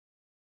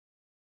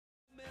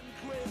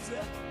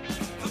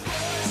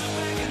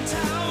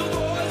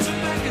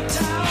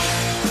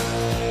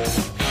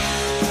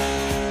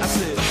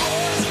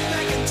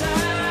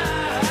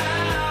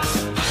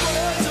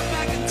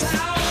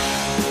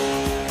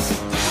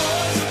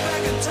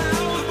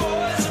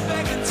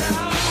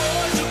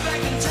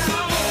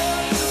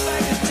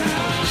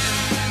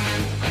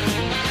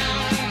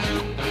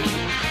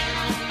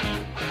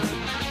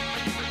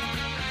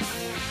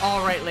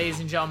All right, ladies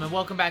and gentlemen,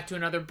 welcome back to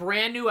another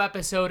brand new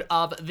episode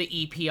of the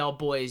EPL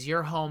Boys,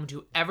 your home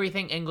to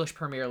everything English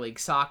Premier League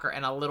soccer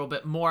and a little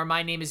bit more.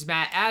 My name is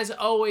Matt, as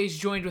always,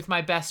 joined with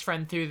my best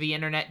friend through the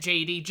internet,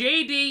 JD.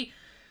 JD,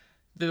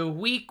 the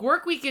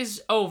work week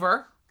is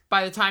over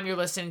by the time you're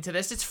listening to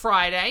this. It's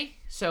Friday,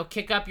 so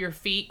kick up your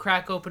feet,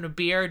 crack open a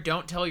beer,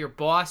 don't tell your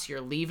boss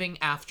you're leaving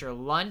after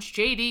lunch.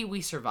 JD,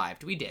 we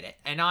survived. We did it.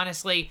 And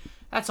honestly,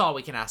 that's all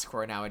we can ask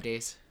for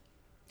nowadays.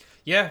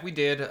 Yeah, we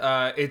did.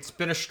 It's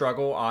been a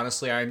struggle,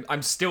 honestly.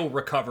 I'm still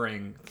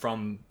recovering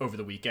from over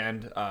the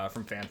weekend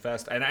from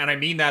FanFest. And I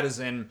mean that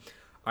as in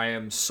I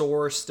am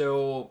sore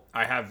still.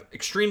 I have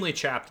extremely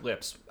chapped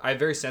lips. I have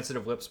very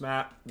sensitive lips,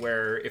 Matt,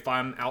 where if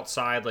I'm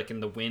outside, like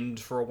in the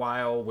wind for a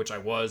while, which I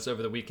was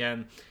over the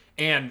weekend,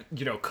 and,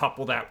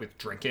 couple that with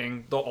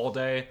drinking all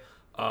day,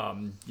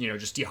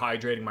 just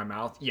dehydrating my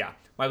mouth. Yeah,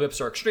 my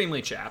lips are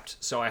extremely chapped.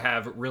 So I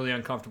have really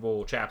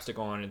uncomfortable chapstick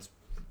on.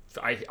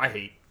 I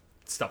hate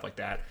stuff like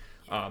that.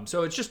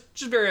 So it's just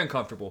very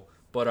uncomfortable.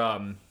 But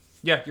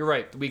yeah, you're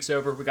right. The week's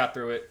over. We got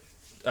through it.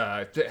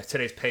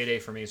 Today's payday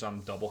for me, so I'm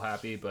double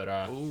happy. But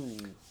ooh,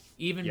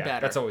 even yeah,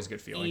 better. That's always a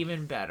good feeling.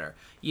 Even better.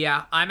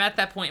 Yeah, I'm at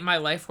that point in my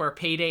life where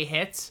payday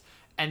hits,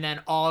 and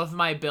then all of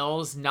my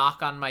bills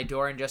knock on my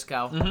door and just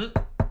go,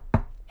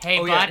 "Hey,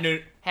 bud. Yeah, no.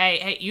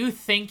 Hey, you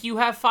think you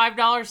have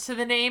 $5 to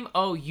the name?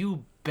 Oh,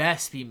 you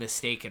best be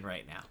mistaken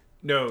right now."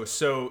 No,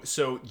 so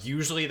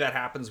usually that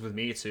happens with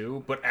me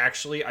too. But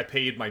actually, I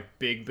paid my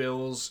big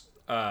bills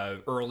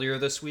earlier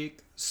this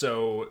week,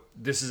 so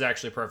this is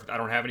actually perfect. I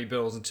don't have any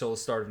bills until the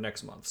start of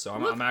next month, so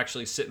I'm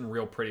actually sitting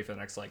real pretty for the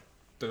next what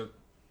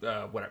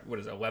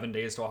is it, 11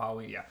 days till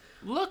Halloween? Yeah.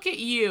 Look at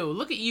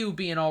you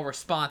being all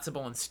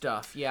responsible and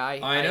stuff. Yeah,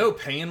 I know,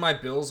 paying my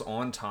bills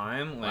on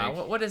time. Like,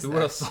 wow, what is who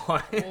this? Who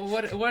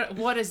would have thought?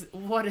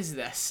 what is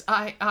this?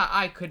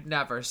 I could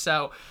never.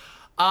 So.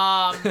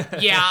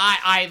 Yeah,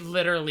 I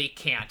literally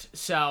can't.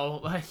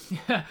 So,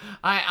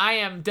 I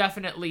am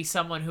definitely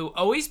someone who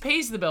always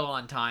pays the bill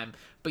on time,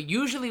 but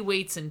usually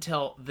waits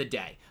until the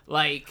day.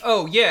 Like,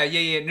 oh, yeah.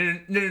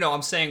 No.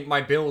 I'm saying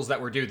my bills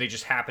that were due, they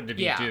just happened to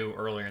be due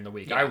earlier in the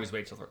week. Yeah. I always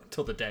wait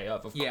till the day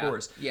of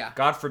course. Yeah.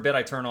 God forbid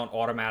I turn on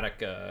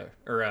automatic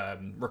or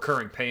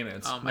recurring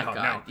payments. Oh, my God.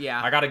 No.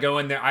 Yeah. I got to go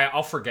in there.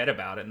 I'll forget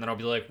about it, and then I'll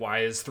be like, why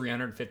is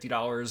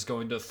 $350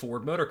 going to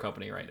Ford Motor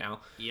Company right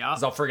now? Yeah.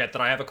 Because I'll forget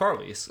that I have a car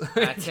lease.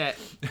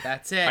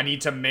 That's it. I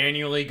need to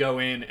manually go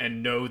in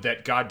and know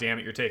that, God damn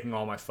it, you're taking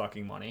all my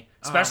fucking money.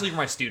 Especially for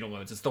my student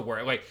loans. It's the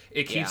worst. Like,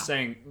 it keeps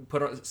saying,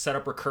 set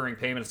up recurring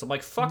payments. I'm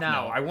like, fuck no.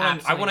 I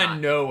want to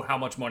know how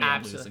much money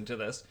I'm losing to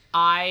this.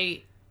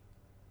 I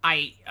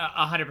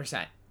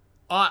 100%.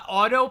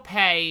 Auto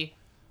pay,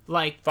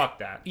 like, fuck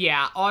that.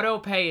 Yeah, auto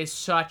pay is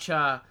such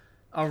a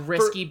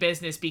risky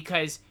business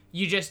because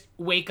you just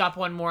wake up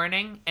one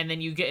morning and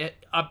then you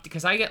get up,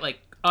 because I get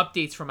like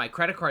updates from my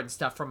credit card and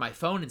stuff from my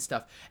phone and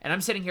stuff, and I'm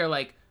sitting here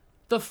like,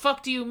 the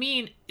fuck do you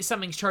mean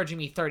something's charging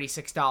me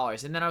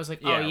 $36? And then I was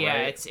like,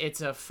 right.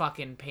 it's a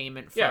fucking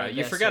payment for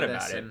you forget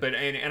about it. But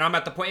and I'm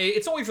at the point,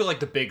 it's only for like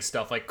the big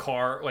stuff, like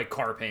car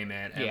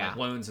payment and like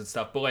loans and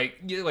stuff. But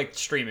like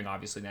streaming,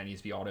 obviously that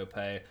needs to be auto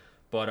pay.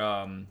 But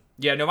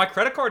my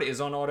credit card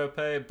is on auto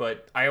pay,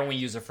 but I only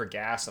use it for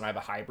gas, and I have a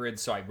hybrid,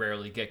 so I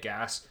rarely get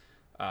gas.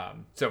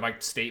 So my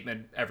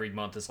statement every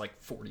month is like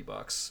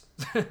 $40.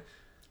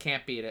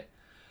 Can't beat it.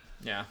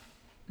 Yeah.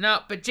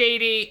 No, but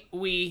JD,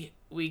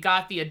 we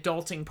got the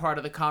adulting part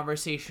of the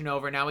conversation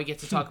over. Now we get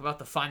to talk about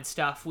the fun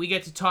stuff. We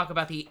get to talk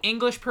about the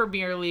English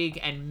Premier League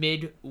and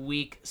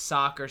midweek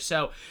soccer.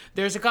 So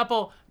there's a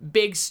couple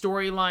big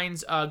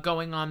storylines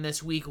going on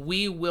this week.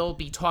 We will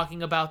be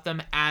talking about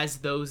them as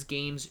those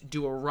games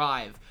do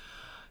arrive.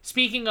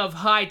 Speaking of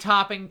high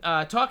talking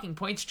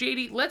points,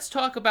 JD, let's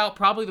talk about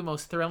probably the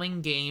most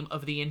thrilling game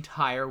of the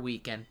entire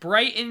weekend.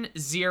 Brighton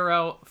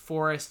 0,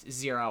 Forest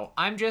 0.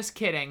 I'm just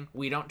kidding.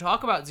 We don't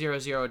talk about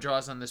 0-0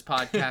 draws on this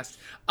podcast.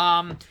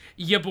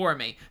 You bore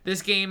me.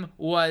 This game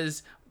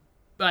was,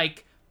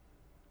 like,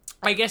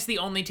 I guess the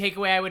only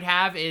takeaway I would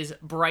have is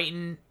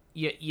Brighton,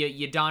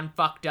 you done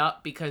fucked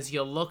up because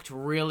you looked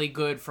really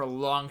good for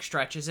long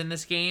stretches in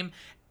this game.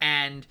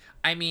 And,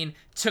 I mean,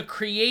 to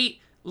create,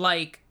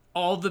 like,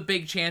 all the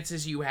big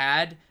chances you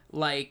had,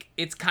 like,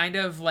 it's kind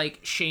of like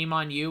shame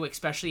on you,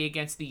 especially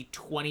against the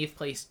 20th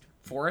place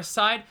Forest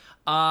side.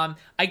 I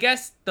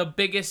guess the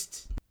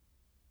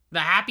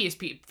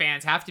happiest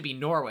fans have to be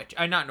Norwich.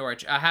 Not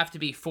Norwich. Have to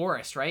be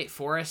Forest, right?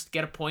 Forest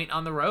get a point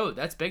on the road.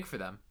 That's big for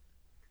them.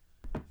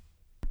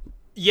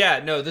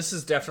 Yeah, no, this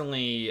is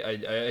definitely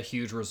a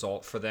huge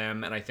result for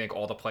them, and I think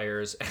all the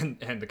players and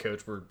the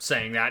coach were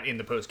saying that in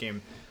the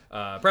post-game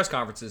press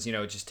conferences,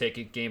 just take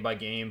it game by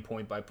game,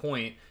 point by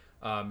point.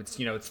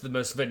 It's the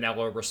most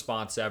vanilla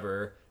response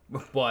ever.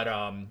 But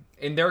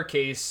in their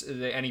case,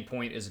 any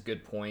point is a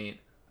good point.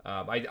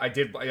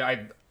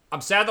 I'm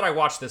sad that I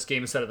watched this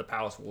game instead of the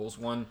Palace Wolves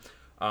one.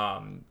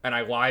 And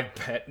I live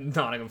bet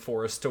Nottingham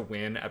Forest to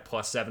win at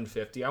plus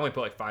 750. I only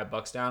put like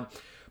 $5 down.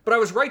 But I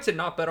was right to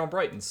not bet on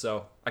Brighton,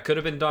 so I could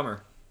have been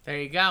dumber.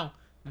 There you go.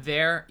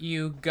 There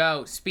you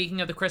go. Speaking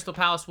of the Crystal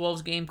Palace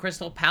Wolves game,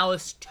 Crystal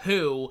Palace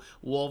 2,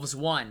 Wolves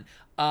 1.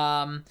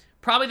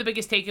 Probably the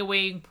biggest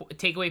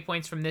takeaway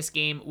points from this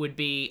game would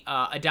be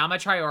Adama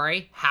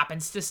Traore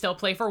happens to still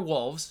play for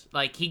Wolves.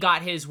 Like, he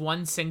got his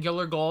one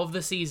singular goal of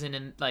the season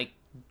in, like,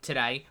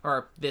 today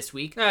or this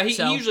week. He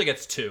usually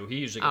gets two.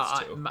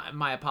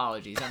 My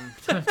apologies.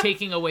 I'm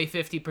taking away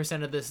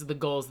 50% of the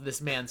goals this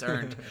man's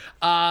earned.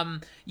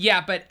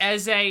 But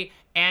Eze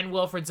and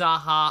Wilfred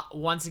Zaha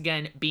once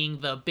again being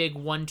the big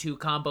 1-2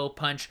 combo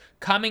punch,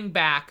 coming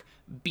back,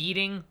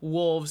 beating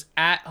Wolves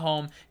at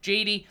home.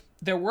 JD,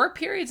 there were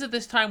periods of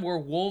this time where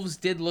Wolves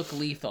did look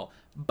lethal,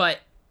 but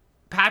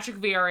Patrick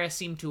Vieira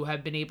seemed to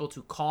have been able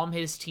to calm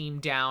his team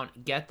down,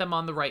 get them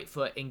on the right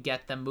foot, and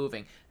get them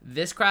moving.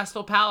 This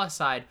Crystal Palace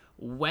side,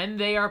 when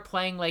they are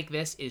playing like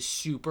this, is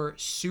super,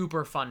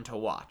 super fun to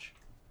watch.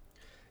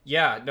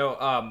 Yeah, no,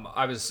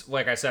 I was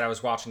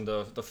watching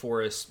the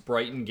Forest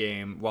Brighton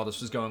game while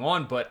this was going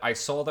on, but I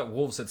saw that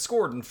Wolves had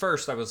scored, and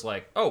first I was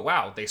like, oh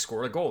wow, they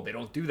scored a goal. They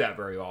don't do that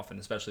very often,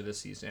 especially this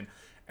season.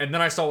 And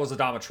then I saw it was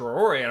Adama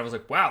Traore, and I was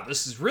like, wow,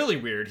 this is really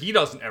weird. He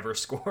doesn't ever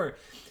score.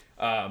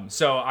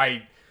 So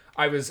I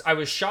was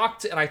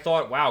shocked, and I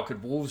thought, wow,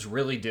 could Wolves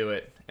really do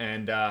it?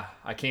 And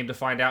I came to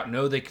find out,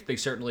 no, they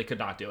certainly could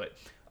not do it.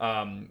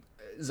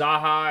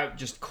 Zaha,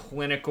 just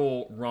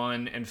clinical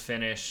run and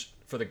finish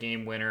for the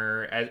game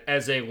winner.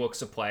 As a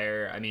looks a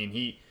player, I mean,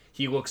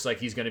 he looks like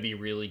he's going to be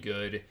really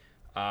good.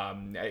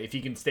 If he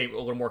can stay a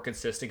little more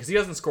consistent, because he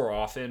doesn't score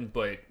often,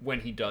 but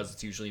when he does,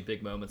 it's usually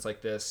big moments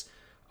like this.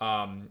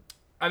 I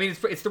mean,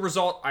 it's the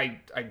result I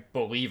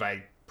believe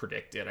I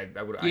predicted. I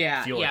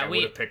feel like I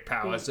would have picked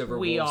Palace over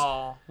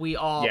Wolves. We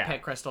all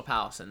picked Crystal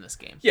Palace in this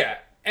game. Yeah,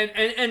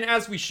 and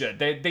as we should,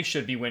 they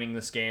should be winning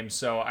this game.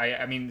 So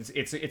I mean,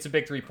 it's a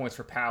big 3 points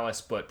for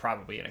Palace, but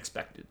probably an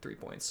expected 3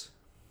 points.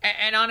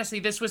 And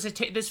honestly, this was a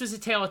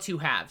tale of two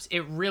halves.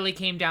 It really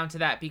came down to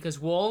that because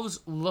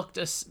Wolves looked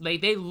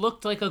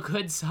like a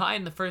good side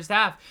in the first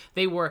half.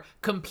 They were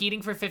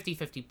competing for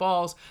 50-50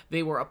 balls.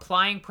 They were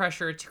applying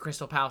pressure to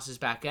Crystal Palace's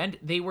back end.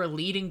 They were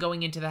leading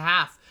going into the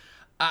half.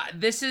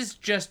 This is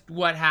just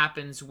what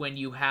happens when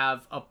you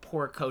have a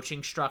poor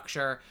coaching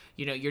structure.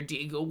 You know, your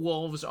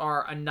Wolves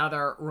are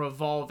another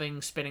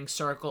revolving, spinning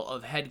circle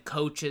of head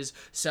coaches.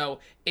 So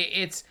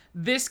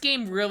this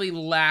game really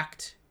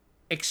lacked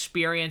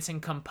experience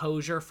and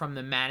composure from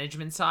the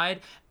management side.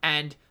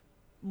 And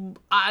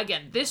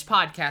again, this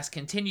podcast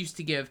continues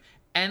to give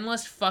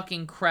endless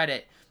fucking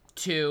credit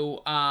to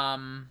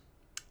Patrick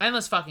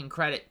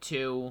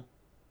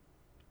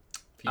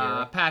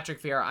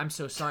Vieira. I'm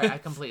so sorry. I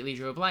completely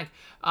drew a blank.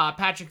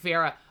 Patrick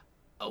Vieira,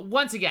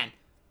 once again,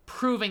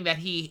 proving that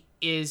he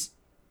is,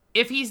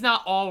 if he's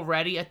not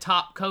already a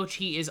top coach,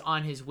 he is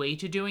on his way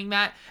to doing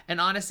that. And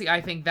honestly,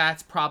 I think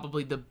that's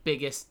probably the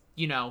biggest,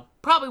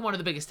 probably one of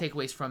the biggest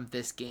takeaways from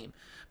this game.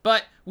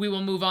 But we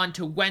will move on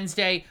to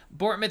Wednesday.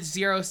 Bournemouth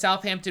 0,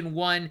 Southampton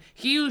 1.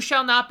 He who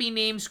shall not be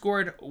named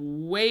scored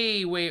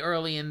way, way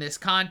early in this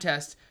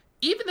contest.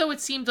 Even though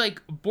it seemed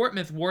like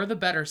Bournemouth were the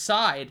better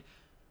side,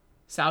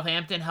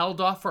 Southampton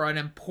held off for an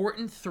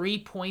important 3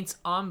 points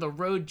on the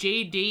road.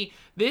 JD,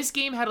 this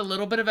game had a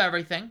little bit of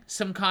everything.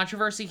 Some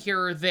controversy here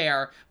or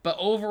there. But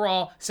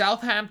overall,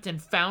 Southampton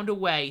found a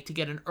way to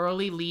get an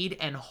early lead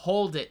and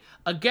hold it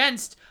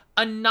against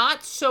a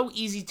not so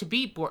easy to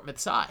beat Bournemouth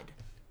side.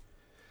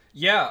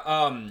 Yeah,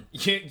 I'm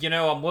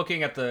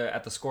looking at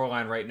the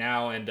scoreline right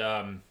now, and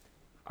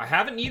I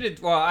haven't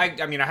needed. Well, I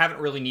haven't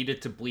really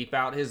needed to bleep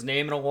out his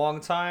name in a long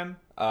time.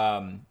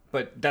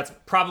 But that's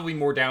probably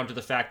more down to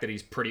the fact that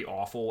he's pretty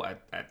awful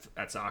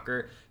at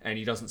soccer, and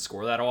he doesn't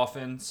score that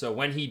often. So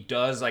when he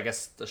does, I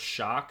guess the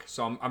shock.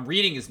 So I'm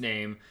reading his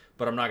name,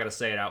 but I'm not gonna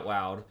say it out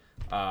loud.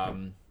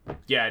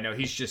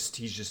 He's just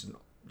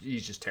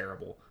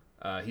terrible.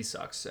 He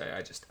sucks.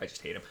 I just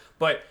hate him.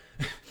 But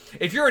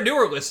if you're a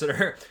newer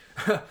listener,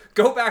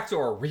 go back to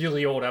our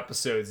really old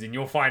episodes and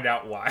you'll find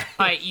out why.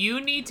 All right, you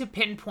need to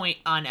pinpoint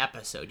an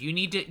episode.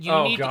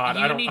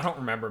 I don't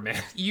remember,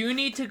 man. You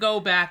need to go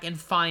back and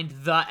find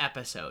the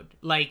episode.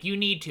 Like, you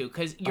need to,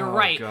 because you're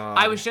right. God.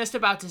 I was just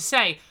about to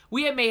say,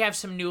 we may have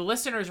some new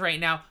listeners right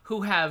now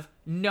who have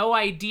no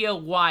idea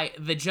why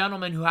the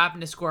gentleman who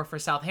happened to score for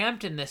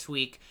Southampton this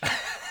week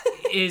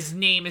his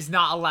name is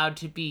not allowed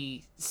to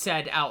be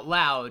said out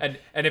loud.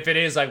 And if it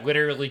is, I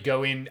literally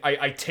go in,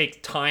 I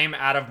take time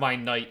out of my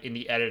night in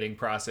the editing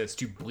process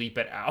to bleep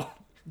it out.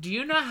 Do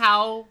you know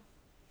how,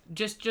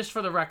 just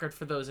for the record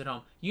for those at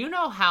home, you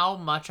know how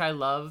much I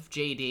love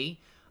JD?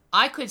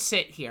 I could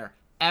sit here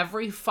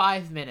every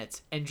 5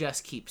 minutes and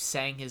just keep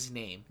saying his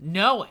name,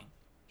 knowing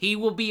he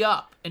will be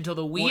up until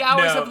the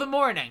hours of the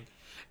morning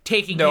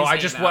taking his name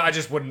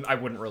out. I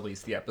wouldn't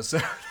release the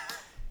episode.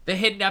 The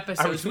hidden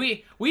episodes.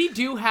 We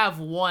do have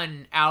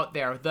one out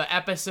there. The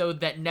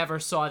episode that never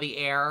saw the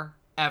air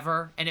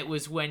ever, and it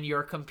was when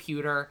your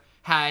computer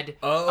had.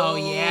 Oh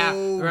yeah,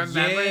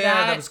 remember that?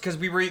 That was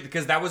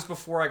because that was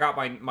before I got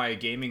my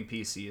gaming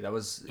PC. That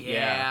was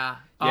Yeah,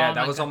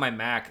 that was on my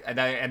Mac,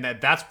 and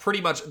that's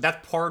pretty much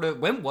that's part of.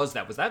 When was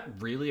that? Was that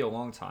really a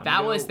long time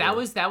ago?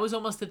 That was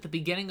almost at the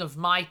beginning of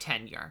my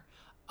tenure.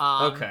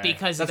 Okay,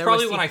 because that's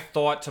probably when I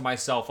thought to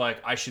myself,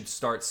 like, I should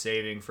start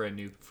saving for a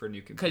new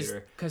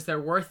computer. Because there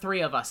were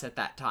 3 of us at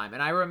that time,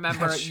 and I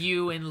remember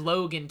you and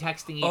Logan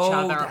texting each Oh,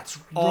 other that's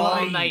all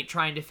right. night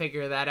trying to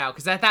figure that out.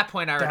 Because at that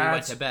point I already went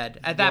That's to bed.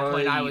 At that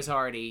point I was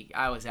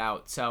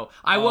out. So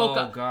I woke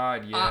up. Oh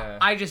God, yeah.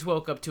 I just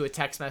woke up to a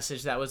text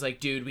message that was like,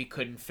 "Dude, we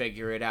couldn't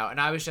figure it out,"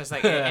 and I was just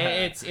like,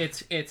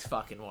 "It's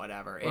fucking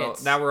whatever." Well,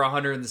 now we're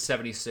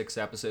 176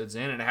 episodes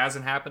in, and it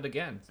hasn't happened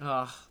again.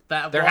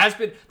 There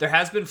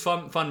has been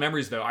fun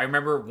memories though. I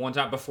remember one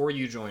time before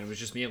you joined, it was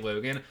just me and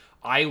Logan.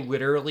 I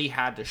literally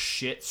had to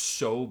shit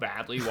so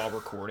badly while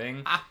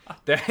recording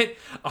that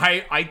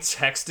I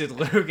texted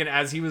Logan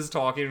as he was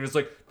talking and was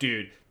like,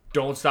 "Dude,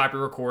 don't stop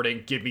your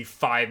recording. Give me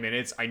 5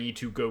 minutes. I need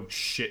to go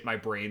shit my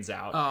brains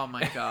out." Oh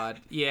my God.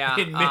 Yeah.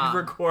 In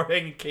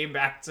mid-recording, came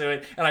back to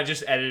it, and I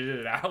just edited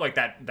it out, like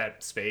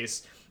that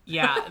space.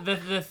 Yeah,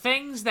 the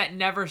things that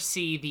never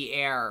see the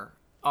air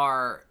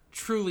are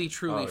truly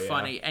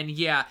funny. And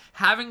yeah,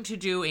 having to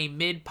do a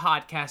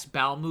mid-podcast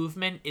bowel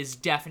movement is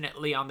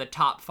definitely on the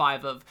top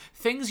 5 of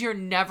things you're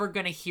never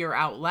going to hear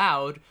out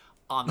loud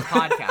on the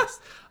podcast.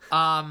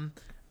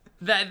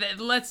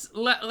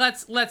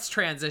 Let's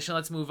transition.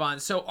 Let's move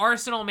on. So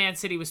Arsenal Man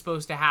City was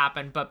supposed to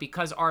happen, but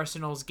because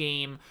Arsenal's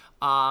game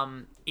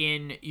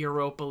in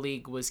Europa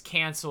League was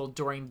canceled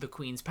during the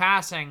Queen's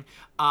passing,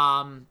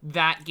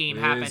 that game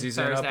happened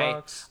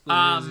Thursday.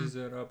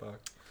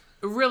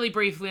 Really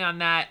briefly on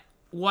that,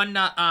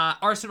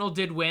 Arsenal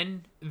did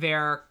win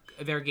their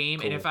game,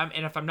 cool.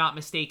 and if I'm not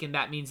mistaken,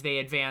 that means they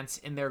advance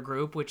in their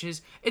group, which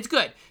is it's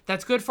good.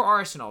 That's good for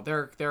Arsenal.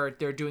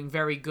 They're doing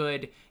very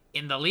good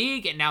in the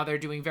league, and now they're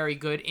doing very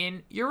good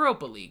in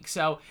Europa League.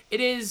 So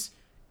it is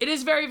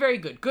very, very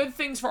good. Good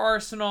things for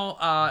Arsenal.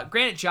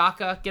 Granit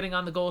Xhaka getting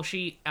on the goal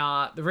sheet.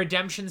 The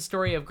redemption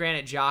story of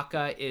Granit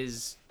Xhaka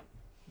is,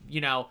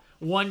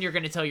 one you're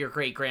going to tell your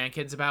great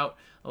grandkids about.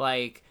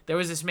 Like, there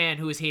was this man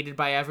who was hated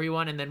by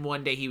everyone, and then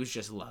one day he was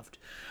just loved.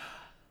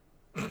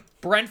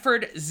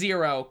 Brentford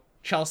 0,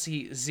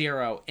 Chelsea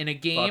 0 in a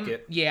game. Fuck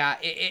it. Yeah,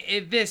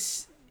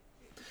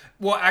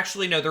 Well,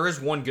 actually, no. There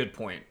is one good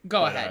point.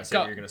 Go ahead.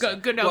 Go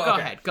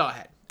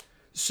ahead.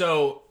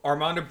 So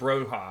Armando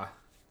Broja,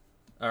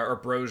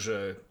 or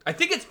Broja, I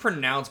think it's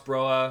pronounced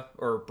Broa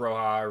or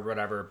Broja or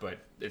whatever, but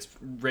it's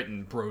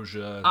written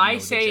Broja. I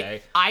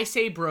say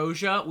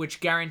Broja,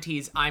 which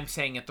guarantees I'm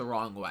saying it the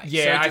wrong way.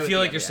 Yeah, so I feel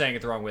like you're saying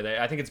it the wrong way.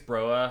 I think it's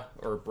Broa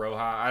or Broja.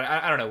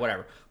 I don't know,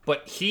 whatever.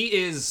 But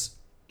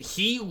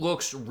he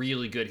looks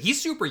really good. He's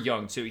super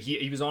young too.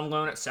 He was on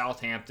loan at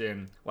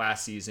Southampton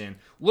last season.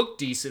 Looked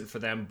decent for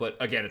them, but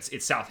again,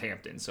 it's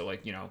Southampton, so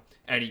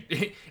and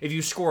if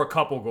you score a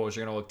couple goals,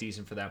 you're gonna look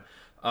decent for them.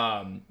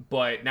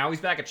 But now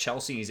he's back at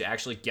Chelsea. He's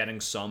actually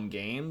getting some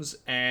games,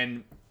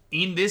 and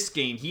in this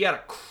game, he had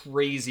a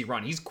crazy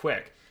run. He's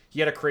quick.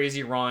 He had a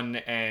crazy run,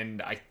 and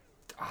I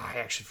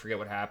actually forget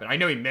what happened. I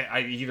know he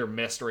either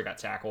missed or he got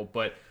tackled,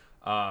 but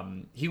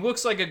he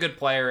looks like a good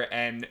player,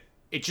 and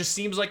it just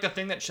seems like the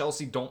thing that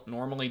Chelsea don't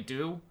normally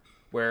do,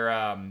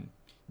 where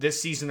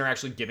this season they're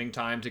actually giving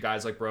time to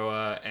guys like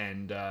Broa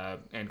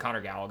and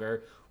Conor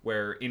Gallagher,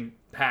 where in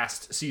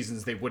past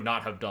seasons they would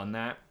not have done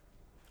that.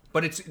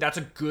 But that's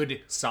a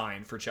good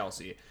sign for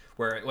Chelsea,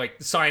 where like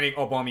signing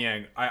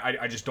Aubameyang,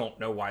 I just don't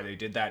know why they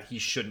did that. He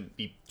shouldn't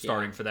be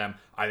starting for them.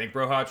 I think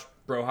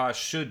Broja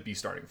should be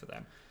starting for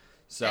them.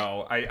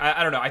 So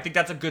I don't know. I think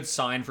that's a good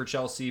sign for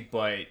Chelsea,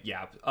 but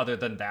yeah, other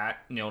than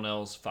that,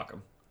 0-0s, fuck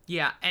them.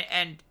 Yeah,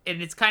 and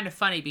it's kind of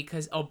funny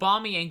because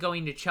Aubameyang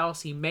going to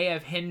Chelsea may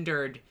have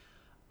hindered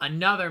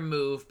another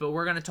move, but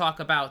we're going to talk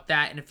about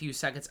that in a few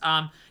seconds.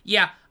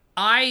 Yeah,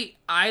 I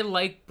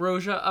like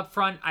Broja up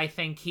front. I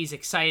think he's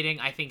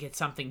exciting. I think it's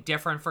something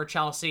different for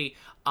Chelsea.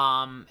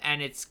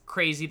 And it's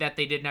crazy that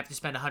they didn't have to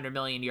spend 100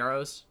 million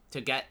euros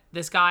to get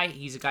this guy.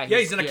 He's a guy who's... Yeah,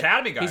 he's an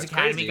academy guy. He's an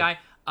academy guy.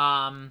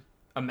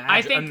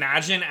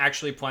 Imagine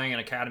actually playing an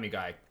academy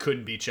guy.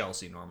 Couldn't be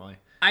Chelsea normally.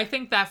 I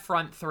think that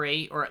front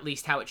three, or at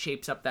least how it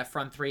shapes up that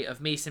front three of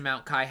Mason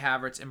Mount, Kai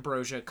Havertz, and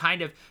Broja,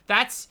 kind of,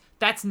 that's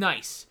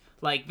nice.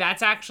 Like,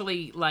 that's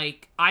actually,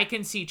 like, I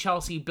can see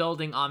Chelsea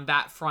building on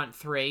that front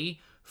three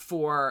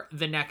for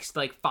the next,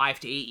 5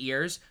 to 8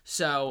 years.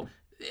 So,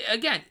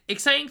 again,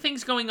 exciting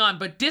things going on,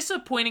 but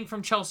disappointing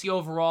from Chelsea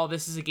overall.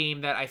 This is a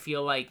game that I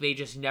feel like they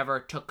just never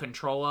took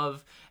control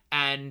of,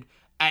 and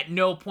at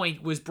no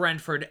point was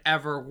Brentford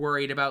ever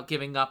worried about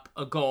giving up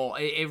a goal.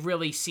 It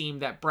really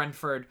seemed that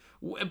Brentford,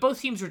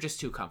 both teams were just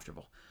too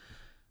comfortable.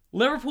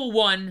 Liverpool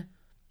won,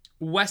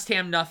 West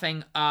Ham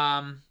nothing.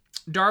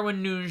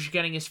 Darwin Núñez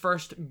getting his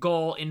first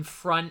goal in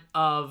front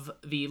of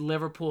the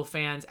Liverpool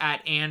fans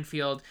at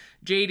Anfield.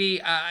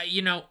 JD,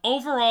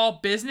 overall,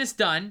 business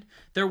done.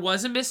 There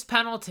was a missed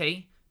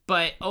penalty,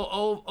 but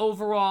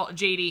overall,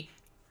 JD,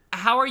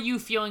 how are you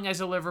feeling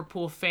as a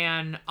Liverpool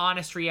fan?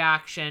 Honest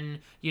reaction.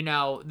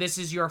 This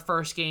is your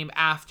first game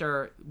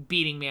after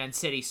beating Man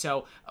City.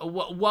 So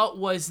what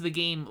was the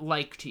game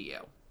like to you?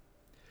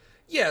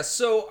 Yeah,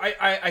 so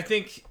I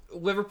think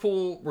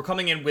Liverpool were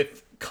coming in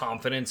with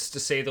confidence, to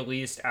say the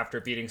least, after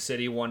beating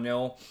City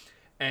 1-0.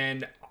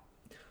 And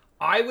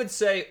I would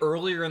say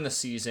earlier in the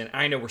season,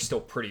 I know we're still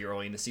pretty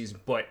early in the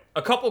season, but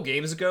a couple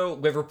games ago,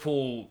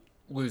 Liverpool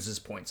loses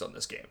points on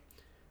this game.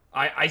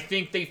 I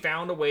think they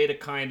found a way to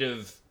kind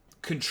of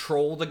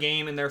control the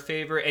game in their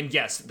favor. And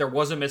yes, there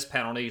was a missed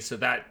penalty, so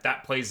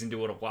that plays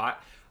into it a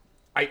lot.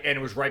 And it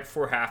was right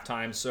before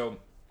halftime, so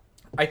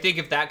I think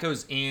if that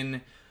goes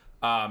in,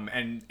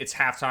 and it's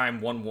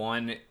halftime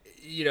 1-1,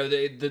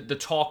 the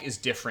talk is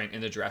different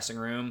in the dressing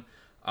room.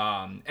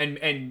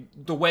 And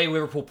the way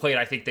Liverpool played,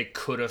 I think they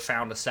could have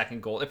found a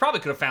second goal. They probably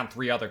could have found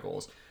 3 other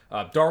goals.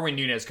 Darwin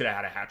Núñez could have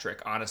had a hat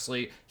trick,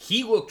 honestly.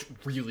 He looked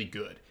really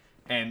good.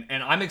 And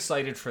I'm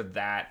excited for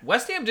that.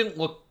 West Ham didn't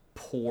look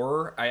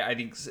poor. I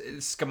think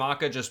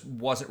Scamacca just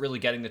wasn't really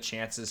getting the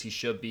chances he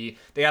should be.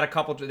 They had a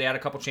couple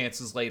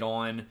chances late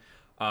on.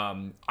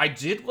 I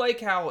did like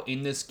how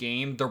in this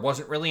game there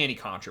wasn't really any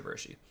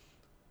controversy.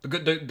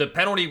 The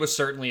penalty was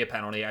certainly a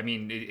penalty. I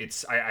mean,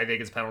 I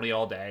think it's a penalty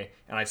all day,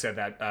 and I said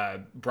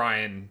that.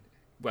 Brian,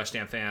 West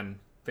Ham fan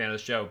of the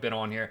show, been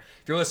on here.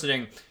 If you're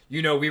listening,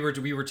 we were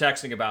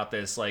texting about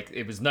this. Like,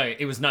 it was nice.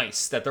 It was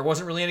nice that there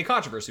wasn't really any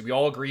controversy. We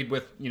all agreed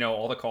with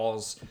all the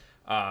calls.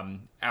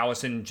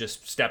 Alisson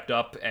just stepped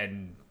up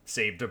and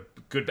saved a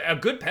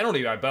good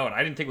penalty by Bowen.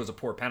 I didn't think it was a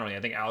poor penalty.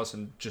 I think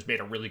Alisson just made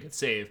a really good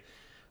save.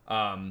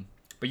 But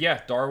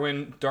yeah,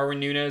 Darwin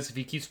Núñez, if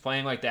he keeps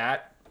playing like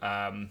that.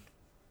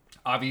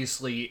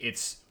 Obviously,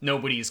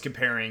 nobody's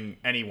comparing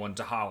anyone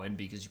to Haaland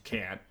because you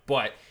can't,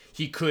 but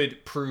he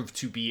could prove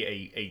to be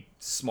a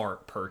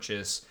smart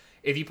purchase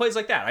if he plays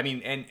like that. I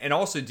mean, and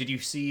also, did you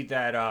see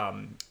that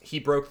he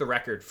broke the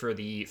record for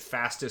the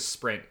fastest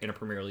sprint in a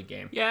Premier League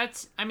game? Yeah,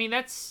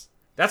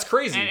 that's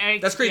crazy.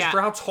 That's crazy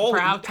for how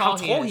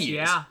tall he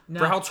is. Yeah, no.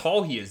 For how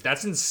tall he is,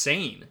 that's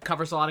insane.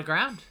 Covers a lot of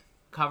ground.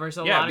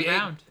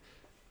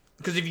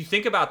 Because if you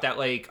think about that,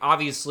 like,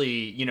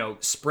 obviously,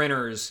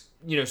 sprinters,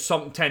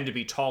 some tend to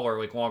be taller,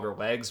 like longer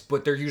legs,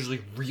 but they're usually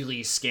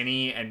really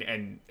skinny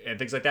and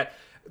things like that.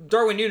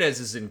 Darwin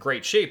Núñez is in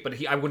great shape, but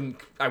I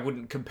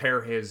wouldn't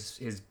compare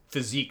his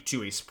physique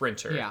to a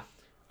sprinter.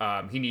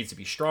 Yeah. He needs to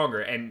be stronger.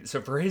 And so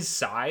for his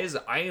size,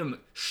 I am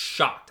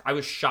shocked. I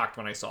was shocked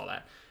when I saw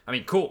that. I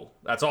mean, cool.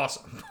 That's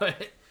awesome.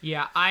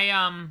 Yeah,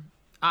 I'm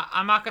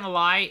not gonna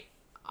lie.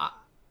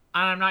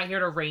 I'm not here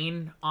to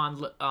rain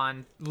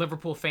on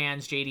Liverpool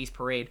fans, JD's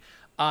parade.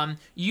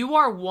 You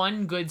are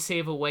one good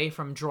save away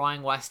from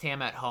drawing West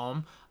Ham at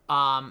home.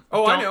 I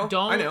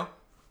know.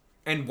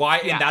 And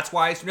why? Yeah. And that's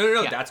why.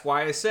 No. Yeah. That's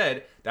why I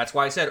said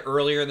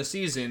earlier in the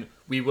season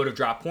we would have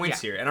dropped points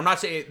here. And I'm not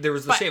saying there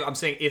was the save. I'm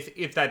saying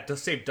if that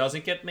save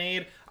doesn't get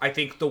made, I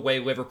think the way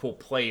Liverpool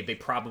played, they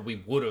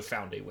probably would have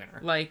found a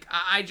winner. Like,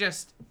 I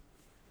just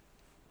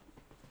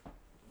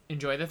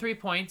enjoy the 3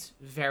 points.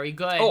 Very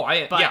good. Oh,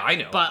 I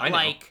know. But I know.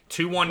 like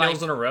 2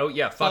 1-0s in a row.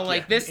 Yeah, fuck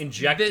like yeah. This,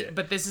 Inject it.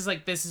 But this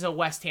is a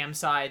West Ham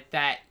side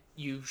that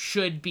you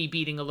should be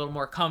beating a little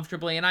more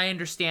comfortably. And I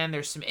understand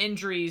there's some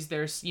injuries,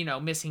 there's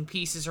missing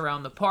pieces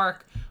around the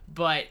park,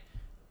 but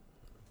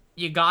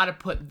you got to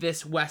put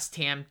this West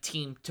Ham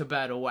team to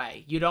bed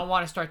away. You don't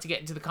want to start to get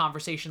into the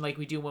conversation like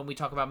we do when we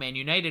talk about Man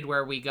United,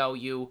 where we go,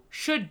 you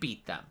should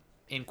beat them.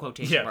 In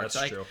quotation marks.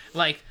 That's true.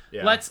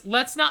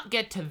 Let's not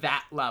get to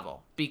that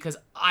level, because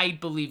I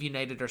believe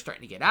United are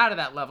starting to get out of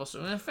that level.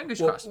 So fingers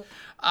crossed.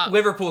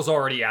 Liverpool's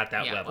already at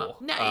that level.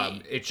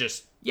 It's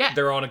just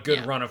they're on a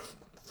good run of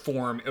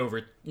form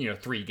over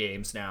 3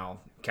 games now,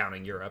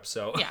 counting Europe.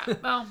 So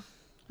well,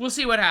 we'll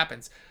see what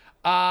happens.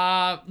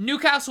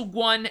 Newcastle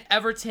 1,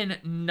 Everton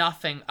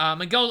 0.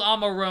 Miguel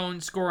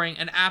Almiron scoring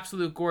an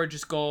absolute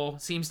gorgeous goal.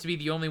 Seems to be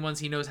the only ones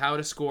he knows how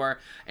to score.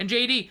 And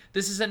JD,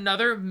 this is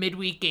another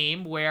midweek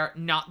game where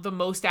not the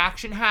most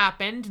action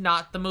happened,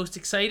 not the most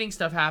exciting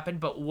stuff happened,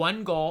 but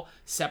one goal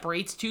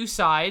separates 2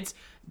 sides.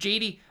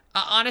 JD,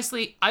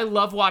 honestly, I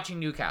love watching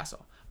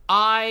Newcastle.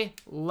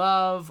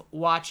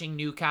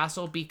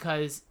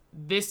 Because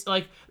this,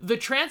 the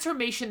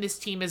transformation this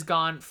team has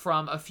gone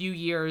from a few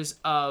years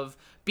of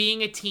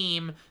being a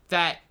team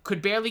that could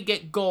barely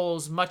get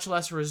goals, much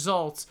less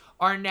results,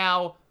 are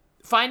now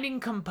finding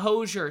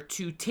composure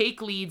to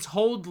take leads,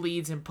 hold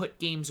leads, and put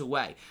games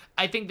away.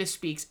 I think this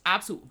speaks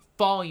absolute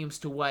volumes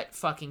to what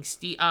fucking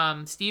Steve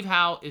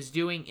Howe is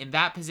doing in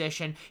that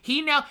position.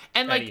 He now,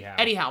 and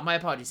Eddie Howe, my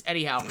apologies,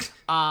 Eddie Howe.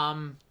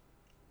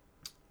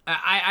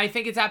 I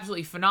think it's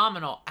absolutely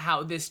phenomenal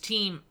how this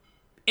team.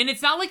 And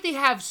it's not like they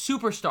have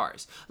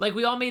superstars. Like,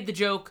 we all made the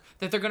joke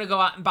that they're going to go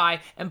out and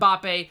buy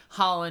Mbappe,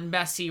 Haaland,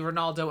 Messi,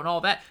 Ronaldo, and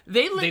all that.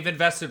 They've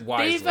invested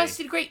wisely. They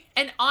invested great.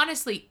 And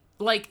honestly,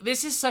 like,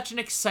 this is such an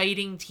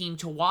exciting team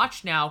to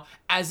watch now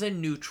as a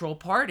neutral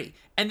party.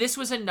 And this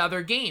was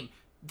another game.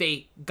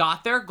 They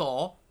got their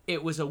goal.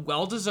 It was a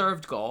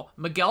well-deserved goal.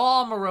 Miguel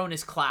Almiron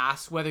is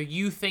class, whether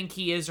you think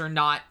he is or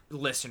not,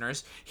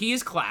 listeners. He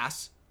is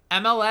class.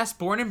 MLS,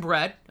 born and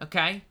bred,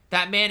 okay?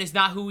 That man is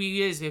not who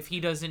he is if he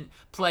doesn't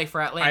play for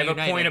Atlanta United.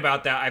 I have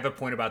a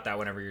point about that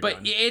whenever you're done.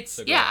 But it's,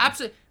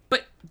 absolutely.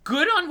 But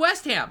good on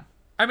West Ham.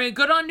 I mean,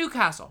 good on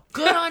Newcastle.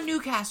 Good on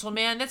Newcastle,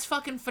 man. That's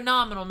fucking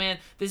phenomenal, man.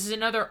 This is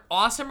another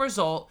awesome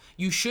result.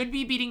 You should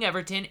be beating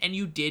Everton, and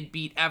you did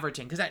beat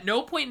Everton. Because at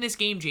no point in this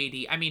game,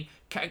 JD, I mean,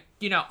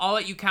 I'll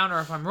let you counter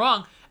if I'm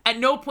wrong. At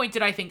no point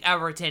did I think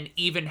Everton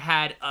even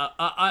had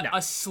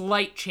a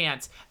slight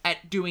chance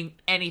at doing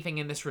anything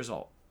in this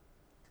result.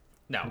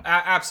 No,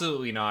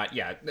 absolutely not.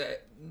 Yeah,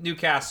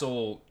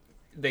 Newcastle,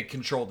 they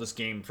controlled this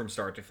game from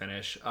start to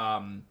finish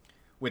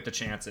with the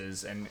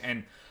chances.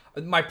 And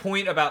my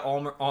point about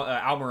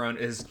Almiron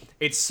is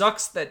it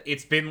sucks that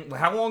it's been...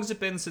 How long has it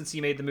been since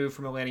he made the move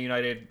from Atlanta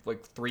United?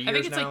 Like 3 years now? I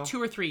think it's like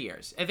 2 or 3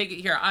 years. I think...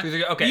 Here,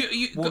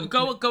 okay.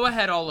 Go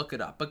ahead. I'll look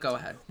it up, but go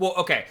ahead. Well,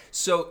 okay.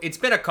 So it's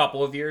been a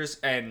couple of years,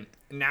 and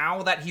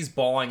now that he's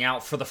balling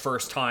out for the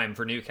first time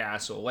for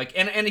Newcastle, like,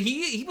 and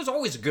he was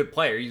always a good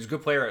player. He was a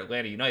good player at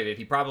Atlanta United.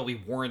 He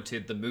probably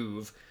warranted the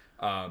move,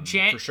 for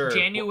sure.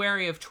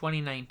 January of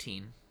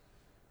 2019.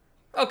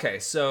 Okay,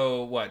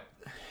 so what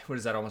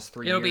is that, almost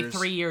 3 years? It'll be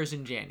 3 years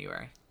in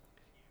January.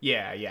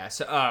 Yeah.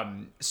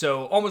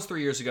 So almost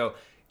 3 years ago.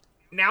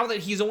 Now that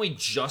he's only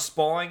just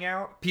balling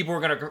out, people are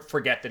gonna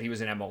forget that he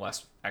was an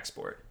MLS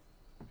export.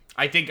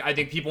 I think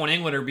people in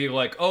England are being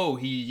like, oh,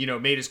 he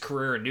made his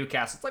career in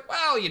Newcastle. It's like,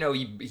 well,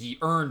 he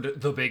earned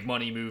the big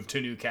money move to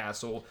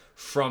Newcastle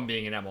from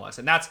being in MLS,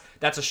 and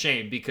that's a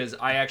shame because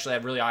I actually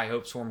had really high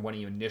hopes for him when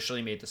he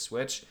initially made the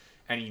switch,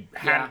 and he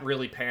hadn't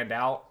really panned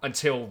out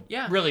until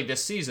really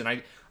this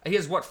season. He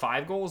has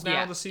 5 goals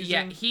now this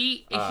season?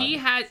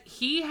 Yeah,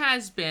 he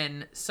has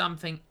been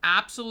something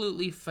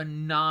absolutely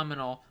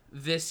phenomenal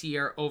this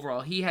year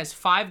overall. He has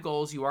 5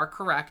 goals, you are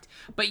correct.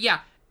 But yeah,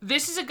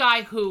 this is a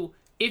guy who,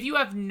 if you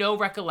have no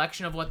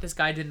recollection of what this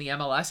guy did in the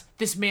MLS,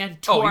 this man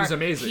tore... Oh, he was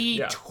amazing.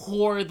 He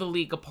tore the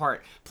league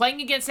apart.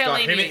 Playing against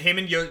Atlanta... Him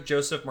and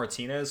Joseph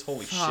Martinez,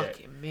 holy shit.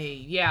 Fucking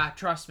me. Yeah,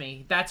 trust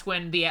me. That's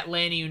when the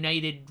Atlanta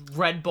United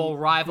Red Bull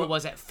rival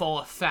was at full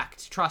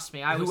effect. Trust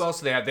me. Who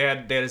else did they have? They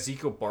had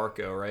Ezekiel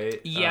Barco, right?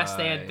 Yes,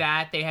 they had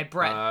that. They had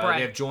Brett.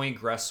 They have Joey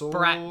Gressel,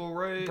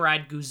 right?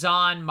 Brad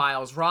Guzan,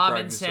 Miles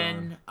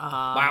Robinson.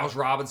 Miles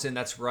Robinson,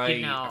 that's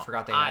right. I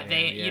forgot they had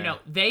him.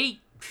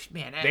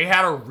 They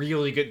had a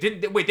really good...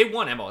 They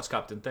won MLS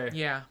Cup, didn't they?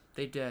 Yeah,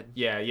 they did.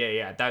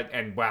 Yeah.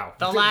 Wow.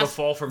 The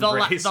fall from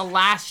grace. The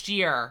last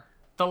year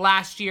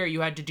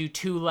you had to do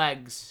 2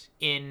 legs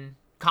in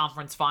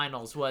conference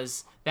finals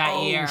was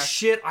that year. Oh,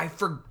 shit, I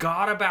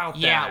forgot about that.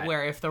 Yeah,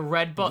 where if the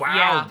Red Bull... Wow.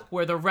 Yeah,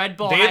 where the Red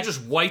Bull... They had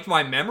just wiped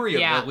my memory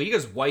of... The league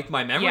has wiped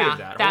my memory of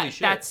that. Holy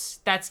shit.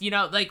 That's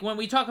like, when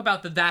we talk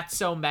about the That's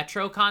So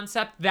Metro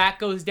concept, that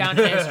goes down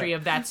in the history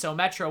of That's So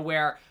Metro,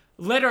 where...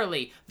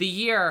 Literally, the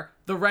year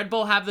the Red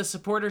Bull have the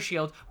supporter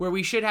shield, where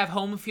we should have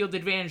home field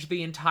advantage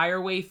the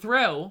entire way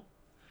through.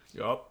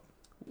 Yup.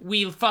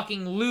 We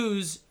fucking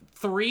lose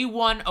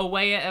 3-1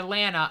 away at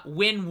Atlanta,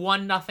 win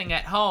 1-0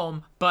 at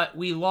home, but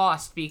we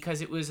lost because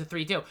it was a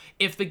 3-2.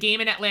 If the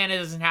game in Atlanta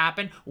doesn't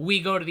happen,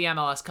 we go to the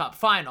MLS Cup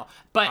final.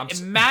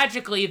 But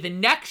magically the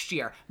next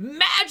year, in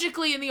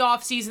the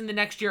offseason the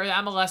next year, the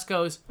MLS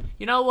goes,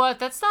 you know what?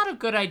 That's not a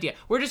good idea.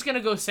 We're just going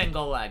to go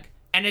single leg.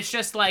 And it's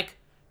just like...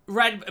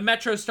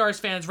 Metro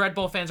Stars fans, Red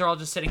Bull fans are all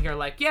just sitting here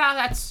like,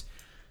 yeah,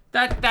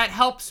 that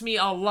helps me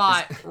a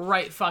lot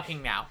right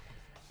fucking now.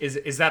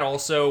 Is that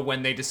also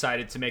when they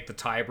decided to make the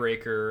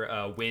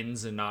tiebreaker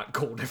wins and not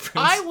goal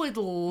difference? I would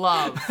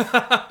love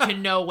to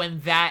know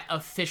when that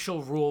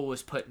official rule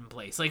was put in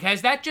place. Like,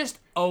 has that just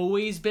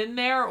always been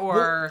there, or...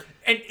 Well,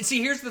 and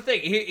see, here's the thing.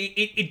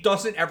 It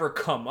doesn't ever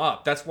come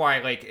up. That's why,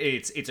 like,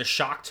 it's a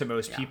shock to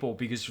most people,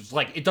 because,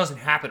 like, it doesn't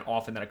happen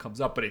often that it comes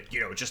up, but it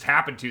just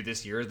happened to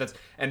this year.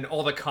 And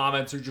all the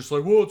comments are just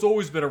like, well, it's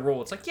always been a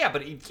rule. It's like, yeah,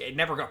 but it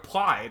never got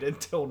applied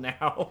until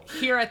now.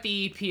 Here at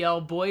the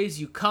EPL, boys,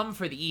 you come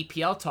for the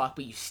EPL talk,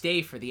 but you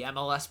stay for the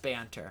MLS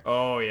banter.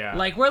 Oh, yeah.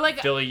 Like, we're like...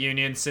 Philly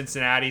Union,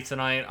 Cincinnati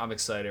tonight. I'm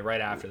excited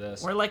right after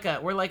this. We're like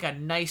a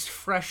nice,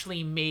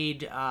 freshly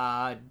made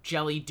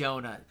jelly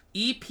donut.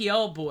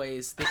 EPL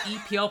boys, the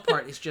EPL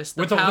part is just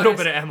the with powders. A little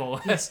bit of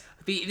MLS.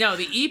 The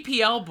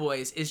EPL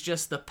boys is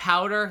just the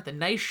powder, the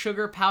nice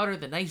sugar powder,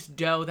 the nice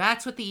dough.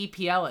 That's what the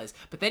EPL is.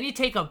 But then you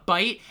take a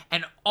bite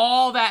and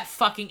all that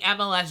fucking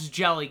MLS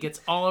jelly gets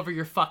all over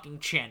your fucking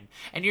chin.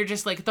 And you're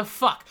just like, the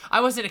fuck?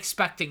 I wasn't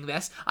expecting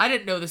this. I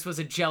didn't know this was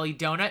a jelly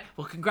donut.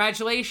 Well,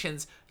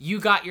 congratulations. You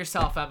got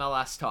yourself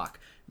MLS talk.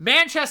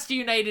 Manchester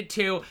United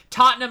 2,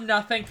 Tottenham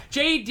nothing.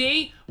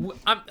 JD,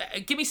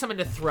 give me something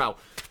to throw.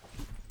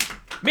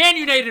 Man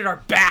United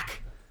are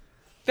back.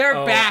 They're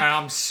back.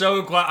 I'm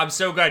so glad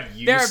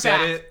you said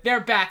back. it. They're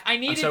back.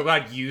 I'm so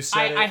glad you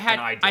said it. I had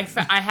and I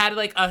didn't. I had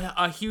like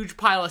a huge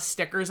pile of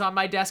stickers on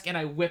my desk, and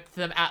I whipped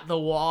them at the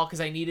wall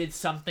because I needed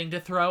something to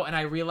throw, and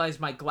I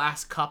realized my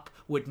glass cup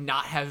would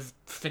not have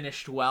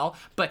finished well.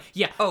 But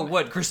yeah. Oh,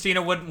 what?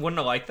 Christina wouldn't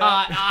have liked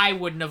that? I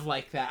wouldn't have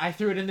liked that. I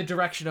threw it in the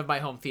direction of my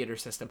home theater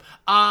system.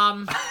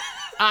 Yeah.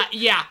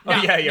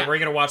 Yeah. We're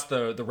gonna watch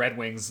the Red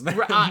Wings.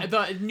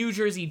 The New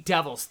Jersey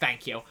Devils.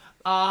 Thank you.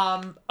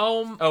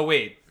 Oh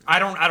wait. I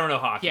don't know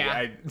hockey.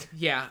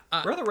 Yeah.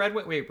 Where are the Red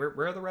Wings? Wait,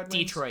 where are the Red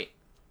Wings?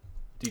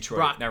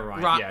 Detroit. Never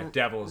mind. Yeah,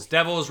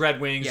 Devils,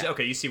 Red Wings. Yeah.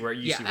 Okay, you see where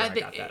I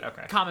got that.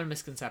 Okay. Common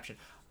misconception.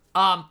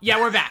 Yeah,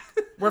 we're back.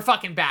 We're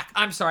fucking back.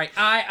 I'm sorry.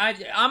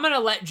 I'm gonna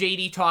let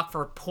JD talk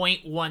for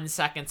 0.1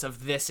 seconds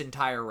of this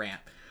entire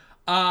rant.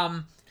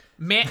 Man,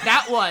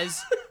 that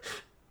was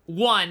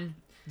one,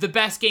 the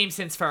best game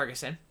since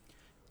Ferguson.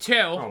 2.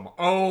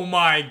 Oh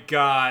my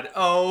god.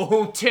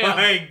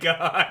 My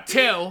god. 2.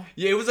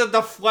 Yeah, it was a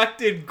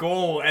deflected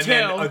goal and 2.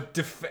 then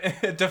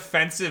a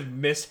defensive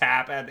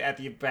mishap at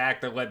the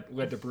back that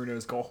led to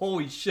Bruno's goal.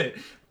 Holy shit.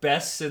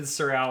 Best since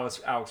Sir Alex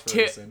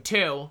Ferguson.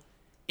 2.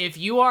 If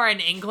you are an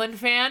England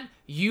fan,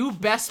 you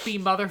best be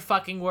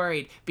motherfucking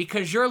worried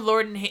because your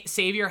Lord and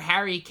Savior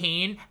Harry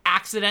Kane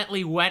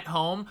accidentally went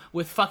home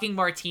with fucking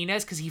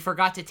Martinez because he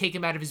forgot to take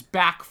him out of his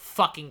back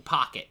fucking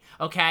pocket.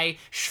 Okay?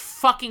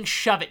 Fucking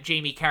shove it,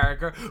 Jamie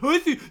Carragher.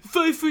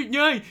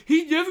 5'9".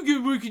 He's never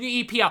gonna work in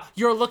the EPL.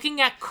 You're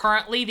looking at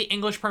currently the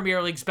English Premier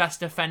League's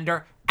best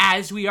defender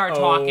as we are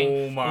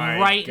talking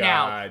right God.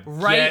 now.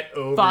 Right Get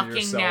over fucking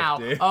yourself, now.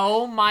 Dude.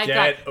 Oh my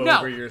Get God. No,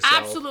 over yourself.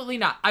 absolutely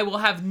not. I will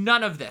have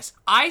none of this.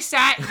 I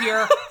sat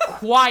here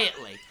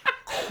quietly,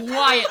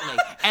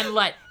 and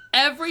let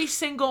every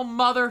single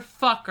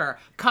motherfucker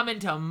come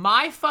into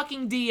my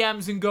fucking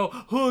DMs and go,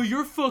 "Oh,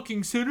 your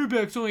fucking center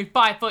back's only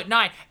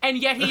 5'9", and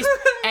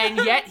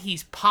yet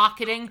he's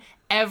pocketing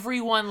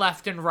everyone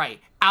left and right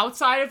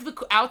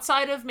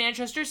outside of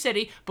Manchester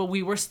City, but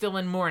we were still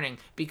in mourning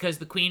because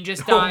the Queen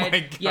just died. Oh my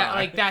God. Yeah,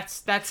 like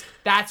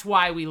that's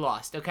why we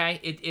lost.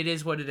 Okay, it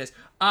is what it is.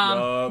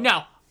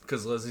 No.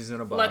 Because Lizzie's in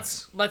a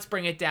box. Let's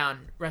bring it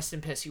down. Rest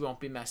in piss. You won't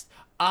be missed.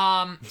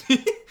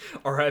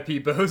 R.I.P.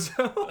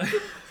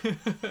 Bozo.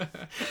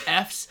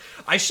 F's.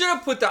 I should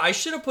have put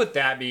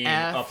that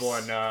meme up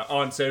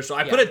on social.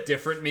 I put a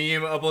different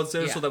meme up on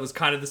social that was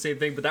kind of the same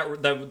thing, but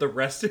that the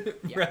rest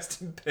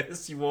in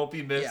piss. You won't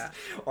be missed. Yeah.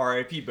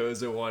 R.I.P.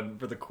 Bozo one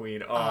for the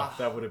Queen. Oh,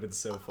 that would have been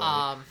so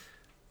funny.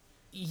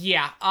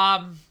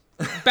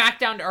 Back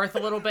down to earth a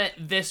little bit.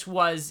 This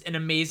was an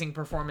amazing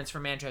performance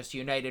for Manchester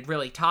United.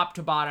 Really, top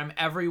to bottom,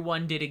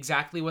 everyone did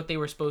exactly what they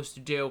were supposed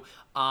to do.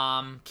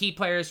 Key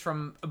players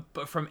from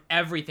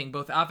everything,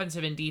 both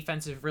offensive and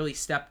defensive, really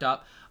stepped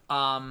up.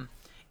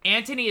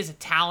 Antony is a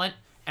talent,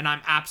 and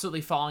I'm absolutely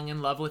falling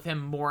in love with him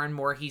more and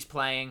more he's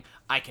playing.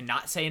 I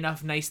cannot say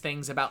enough nice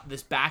things about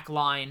this back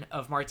line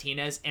of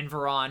Martinez and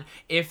Varane.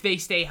 If they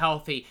stay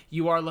healthy,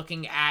 you are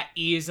looking at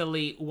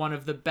easily one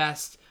of the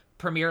best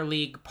Premier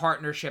League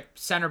partnership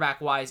center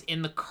back wise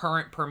in the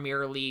current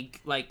Premier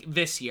League like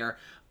this year.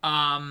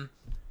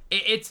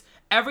 It's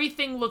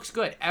everything looks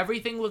good.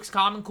 Everything looks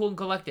calm and cool and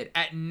collected.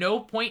 At no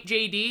point,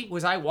 JD,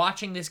 was I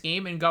watching this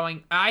game and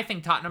going, I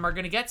think Tottenham are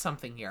going to get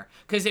something here,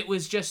 because it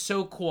was just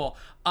so cool.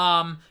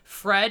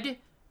 Fred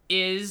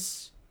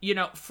with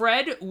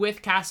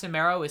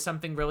Casemiro is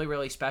something really,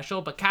 really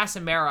special, but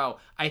Casemiro,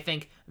 I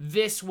think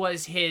this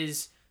was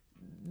his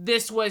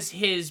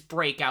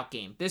breakout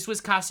game. This was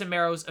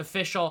Casemiro's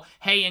official,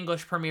 hey,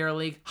 English Premier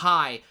League,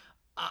 hi,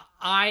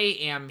 I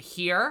am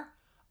here.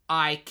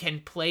 I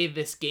can play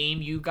this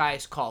game you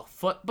guys call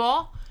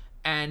football.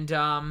 And,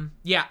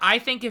 I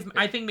think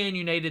Man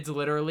United's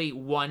literally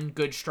one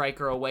good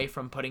striker away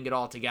from putting it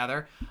all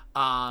together.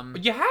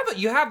 You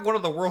have one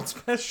of the world's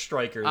best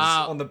strikers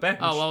on the bench.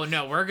 Oh,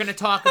 no, we're going to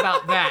talk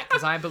about that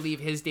because I believe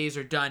his days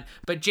are done.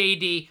 But,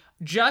 JD,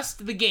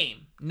 just the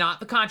game, not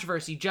the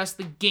controversy, just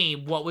the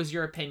game. What was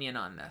your opinion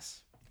on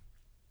this?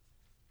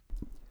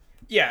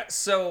 Yeah,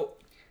 so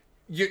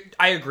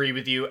I agree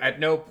with you. At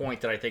no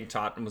point did I think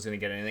Tottenham was going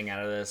to get anything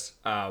out of this.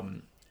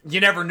 You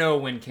never know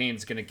when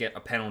Kane's going to get a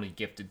penalty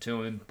gifted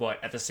to him,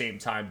 but at the same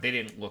time, they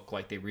didn't look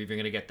like they were even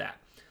going to get that.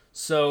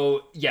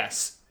 So,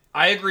 yes,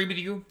 I agree with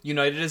you.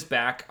 United is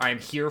back. I'm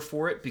here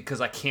for it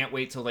because I can't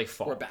wait till they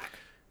fall. We're back.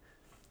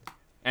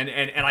 And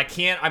I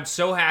can't. I'm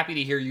so happy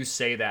to hear you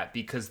say that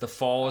because the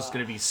fall is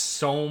going to be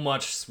so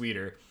much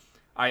sweeter.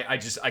 I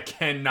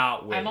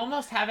cannot wait. I'm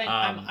almost having.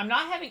 I'm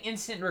not having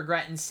instant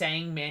regret in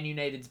saying Man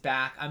United's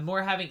back. I'm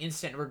more having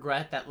instant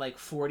regret that like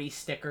 40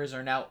 stickers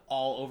are now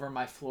all over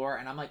my floor,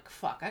 and I'm like,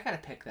 fuck, I gotta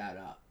pick that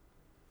up.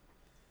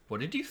 What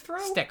did you throw?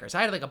 Stickers.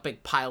 I had like a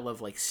big pile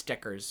of like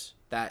stickers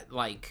that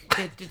like.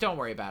 Don't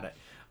worry about it.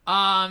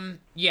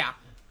 Yeah.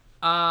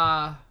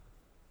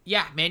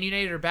 Man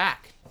United are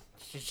back.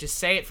 Just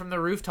say it from the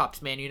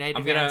rooftops, Man United.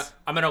 I'm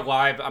gonna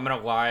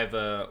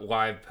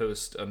live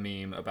post a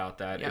meme about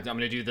that. Yeah. I'm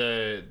gonna do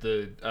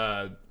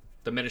the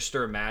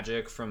Minister of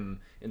Magic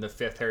in the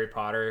 5th Harry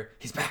Potter.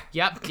 He's back.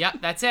 Yep.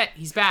 That's it.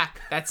 He's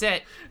back. That's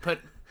it.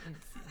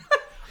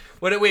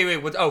 Wait.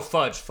 What? Oh,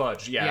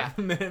 Fudge. Yeah.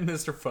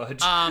 Mr.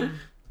 Fudge.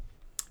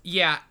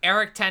 Yeah,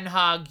 Eric Ten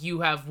Hag,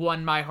 you have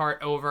won my heart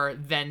over,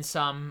 then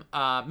some.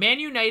 Man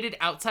United,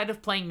 outside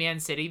of playing Man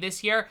City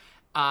this year,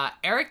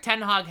 Eric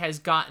Ten Hag has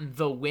gotten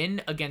the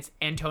win against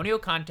Antonio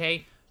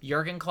Conte,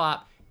 Jurgen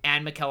Klopp,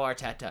 and Mikel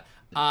Arteta.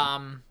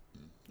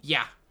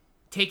 Yeah,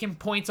 taking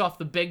points off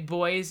the big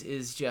boys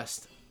is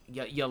just...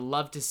 You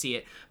love to see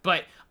it.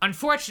 But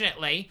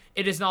unfortunately,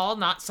 it is all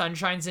not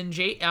sunshines and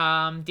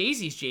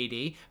daisies,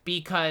 JD,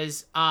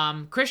 because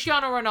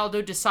Cristiano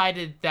Ronaldo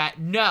decided that,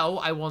 no,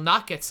 I will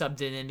not get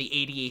subbed in the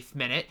 88th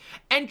minute,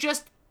 and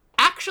just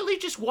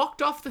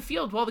walked off the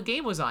field while the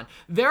game was on.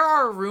 There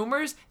are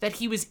rumors that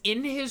he was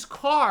in his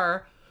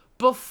car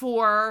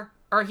before...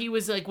 Or he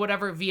was like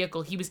whatever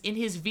vehicle. He was in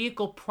his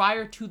vehicle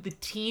prior to the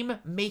team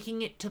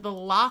making it to the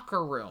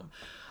locker room.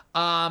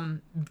 To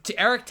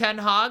Eric Ten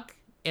Hag,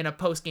 in a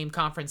post-game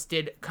conference,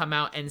 did come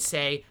out and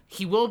say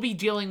he will be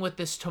dealing with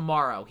this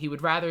tomorrow. He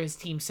would rather his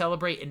team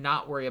celebrate and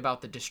not worry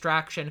about the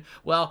distraction.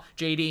 Well,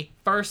 JD,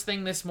 first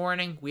thing this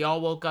morning, we all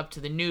woke up to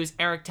the news.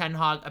 Eric Ten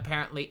Hag,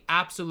 apparently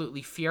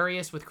absolutely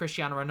furious with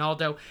Cristiano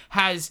Ronaldo,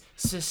 has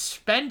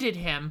suspended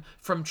him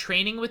from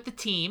training with the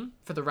team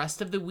for the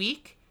rest of the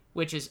week,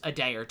 which is a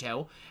day or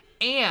two,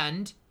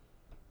 and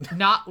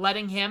not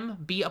letting him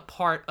be a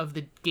part of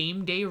the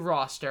game day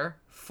roster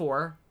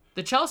for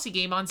the Chelsea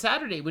game on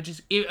Saturday, which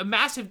is a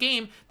massive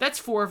game. That's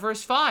 4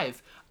 versus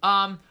 5.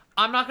 I'm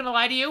not going to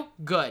lie to you.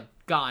 Good.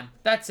 Gone.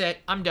 That's it.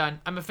 I'm done.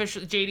 I'm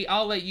officially... JD,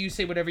 I'll let you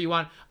say whatever you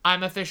want.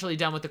 I'm officially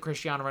done with the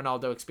Cristiano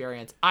Ronaldo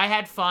experience. I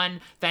had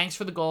fun. Thanks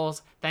for the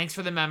goals. Thanks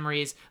for the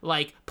memories.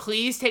 Like,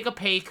 please take a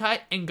pay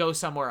cut and go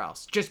somewhere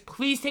else. Just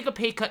please take a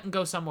pay cut and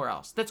go somewhere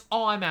else. That's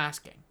all I'm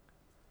asking.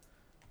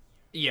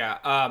 Yeah,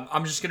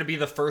 I'm just going to be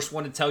the first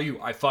one to tell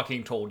you I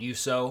fucking told you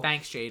so.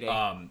 Thanks,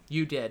 JD.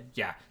 You did.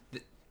 Yeah.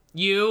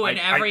 You and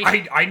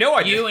I know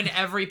I did. You and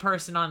every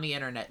person on the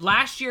internet.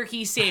 Last year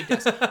he saved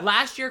us.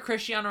 Last year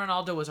Cristiano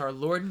Ronaldo was our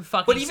Lord and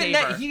fucking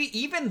savior. But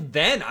even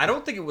then, I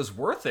don't think it was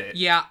worth it.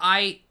 Yeah,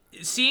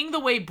 seeing the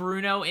way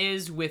Bruno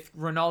is with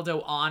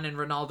Ronaldo on and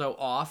Ronaldo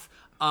off,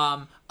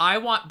 I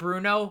want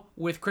Bruno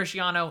with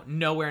Cristiano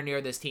nowhere near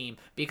this team,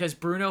 because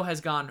Bruno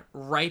has gone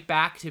right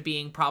back to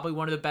being probably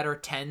one of the better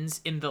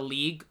 10s in the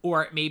league,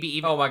 or maybe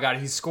even... Oh my god,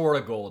 he scored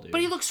a goal, dude.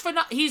 But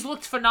he's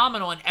looked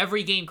phenomenal in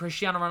every game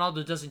Cristiano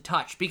Ronaldo doesn't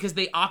touch, because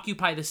they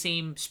occupy the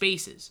same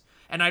spaces.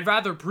 And I'd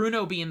rather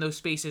Bruno be in those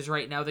spaces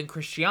right now than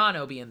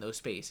Cristiano be in those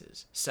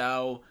spaces.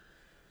 So...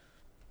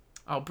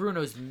 Oh,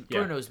 Bruno's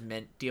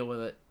mint. Deal with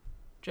it.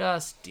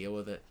 Just deal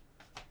with it.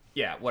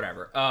 Yeah,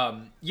 whatever.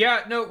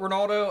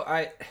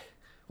 Ronaldo,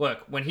 look,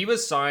 when he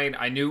was signed,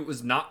 I knew it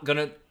was not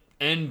gonna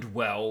end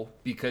well,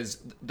 because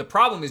the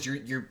problem is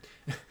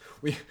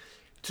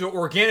to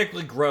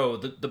organically grow,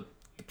 the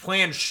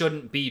plan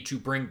shouldn't be to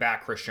bring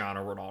back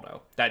Cristiano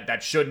Ronaldo.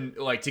 That shouldn't,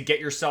 like, to get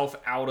yourself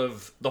out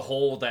of the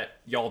hole that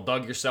y'all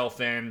dug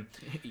yourself in.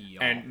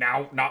 And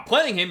now not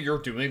playing him,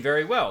 you're doing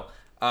very well.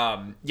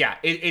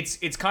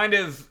 He's kind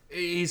of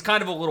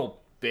a little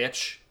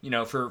bitch,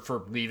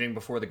 for leaving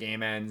before the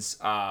game ends.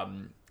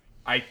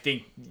 I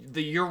think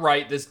you're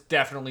right. This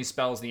definitely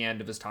spells the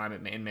end of his time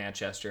in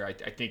Manchester.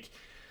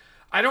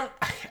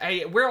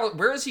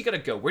 Where is he going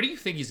to go? Where do you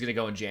think he's going to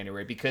go in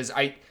January? Because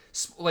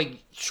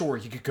sure,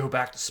 he could go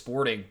back to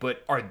Sporting,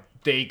 but are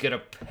they going to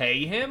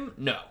pay him?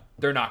 No,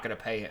 they're not going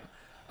to pay him.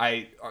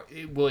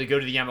 Will he go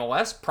to the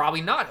MLS?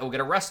 Probably not. He'll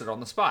get arrested on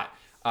the spot.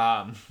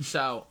 Well,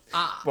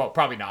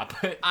 probably not,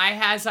 but I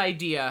has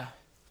idea.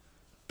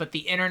 But the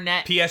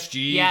internet...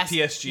 PSG, yes,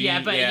 PSG.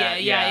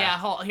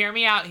 Yeah. Hear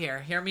me out here.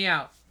 Hear me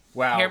out.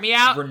 Wow. Hear me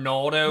out.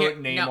 Ronaldo,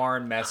 Neymar,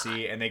 and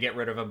Messi, and they get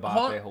rid of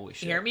Mbappe. Holy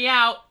shit. Hear me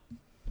out.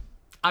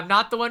 I'm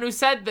not the one who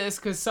said this,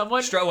 because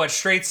someone...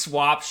 Straight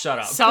swap? Shut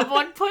up.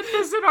 Someone put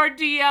this in our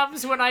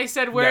DMs when I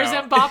said, where's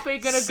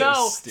Mbappe gonna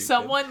go? Stupid.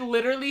 Someone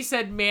literally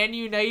said Man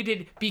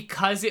United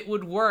because it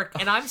would work.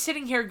 And I'm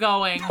sitting here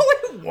going...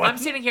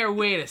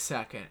 wait a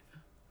second.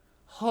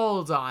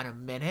 Hold on a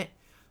minute.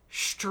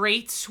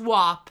 Straight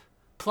swap...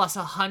 plus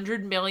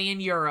 100 million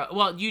euro.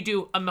 Well, you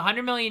do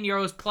 100 million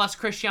euros plus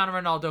Cristiano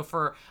Ronaldo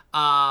for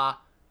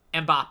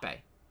Mbappe.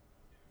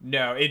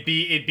 No, it'd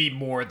be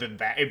more than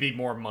that. It'd be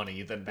more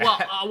money than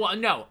that. Well,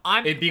 no,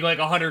 it'd be like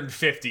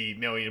 150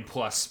 million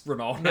plus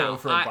Ronaldo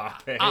for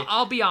Mbappe.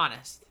 I'll be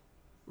honest.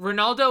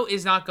 Ronaldo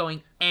is not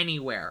going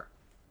anywhere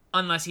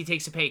unless he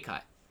takes a pay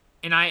cut,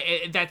 and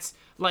that's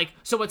like,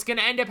 so what's going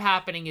to end up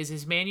happening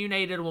is Man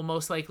United will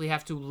most likely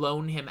have to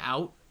loan him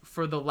out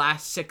for the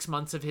last 6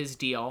 months of his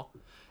deal.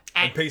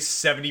 And pay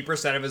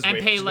 70% of his wages. And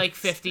pay like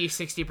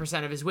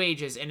 50-60% of his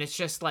wages. And it's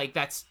just like,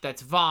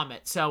 that's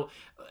vomit. So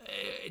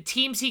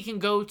teams he can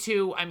go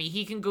to,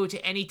 he can go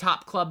to any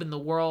top club in the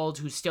world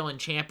who's still in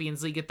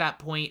Champions League at that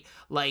point.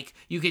 Like,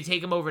 you could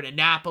take him over to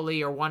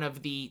Napoli or one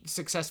of the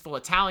successful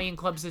Italian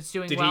clubs that's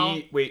doing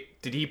well.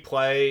 Did he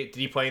play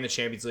in the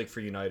Champions League for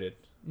United?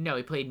 No,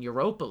 he played in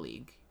Europa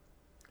League.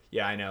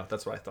 Yeah, I know.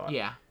 That's what I thought.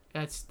 Yeah,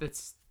 that's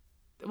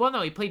Well,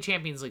 no, he played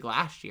Champions League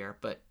last year,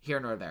 but here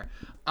nor there.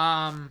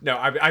 No,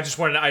 I just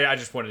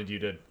wanted you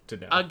to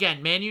know.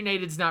 Again, Man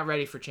United's not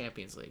ready for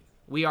Champions League.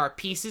 We are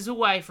pieces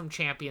away from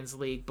Champions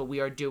League, but we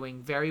are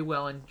doing very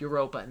well in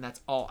Europa, and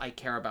that's all I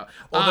care about.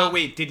 Although,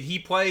 wait, did he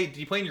play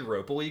in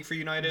Europa League for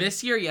United?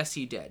 This year, yes,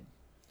 he did.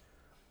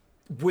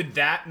 Would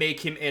that make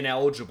him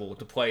ineligible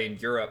to play in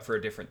Europe for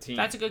a different team?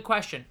 That's a good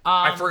question.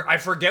 I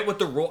forget what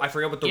the rule. I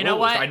forget what the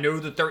rule is. I know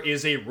that there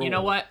is a rule. You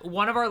know what?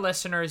 One of our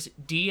listeners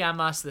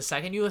DM us the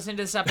second you listen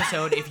to this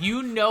episode. If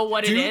you know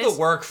what it is, do the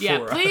work for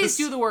us. Please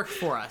do the work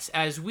for us,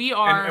 as we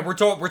are. And we're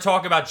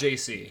talking about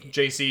JC.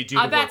 JC, do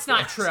the work. That's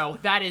not us. true.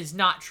 That is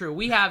not true.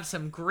 We have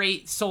some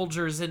great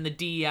soldiers in the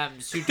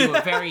DMs who do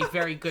a very,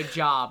 very good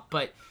job.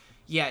 But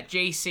yeah,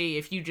 JC,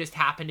 if you just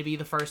happen to be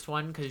the first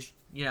one, because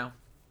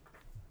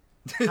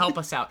help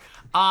us out.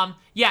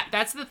 Yeah,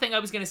 that's the thing I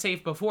was gonna say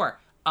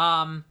before.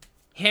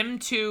 Him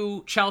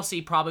to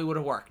Chelsea probably would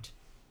have worked,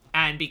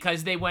 and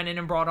because they went in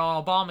and brought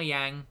on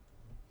Aubameyang,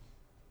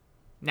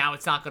 now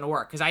it's not gonna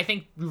work. Because I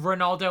think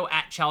Ronaldo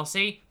at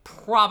Chelsea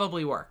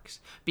probably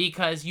works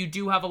because you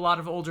do have a lot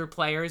of older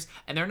players,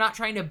 and they're not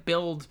trying to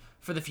build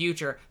for the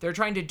future. They're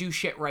trying to do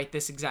shit right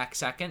this exact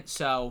second.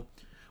 So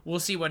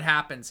we'll see what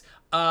happens.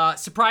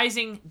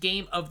 Surprising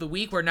game of the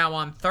week. We're now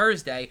on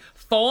Thursday.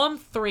 Fulham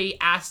 3,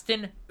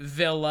 Aston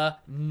Villa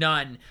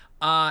none.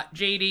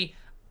 JD,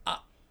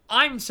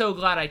 I'm so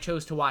glad I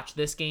chose to watch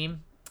this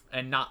game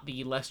and not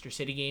the Leicester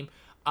City game.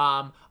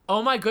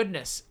 Oh my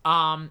goodness.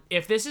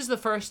 If this is the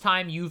first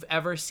time you've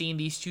ever seen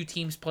these two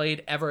teams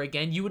played ever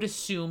again, you would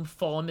assume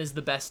Fulham is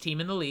the best team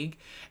in the league,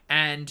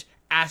 and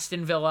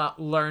Aston Villa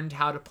learned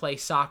how to play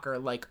soccer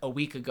like a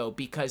week ago,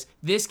 because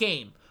this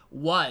game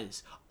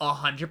was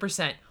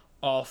 100%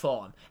 all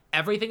Fulham.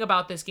 Everything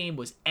about this game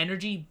was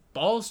energy,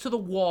 balls to the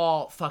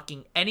wall,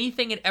 fucking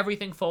anything and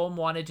everything Fulham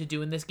wanted to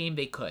do in this game,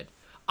 they could.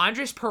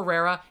 Andres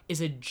Pereira is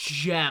a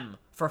gem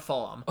for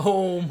Fulham.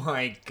 Oh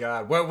my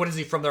god. What is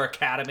he, from their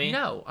academy?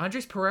 No,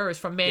 Andres Pereira is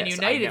from Man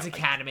United's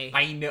academy.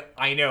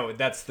 I know,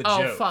 that's the joke.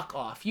 joke. Oh, fuck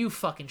off. You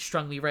fucking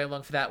strung me right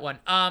along for that one.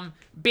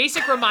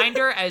 Basic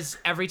reminder, as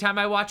every time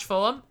I watch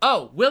Fulham,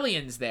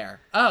 Willian's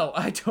there. Oh,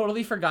 I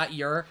totally forgot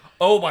you're...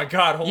 Oh my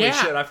god, holy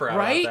shit, I forgot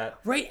about that.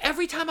 Right?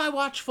 Every time I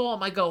watch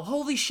Fulham, I go,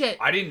 holy shit.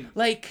 I didn't...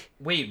 Like...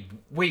 Wait,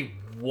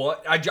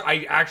 what?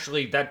 I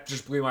actually, that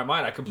just blew my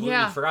mind. I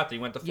completely forgot that he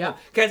went to Fulham.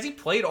 Has he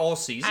played all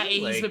season?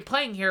 He's been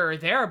playing here or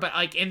there, but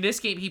like in this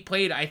game, he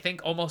played, I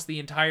think, almost the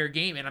entire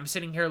game, and I'm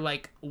sitting here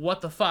like,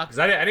 what the fuck? Because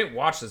I didn't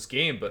watch this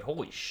game, but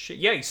holy shit.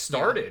 Yeah, he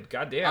started. Yeah.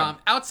 Goddamn.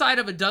 Outside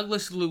of a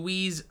Douglas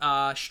Luiz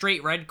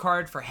straight red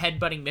card for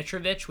headbutting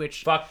Mitrovic,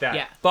 which... Fuck that.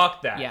 Yeah.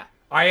 Fuck that. Yeah.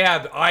 I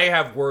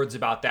have words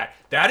about that.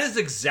 That is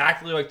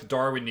exactly like the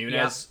Darwin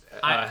Núñez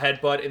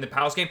headbutt in the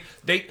Palace game.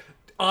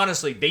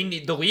 Honestly,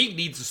 the league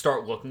needs to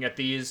start looking at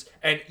these.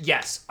 And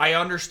yes, I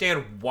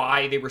understand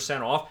why they were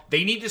sent off.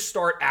 They need to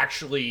start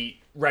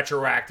actually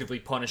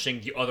retroactively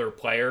punishing the other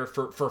player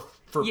for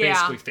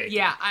basically faking.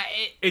 Yeah,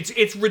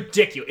 it's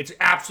ridiculous. It's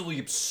absolutely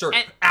absurd.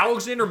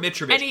 Alexander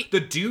Mitrovic, the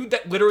dude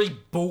that literally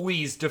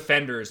bullies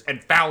defenders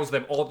and fouls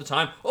them all the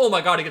time. Oh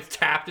my god, he gets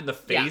tapped in the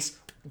face.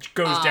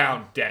 Goes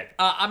down dead.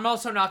 I'm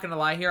also not going to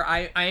lie here.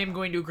 I am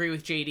going to agree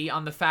with JD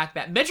on the fact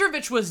that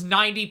Mitrovic was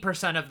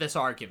 90% of this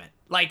argument.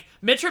 Like,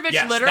 Mitrovic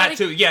literally... Yes, that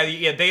too. Yeah,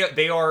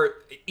 they are...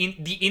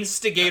 the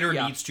instigator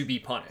needs to be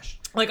punished.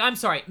 Like, I'm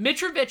sorry.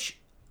 Mitrovic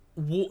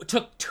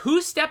took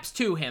 2 steps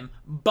to him,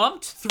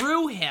 bumped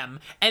through him,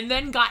 and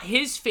then got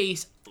his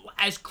face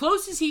as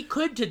close as he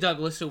could to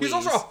Douglas Luiz. He's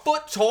also a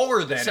foot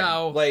taller than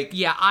him. Like,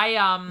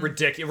 yeah,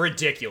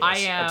 ridiculous.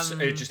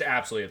 It's just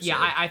absolutely absurd.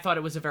 Yeah, I thought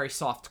it was a very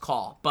soft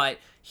call, but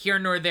here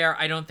nor there,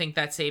 I don't think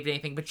that saved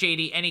anything. But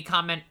JD, any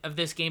comment of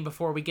this game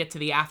before we get to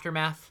the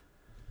aftermath?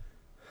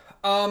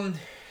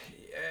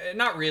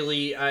 Not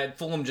really.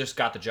 Fulham just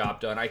got the job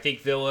done. I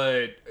think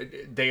Villa,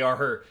 they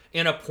are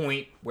in a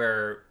point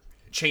where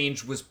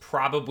change was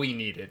probably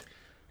needed,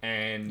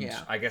 and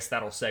I guess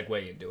that'll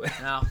segue into it.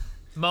 No.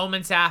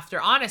 Moments after,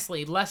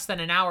 honestly, less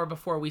than an hour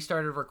before we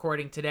started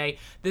recording today.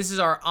 This is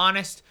our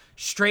honest,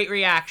 straight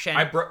reaction.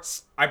 I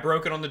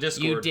broke it on the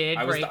Discord. You did.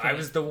 I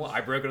was the one.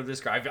 I broke it on the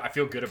Discord. I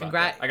feel good about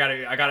that. I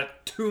got it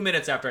 2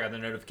 minutes after I got the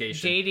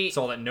notification. JD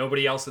saw that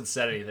nobody else had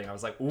said anything. I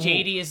was like, ooh.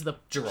 JD is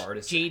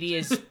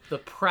the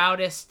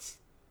proudest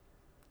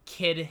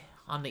kid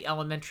on the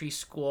elementary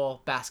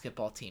school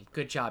basketball team.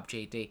 Good job,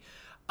 JD.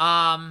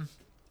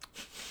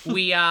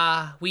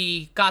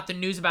 We got the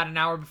news about an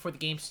hour before the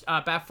game,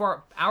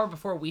 hour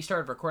before we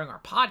started recording our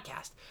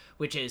podcast,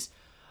 which is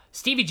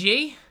Stevie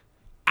G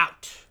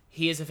out.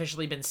 He has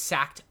officially been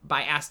sacked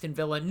by Aston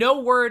Villa. No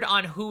word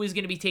on who is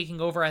going to be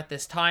taking over at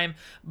this time,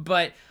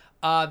 but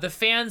the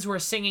fans were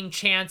singing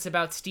chants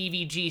about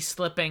Stevie G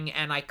slipping,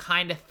 and I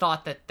kind of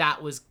thought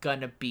that was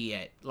gonna be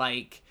it.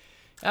 Like,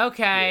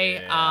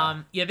 okay,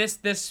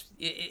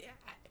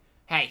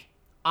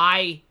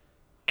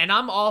 And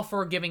I'm all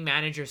for giving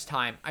managers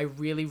time. I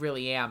really,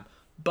 really am.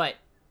 But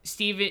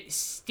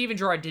Steven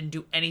Gerrard didn't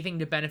do anything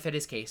to benefit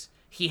his case.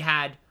 He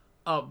had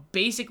a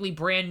basically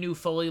brand new,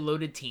 fully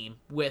loaded team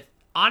with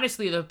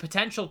honestly the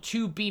potential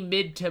to be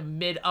mid to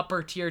mid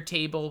upper tier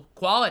table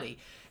quality.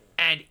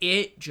 And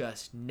it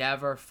just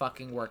never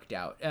fucking worked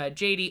out.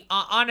 JD,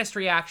 honest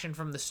reaction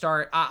from the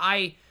start.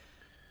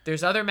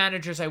 There's other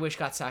managers I wish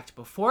got sacked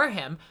before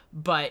him,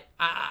 but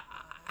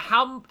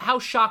how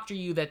shocked are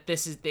you that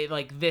this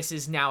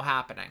is now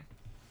happening?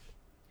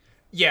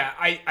 Yeah,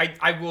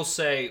 I will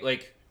say,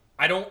 like,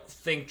 I don't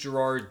think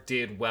Gerrard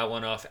did well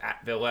enough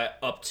at Villa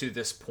up to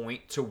this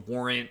point to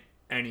warrant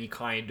any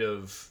kind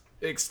of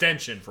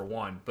extension, for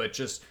one, but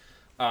just,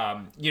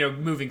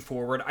 moving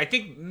forward. I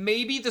think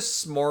maybe the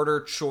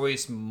smarter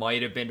choice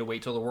might have been to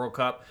wait till the World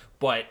Cup,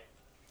 but,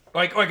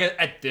 like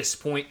at this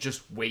point,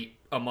 just wait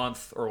a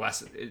month or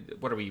less.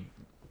 What are we?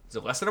 Is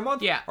it less than a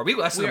month? Yeah. Are we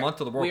less than a month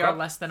to the World Cup? We are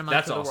less than a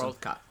month to the World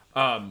Cup.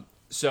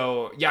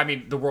 So, yeah, I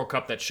mean, the World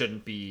Cup, that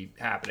shouldn't be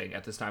happening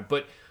at this time.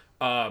 But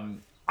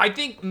I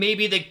think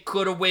maybe they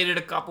could have waited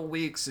a couple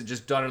weeks and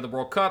just done it in the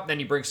World Cup. Then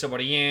you bring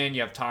somebody in,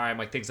 you have time,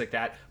 like things like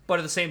that. But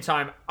at the same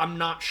time, I'm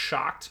not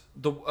shocked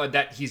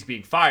that he's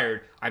being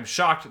fired. I'm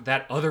shocked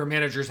that other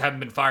managers haven't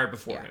been fired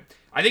before him.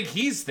 I think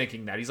he's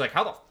thinking that. He's like,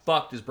 how the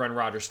fuck does Brendan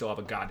Rodgers still have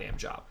a goddamn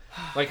job?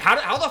 Like,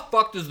 how the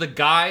fuck does the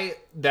guy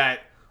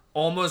that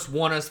almost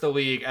won us the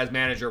league as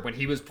manager when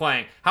he was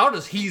playing, how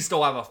does he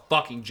still have a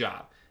fucking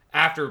job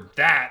after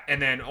that?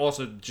 And then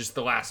also just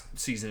the last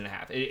season and a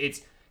half.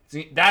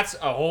 That's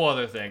a whole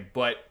other thing.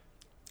 But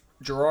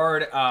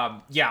Gerrard,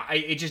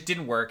 it just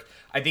didn't work.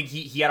 I think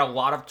he had a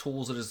lot of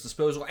tools at his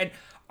disposal. And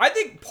I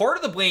think part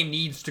of the blame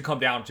needs to come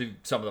down to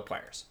some of the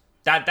players.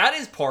 That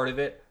is part of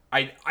it.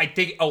 I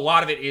think a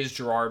lot of it is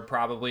Gerrard,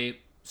 probably.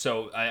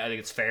 So I think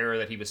it's fair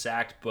that he was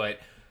sacked. But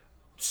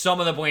some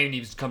of the blame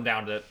needs to come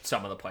down to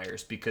some of the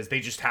players because they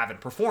just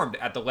haven't performed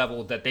at the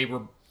level that they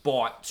were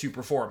bought to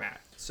perform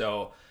at.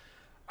 So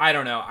I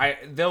don't know.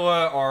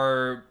 Villa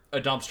are a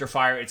dumpster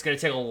fire. It's going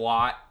to take a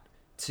lot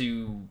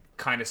to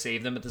kind of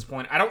save them at this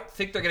point. I don't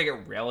think they're going to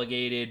get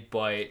relegated,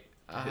 but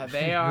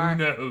they are. Who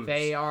knows?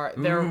 They are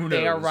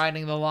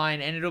riding the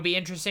line, and it'll be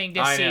interesting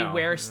to see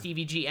where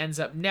Stevie G ends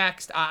up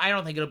next. I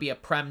don't think it'll be a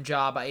Prem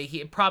job.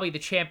 Probably the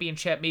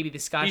Championship, maybe the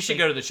Scottish. He should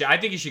go to the. I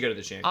think he should go to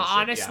the Championship.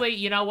 Honestly,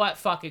 You know what?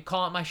 Fuck it.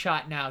 Call it my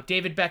shot now.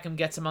 David Beckham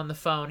gets him on the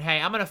phone.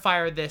 Hey, I'm gonna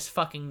fire this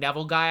fucking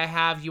Neville guy I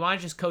have. You want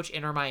to just coach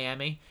Inter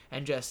Miami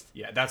and just?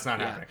 Yeah, that's not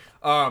happening.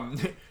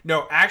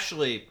 No,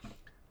 actually,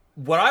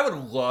 what I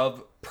would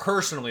love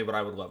personally,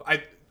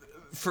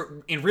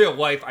 in real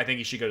life, I think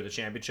he should go to the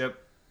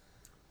Championship.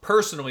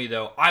 Personally,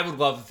 though, I would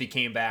love if he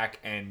came back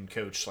and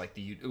coached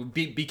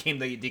became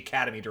the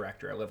academy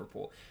director at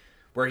Liverpool,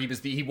 where he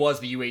was the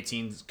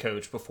U18s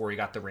coach before he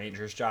got the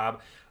Rangers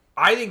job.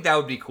 I think that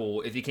would be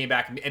cool if he came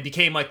back and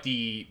became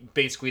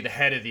basically the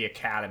head of the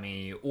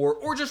academy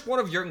or just one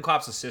of Jurgen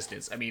Klopp's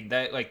assistants. I mean,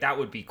 that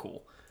would be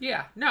cool.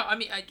 Yeah. No, I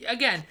mean,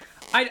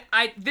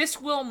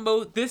 this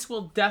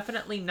will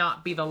definitely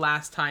not be the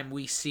last time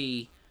we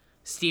see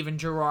Steven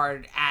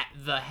Gerrard at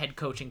the head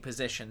coaching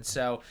position.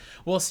 So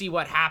we'll see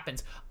what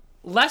happens.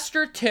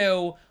 Leicester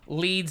 2,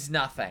 Leeds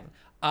nothing.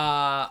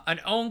 An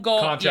own goal.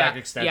 Contract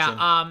extension.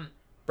 Yeah.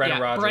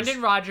 Rodgers.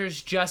 Brendan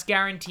Rodgers just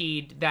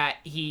guaranteed that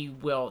he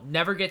will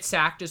never get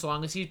sacked as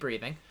long as he's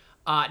breathing.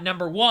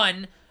 Number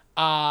 1,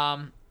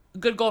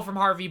 good goal from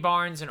Harvey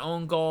Barnes, an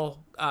own goal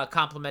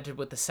complemented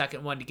with the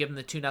second one to give him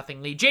the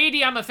 2-0 lead.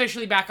 JD, I'm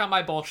officially back on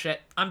my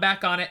bullshit. I'm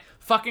back on it.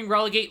 Fucking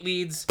relegate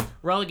Leeds.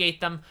 Relegate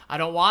them. I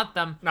don't want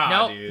them.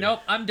 Nope,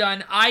 I'm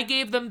done. I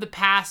gave them the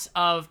pass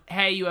of,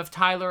 hey, you have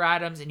Tyler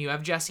Adams and you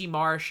have Jesse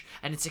Marsh,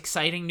 and it's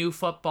exciting new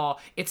football.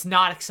 It's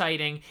not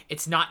exciting.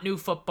 It's not new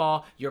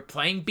football. You're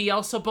playing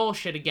Bielsa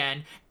bullshit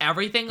again.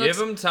 Everything looks...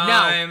 Give them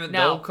time.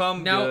 They'll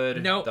come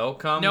good. They'll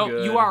come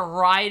good. You are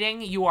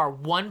riding. You are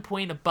 1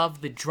 point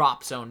above the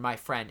drop zone, my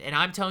friend. And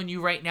I'm telling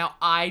you right now,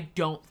 I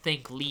don't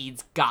think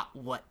Leeds got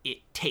what it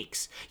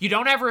takes. You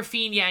don't have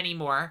Rafinha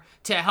anymore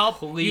to help.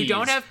 Please. You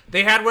don't have...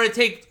 They had what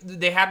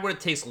it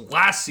takes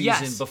last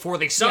season before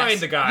they signed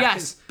the guy.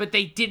 Yes, but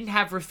they didn't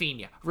have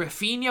Rafinha.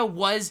 Rafinha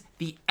was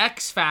the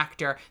X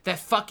factor that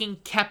fucking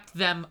kept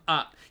them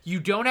up. You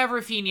don't have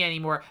Rafinha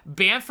anymore.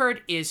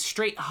 Bamford is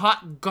straight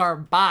hot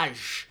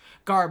garbage.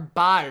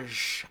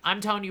 Garbage.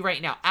 I'm telling you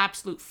right now,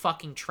 absolute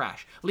fucking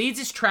trash. Leeds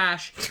is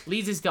trash.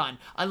 Leeds is done.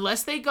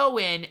 Unless they go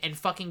in and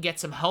fucking get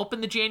some help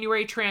in the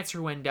January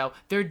transfer window,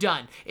 they're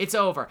done. It's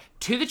over.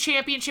 To the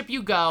Championship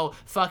you go.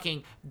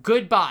 Fucking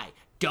goodbye.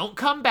 Don't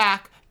come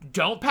back.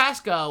 Don't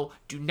pass go.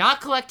 Do not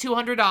collect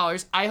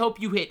 $200. I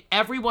hope you hit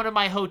every one of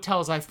my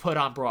hotels I've put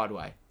on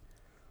Broadway.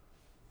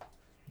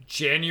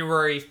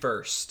 January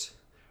 1st.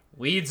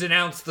 Leeds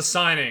announced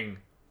the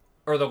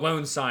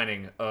loan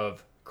signing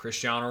of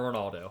Cristiano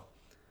Ronaldo.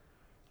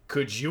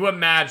 Could you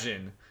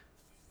imagine,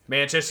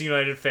 Manchester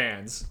United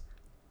fans,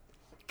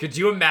 could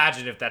you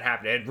imagine if that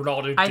happened and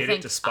Ronaldo did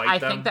it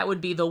despite them? I think that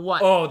would be the one.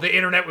 Oh, the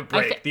internet would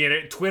break.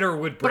 Twitter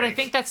would break. But I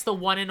think that's the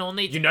one and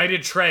only.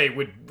 United Trey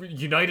would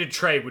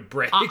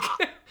break.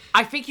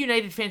 I think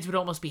United fans would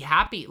almost be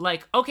happy.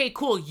 Like, okay,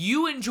 cool.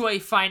 You enjoy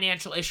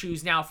financial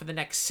issues now for the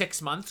next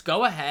 6 months.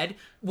 Go ahead.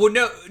 Well,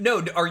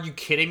 no. Are you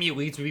kidding me?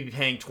 Leeds would be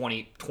paying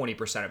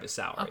 20% of his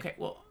salary. Okay,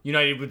 well,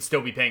 United would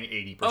still be paying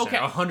 80%, Okay.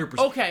 100%.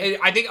 Okay.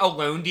 I think a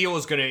loan deal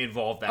is going to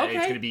involve that. Okay.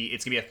 It's going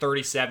to be a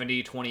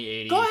 30-70,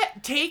 20-80. go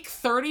ahead. Take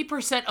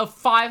 30% of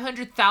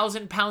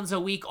 500,000 pounds a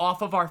week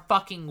off of our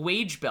fucking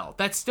wage bill.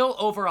 That's still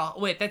overall.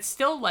 Wait, that's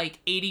still like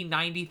 80,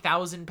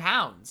 90,000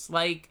 pounds.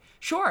 Like,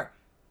 sure.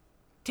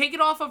 Take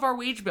it off of our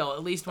wage bill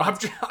at least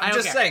once. I'm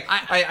just saying.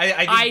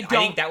 I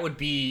think that would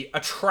be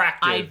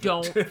attractive. I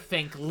don't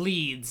think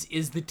Leeds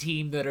is the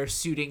team that are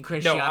suiting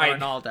Cristiano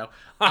Ronaldo.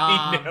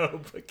 I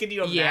know, but can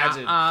you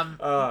imagine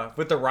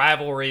with the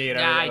rivalry and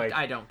everything?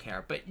 I don't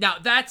care. But now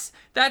that's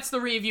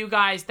the review,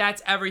 guys.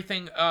 That's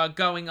everything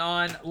going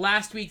on.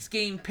 Last week's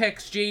game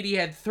picks, JD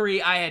had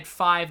 3, I had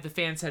 5, the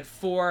fans had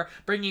 4,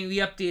 bringing the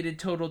updated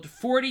total to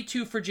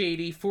 42 for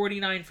JD,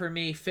 49 for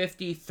me,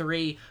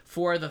 53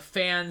 for the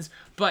fans.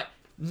 But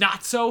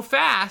not so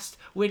fast.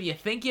 When you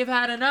think you've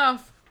had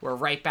enough, we're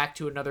right back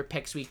to another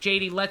picks week.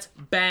 JD, let's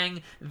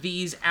bang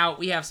these out.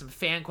 We have some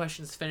fan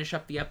questions to finish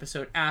up the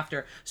episode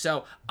after.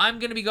 So I'm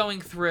going to be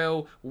going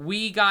through.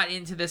 We got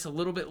into this a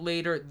little bit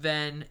later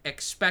than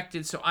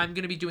expected. So I'm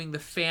going to be doing the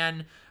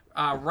fan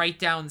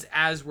write-downs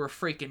as we're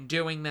freaking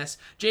doing this.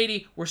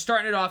 JD, we're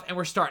starting it off, and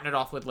we're starting it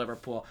off with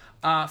Liverpool.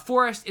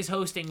 Forest is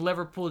hosting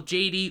Liverpool.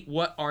 JD,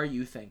 what are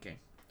you thinking?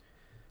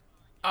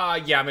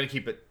 Yeah, I'm going to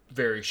keep it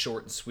very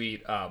short and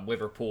sweet.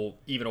 Liverpool,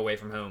 even away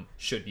from home,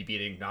 should be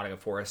beating Nottingham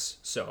Forest.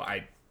 So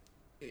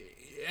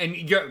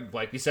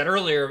like we said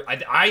earlier,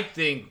 I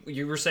think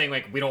you were saying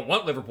like we don't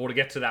want Liverpool to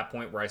get to that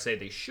point where I say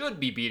they should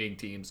be beating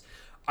teams.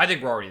 I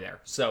think we're already there.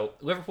 So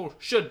Liverpool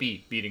should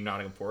be beating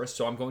Nottingham Forest.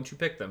 So I'm going to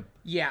pick them.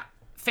 Yeah,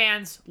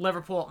 fans,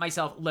 Liverpool,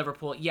 myself,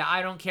 Liverpool. Yeah,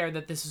 I don't care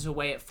that this is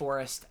away at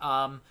Forest.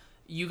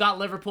 You got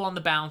Liverpool on the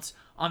bounce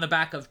on the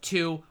back of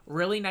 2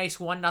 really nice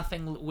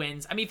 1-0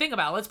 wins. I mean, think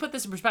about it. Let's put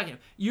this in perspective.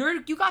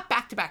 You got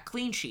back-to-back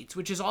clean sheets,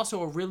 which is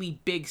also a really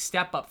big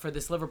step up for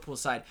this Liverpool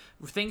side.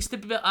 Things to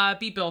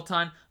be built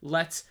on.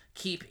 Let's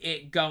keep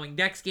it going.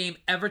 Next game,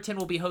 Everton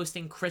will be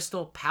hosting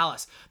Crystal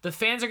Palace. The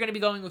fans are going to be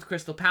going with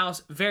Crystal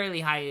Palace.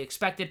 Very highly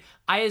expected.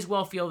 I as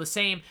well feel the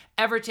same.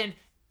 Everton,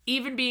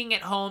 even being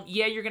at home,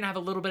 yeah, you're going to have a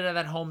little bit of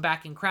that home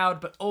backing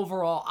crowd, but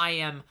overall, I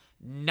am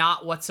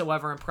not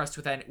whatsoever impressed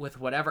with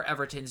whatever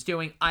Everton's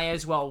doing. I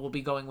as well will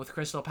be going with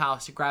Crystal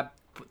Palace to grab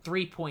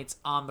 3 points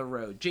on the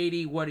road.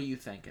 JD, what are you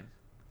thinking?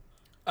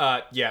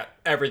 Yeah,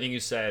 everything you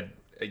said.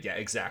 Yeah,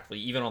 exactly.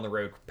 Even on the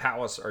road,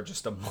 Palace are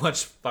just a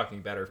much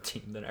fucking better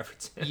team than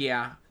Everton.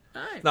 Yeah.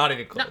 Not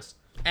even close.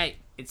 No. Hey,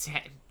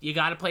 you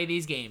got to play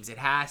these games. It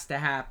has to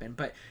happen.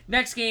 But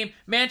next game,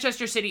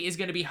 Manchester City is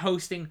going to be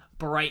hosting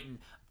Brighton.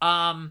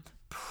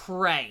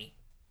 Pray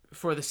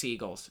for the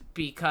Seagulls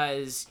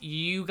because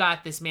you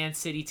got this Man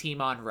City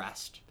team on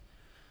rest.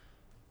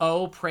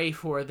 Oh, pray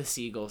for the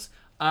Seagulls.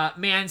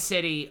 Man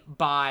City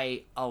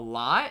by a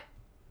lot,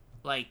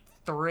 like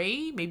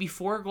 3, maybe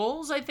 4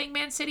 goals. I think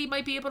Man City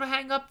might be able to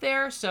hang up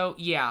there. So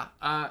yeah,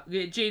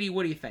 JD,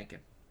 what are you thinking?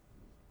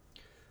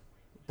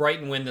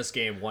 Brighton win this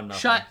game 1-0.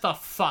 Shut the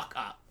fuck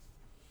up.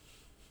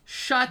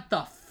 Shut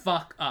the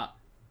fuck up.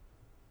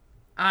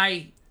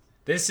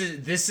 This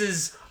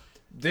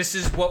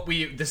is what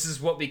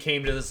we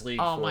came to this league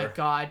for. Oh my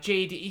god,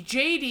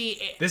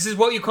 JD. This is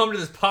what you come to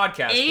this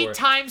podcast 8 for.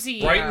 times a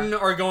year. Brighton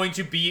are going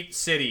to beat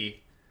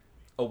City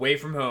away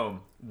from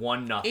home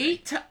 1-0.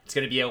 It's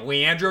going to be a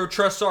Leandro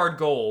Trossard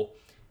goal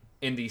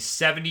in the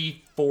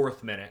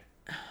 74th minute.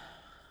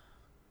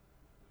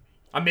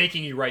 I'm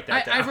making you write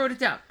that down. I wrote it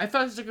down. I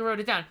thought I wrote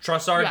it down.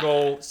 Trossard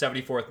goal,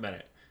 74th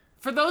minute.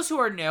 For those who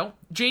are new,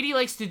 JD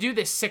likes to do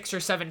this 6 or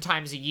 7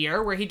 times a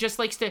year, where he just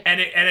likes to. And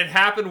it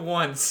happened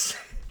once.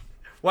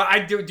 Well,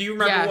 do you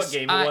remember what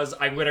game it was?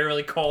 I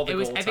literally called the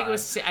goal time. I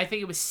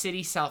think it was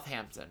City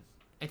Southampton.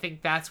 I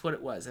think that's what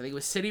it was. I think it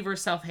was City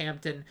versus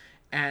Southampton,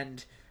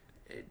 and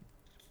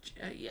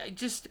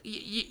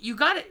you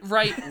got it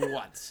right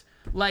once.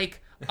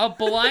 Like a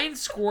blind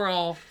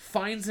squirrel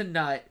finds a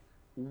nut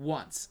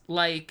once.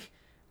 Like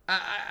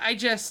I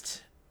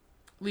just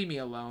leave me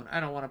alone. I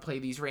don't want to play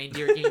these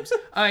reindeer games.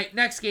 All right,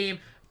 next game.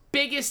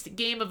 Biggest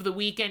game of the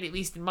weekend, at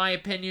least in my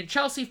opinion.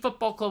 Chelsea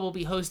Football Club will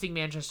be hosting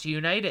Manchester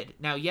United.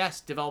 Now,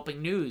 yes,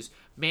 developing news.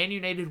 Man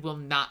United will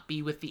not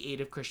be with the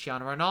aid of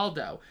Cristiano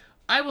Ronaldo.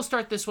 I will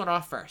start this one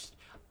off first.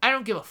 I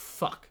don't give a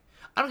fuck.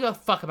 I don't give a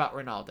fuck about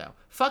Ronaldo.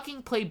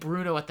 Fucking play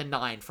Bruno at the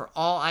 9 for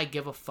all I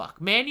give a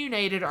fuck. Man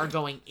United are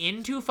going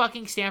into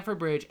fucking Stamford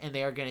Bridge and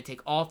they are going to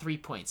take all 3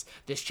 points.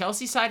 This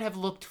Chelsea side have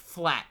looked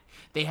flat.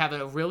 They have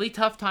a really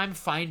tough time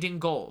finding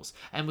goals.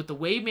 And with the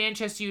way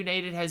Manchester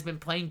United has been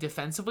playing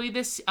defensively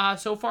this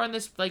so far in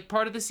this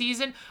part of the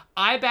season,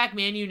 I back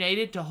Man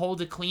United to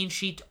hold a clean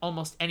sheet to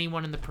almost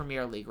anyone in the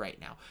Premier League right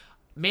now.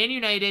 Man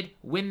United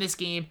win this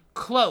game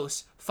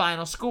close.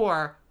 Final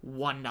score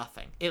 1-0.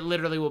 It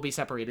literally will be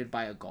separated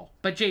by a goal.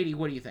 But JD,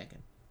 what are you thinking?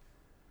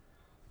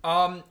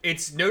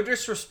 It's no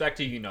disrespect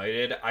to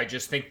United. I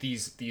just think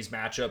these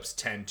matchups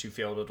tend to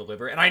fail to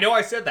deliver. And I know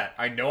I said that.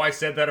 I know I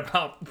said that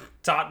about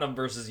Tottenham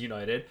versus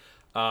United.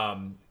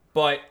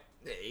 But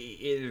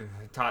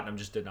Tottenham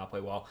just did not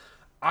play well.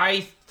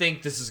 I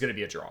think this is going to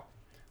be a draw.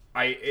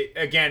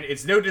 Again,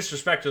 it's no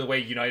disrespect to the way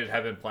United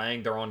have been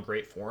playing. They're on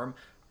great form.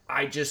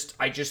 I just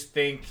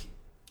think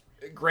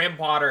Graham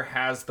Potter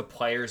has the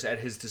players at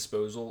his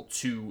disposal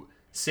to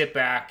sit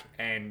back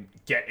and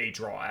get a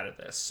draw out of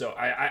this. So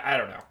I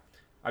don't know.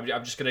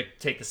 I'm just going to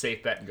take the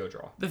safe bet and go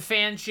draw. The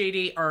fans,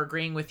 JD, are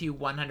agreeing with you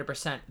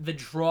 100%. The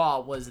draw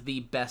was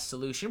the best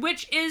solution,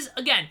 which is,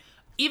 again,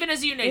 even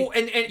as United... Oh,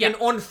 and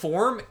on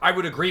form, I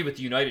would agree with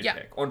the United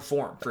pick. On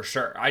form, for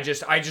sure. I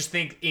just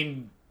think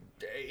in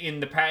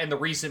the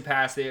recent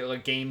past,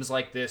 games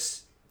like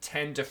this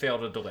tend to fail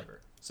to deliver.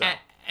 So.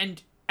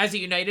 And as a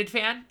United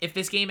fan, if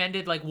this game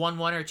ended like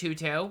 1-1 or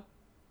 2-2,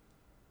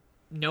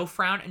 no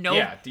frown. No,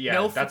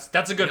 that's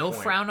a good point. No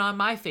frown on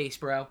my face,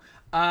 bro.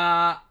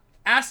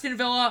 Aston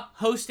Villa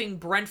hosting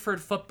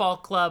Brentford Football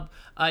Club.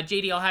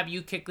 JD, I'll have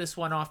you kick this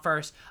one off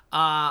first.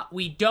 I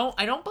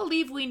don't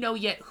believe we know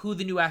yet who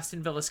the new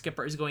Aston Villa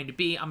skipper is going to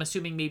be. I'm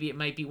assuming maybe it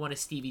might be one of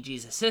Stevie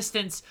G's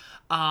assistants.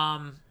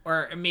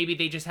 Or maybe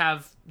they just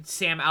have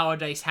Sam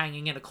Allardyce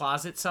hanging in a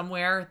closet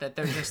somewhere that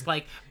they're just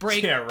like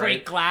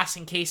break glass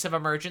in case of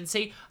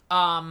emergency.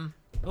 That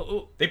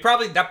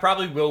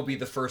probably will be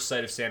the first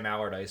sight of Sam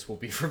Allardyce will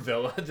be for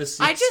Villa this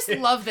season. I just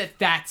love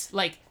that's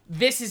like,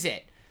 this is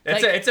it.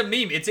 It's a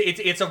meme.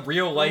 It's a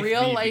real life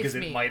meme because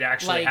it might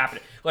actually happen.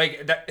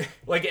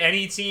 Like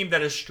any team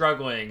that is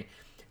struggling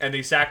and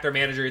they sack their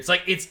manager,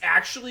 it's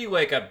actually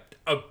like a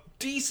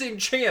decent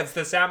chance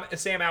that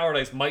Sam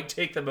Allardyce might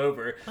take them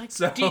over.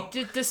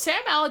 Does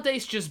Sam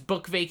Allardyce just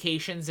book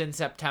vacations in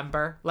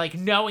September, like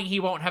knowing he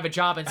won't have a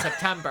job in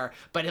September,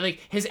 but like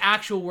his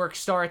actual work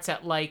starts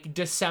at like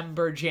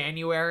December,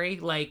 January,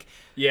 like.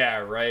 Yeah,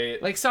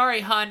 right. Like,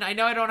 sorry, hun, I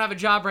know I don't have a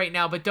job right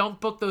now, but don't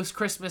book those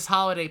Christmas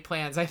holiday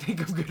plans. I think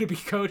I'm going to be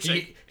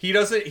coaching. He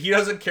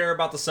doesn't care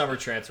about the summer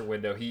transfer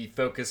window. He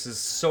focuses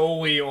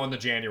solely on the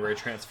January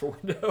transfer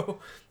window.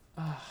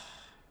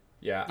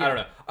 Yeah, I don't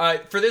know.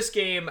 For this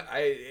game,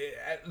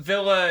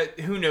 Villa,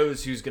 who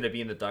knows who's going to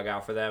be in the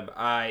dugout for them.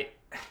 I'm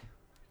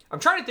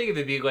trying to think if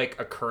it'd be like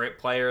a current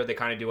player. They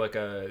kind of do like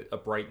a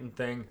Brighton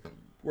thing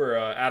where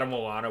Adam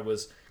Lallana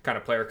was kind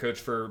of player coach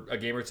for a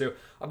game or two.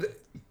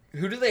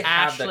 Who do they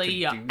have that could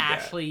do that?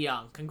 Ashley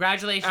Young.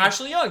 Congratulations.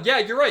 Ashley Young. Yeah,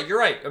 you're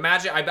right.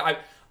 Imagine.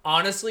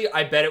 Honestly,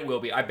 I bet it will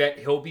be. I bet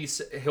he'll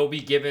be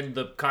given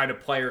the kind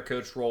of player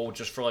coach role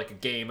just for like a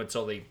game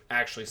until they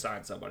actually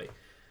sign somebody.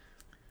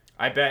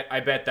 I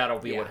bet that'll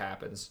be what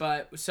happens.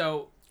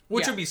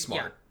 Which would be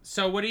smart. Yeah.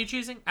 So what are you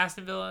choosing?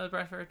 Aston Villa,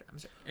 Brentford? I'm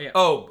sorry. Yeah.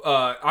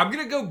 I'm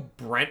gonna go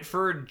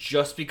Brentford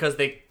just because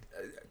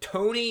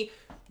Tony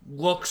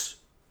looks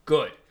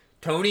good.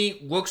 Tony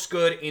looks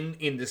good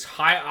in this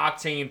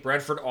high-octane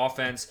Brentford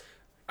offense.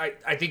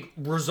 I think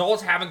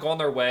results haven't gone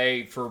their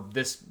way for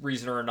this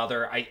reason or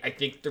another. I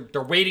think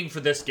they're waiting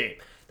for this game.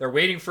 They're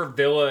waiting for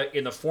Villa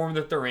in the form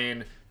that they're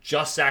in.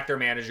 Just sack their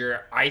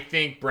manager. I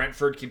think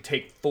Brentford can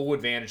take full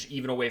advantage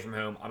even away from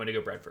home. I'm going to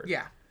go Brentford.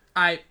 Yeah.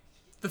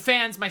 The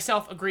fans,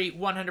 myself, agree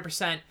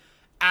 100%.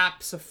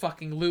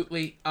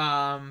 Abso-fucking-lutely.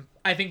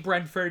 I think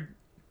Brentford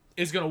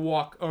is going to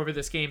walk over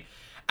this game.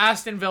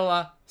 Aston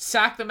Villa,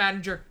 sack the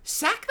manager.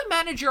 Sack the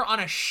manager on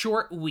a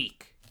short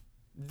week.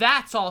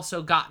 That's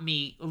also got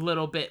me a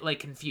little bit,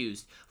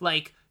 confused.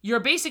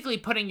 You're basically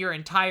putting your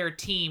entire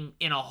team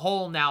in a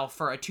hole now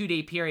for a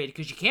 2-day period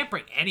because you can't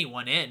bring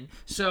anyone in.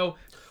 So...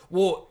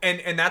 Well,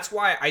 and that's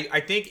why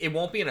I think it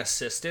won't be an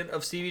assistant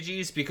of Stevie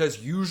G's because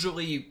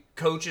usually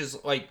coaches,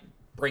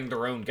 bring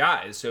their own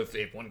guys. So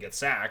if one gets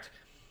sacked...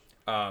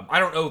 I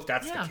don't know if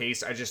that's the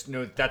case. I just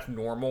know that's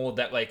normal.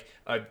 That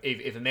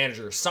if a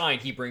manager is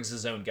signed, he brings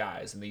his own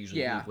guys, and they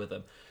usually leave with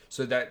him.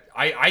 So that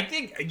I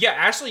think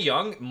Ashley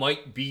Young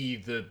might be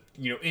the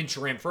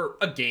interim for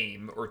a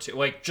game or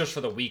two, just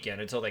for the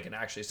weekend until they can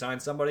actually sign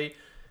somebody.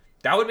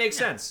 That would make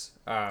sense.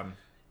 And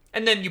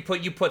then you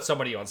put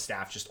somebody on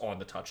staff just on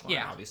the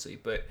touchline, obviously.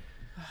 But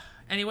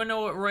anyone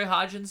know what Roy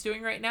Hodgson's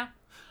doing right now?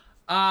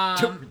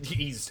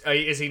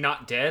 Is he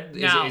not dead?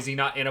 No. Is he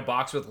not in a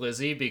box with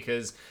Lizzie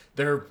because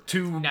they're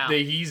two? No.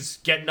 He's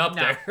getting up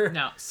there.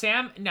 No,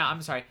 Sam. No,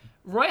 I'm sorry.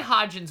 Roy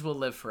Hodgins will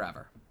live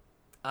forever.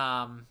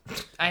 I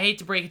hate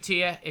to break it to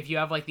you if you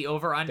have the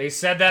over under. They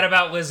said that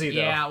about Lizzie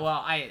though. Yeah,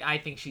 well,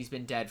 I think she's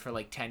been dead for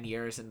 10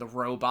 years, and the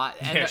robot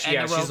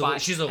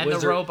she's a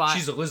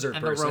lizard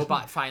and person. The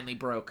robot finally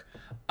broke.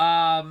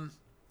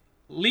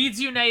 Leeds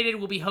United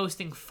will be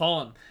hosting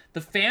Fulham.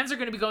 The fans are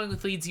going to be going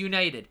with Leeds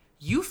United.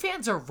 You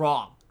fans are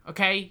wrong,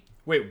 okay?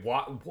 Wait,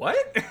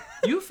 what?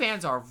 You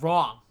fans are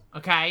wrong,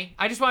 okay?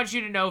 I just want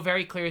you to know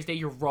very clear as day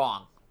you're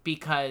wrong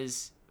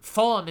because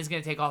Fulham is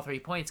going to take all 3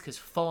 points because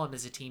Fulham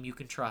is a team you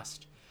can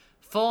trust.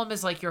 Fulham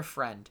is like your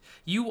friend.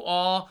 You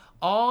all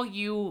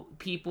you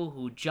people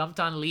who jumped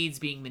on Leeds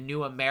being the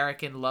new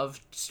American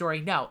love story.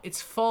 No,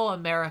 it's full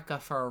America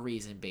for a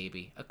reason,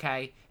 baby.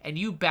 Okay? And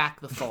you back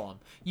the Fulham.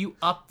 You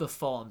up the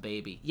Fulham,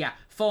 baby. Yeah,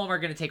 Fulham are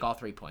going to take all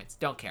 3 points.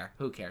 Don't care.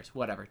 Who cares?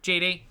 Whatever.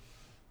 JD?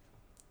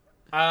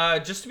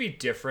 Just to be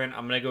different,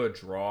 I'm going to go a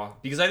draw.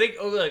 Because I think,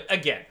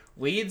 again,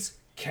 Leeds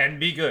can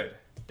be good.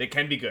 They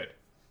can be good.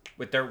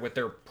 With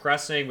their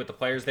pressing, with the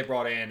players they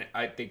brought in,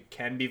 they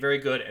can be very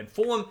good. And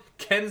Fulham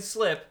can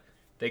slip.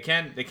 They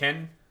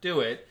can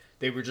do it.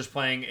 They were just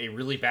playing a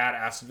really bad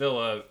Aston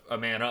Villa, a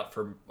man up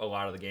for a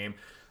lot of the game.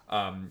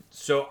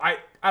 So I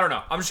don't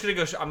know. I'm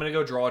gonna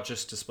go draw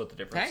just to split the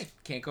difference. Hey,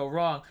 can't go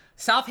wrong.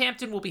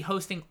 Southampton will be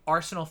hosting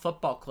Arsenal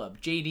Football Club.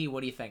 JD,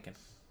 what are you thinking?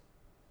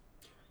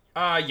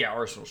 Yeah,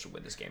 Arsenal should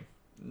win this game.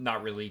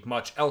 Not really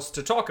much else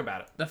to talk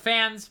about it. The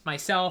fans,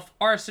 myself,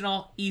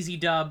 Arsenal, easy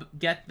dub.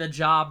 Get the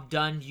job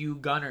done, you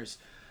Gunners.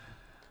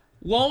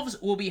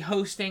 Wolves will be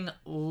hosting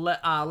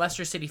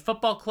Leicester City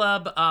Football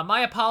Club.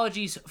 My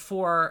apologies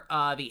for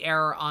the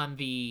error on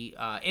the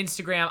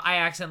Instagram. I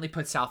accidentally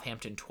put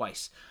Southampton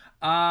twice.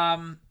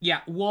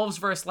 Yeah, Wolves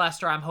versus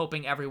Leicester. I'm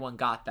hoping everyone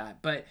got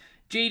that. But,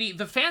 JD,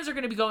 the fans are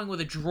going to be going with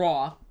a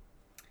draw.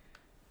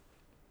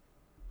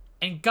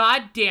 And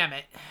god damn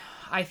it,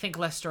 I think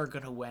Leicester are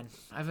going to win.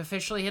 I've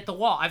officially hit the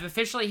wall. I've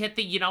officially hit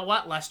the, you know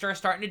what, Leicester are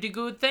starting to do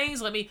good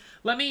things.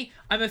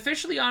 I'm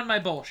officially on my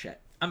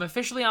bullshit.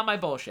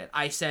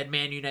 I said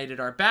Man United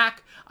are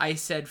back. I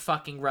said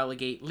fucking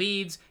relegate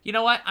Leeds. You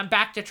know what? I'm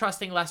back to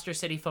trusting Leicester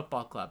City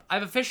Football Club.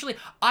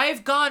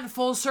 I've gone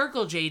full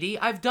circle, JD.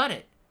 I've done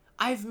it.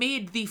 I've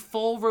made the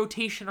full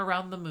rotation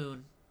around the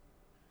moon.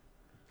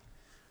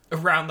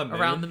 Around the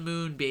moon? Around the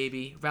moon,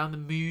 baby. Around the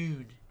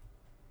moon.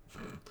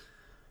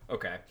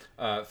 Okay.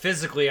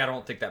 Physically, I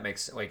don't think that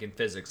makes... Like, in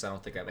physics, I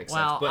don't think that makes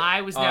sense. Well,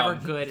 I was never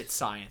good at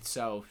science,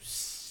 so...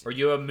 Are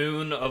you a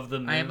moon of the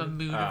moon? I am a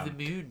moon of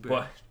the moon,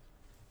 bro.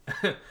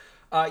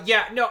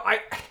 Yeah, no, I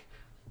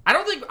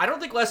don't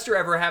think Leicester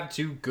ever have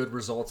 2 good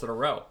results in a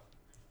row.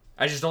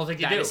 I just don't think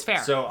they do. That is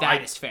fair. So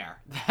that is fair.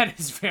 That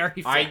is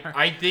very fair.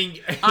 I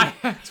think,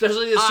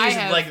 especially this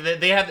season, like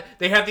they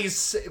have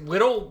these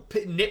little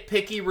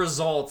nitpicky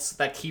results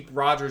that keep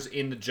Rodgers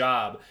in the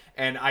job,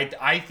 and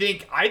I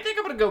think I'm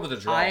gonna go with a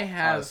draw.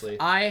 Honestly,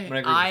 I'm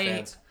gonna agree with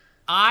fans.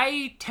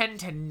 I tend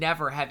to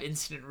never have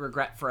instant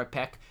regret for a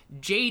pick.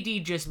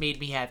 JD just made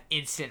me have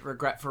instant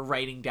regret for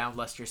writing down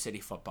Leicester City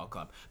Football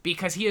Club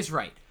because he is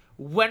right.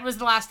 When was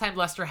the last time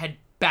Leicester had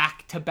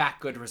back-to-back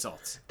good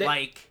results?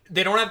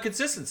 They don't have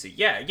consistency.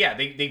 Yeah.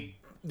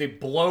 They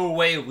blow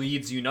away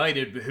Leeds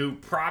United, who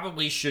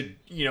probably should,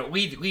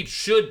 Leeds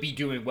should be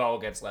doing well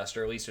against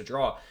Leicester, at least a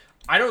draw.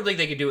 I don't think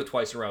they can do it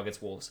twice in a row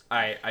against Wolves.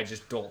 I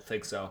just don't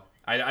think so.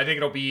 I think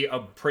it'll be a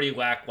pretty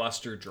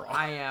lackluster draw.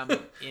 I am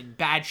in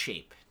bad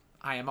shape.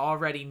 I am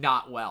already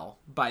not well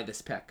by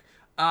this pick.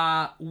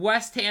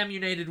 West Ham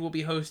United will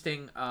be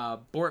hosting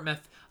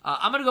Bournemouth.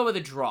 I'm going to go with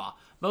a draw,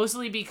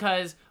 mostly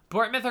because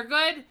Bournemouth are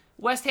good,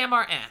 West Ham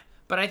are eh.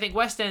 But I think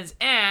West Ham's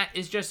eh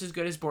is just as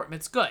good as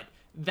Bournemouth's good.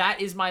 That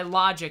is my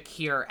logic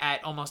here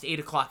at almost 8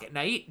 o'clock at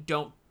night.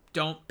 Don't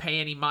pay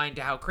any mind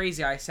to how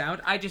crazy I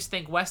sound. I just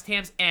think West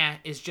Ham's eh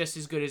is just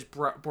as good as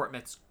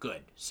Bournemouth's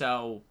good.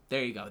 So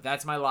there you go.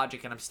 That's my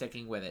logic, and I'm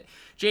sticking with it.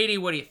 JD,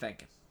 what are you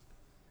thinking?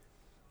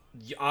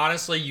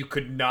 Honestly, you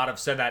could not have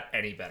said that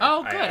any better.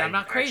 Oh, good. I'm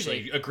not crazy. I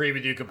actually agree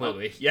with you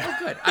completely. Yeah.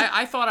 Oh, good.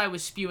 I thought I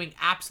was spewing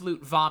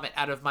absolute vomit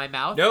out of my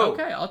mouth. No.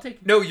 Okay, I'll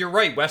take it. No, you're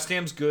right. West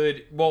Ham's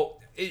good.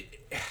 Well,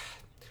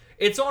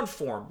 it's on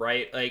form,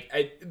 right?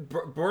 Like,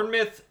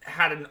 Bournemouth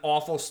had an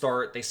awful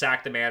start. They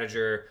sacked the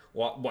manager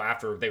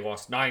after they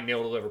lost 9-0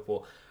 to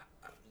Liverpool.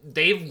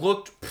 They've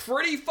looked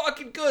pretty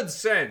fucking good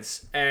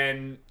since.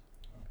 And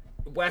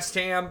West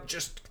Ham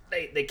just...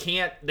 They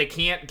can't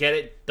get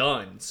it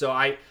done. So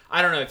I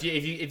don't know if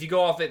you go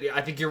off it. I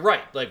think you're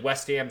right. Like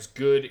West Ham's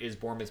good is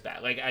Bournemouth's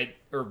bad. Like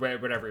or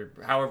whatever,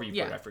 however you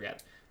put it. I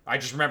forget. I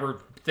just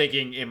remember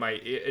thinking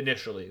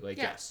initially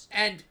yes.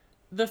 And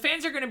the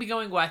fans are going to be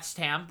going West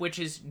Ham, which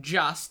is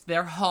just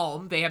their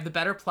home. They have the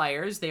better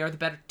players. They are the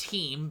better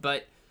team,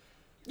 but.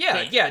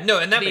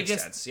 And that makes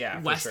sense. Yeah,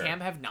 West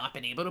Ham have not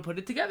been able to put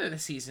it together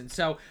this season.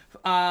 So,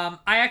 I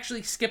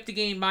actually skipped a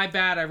game. My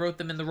bad. I wrote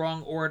them in the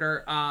wrong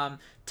order.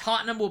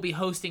 Tottenham will be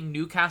hosting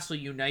Newcastle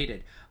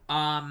United.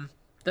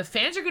 The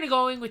fans are going to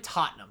go in with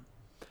Tottenham.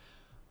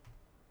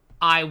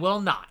 I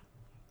will not.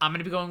 I'm going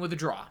to be going with a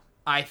draw.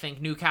 I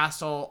think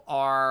Newcastle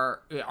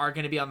are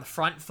going to be on the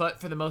front foot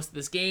for the most of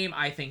this game.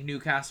 I think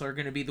Newcastle are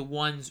going to be the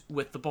ones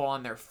with the ball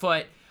on their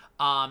foot.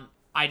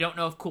 I don't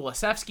know if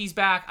Kulusevski's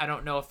back. I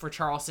don't know if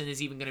Richarlison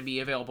is even going to be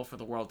available for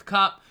the World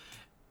Cup.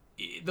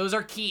 Those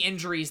are key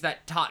injuries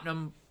that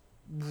Tottenham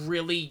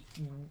really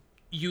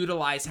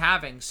utilize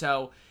having.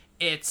 So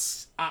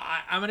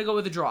I'm going to go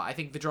with a draw. I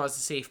think the draw is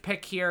a safe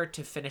pick here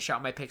to finish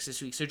out my picks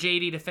this week. So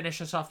JD, to finish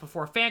us off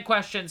before fan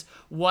questions,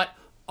 what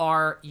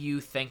are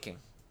you thinking?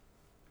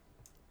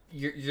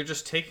 You're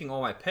just taking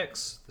all my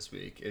picks this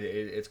week.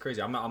 It's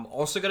crazy. I'm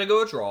also going to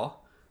go a draw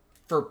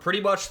for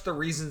pretty much the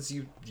reasons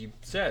you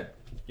said.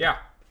 Yeah.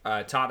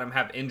 Tottenham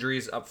have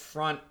injuries up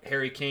front.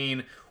 Harry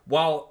Kane,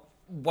 while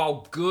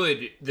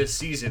good this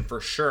season for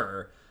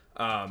sure,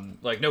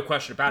 like no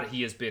question about it,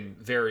 he has been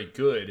very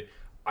good.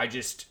 I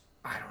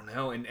don't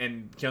know.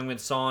 And Heung-min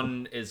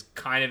Son is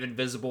kind of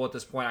invisible at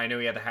this point. I know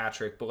he had the hat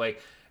trick, but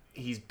like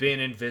he's been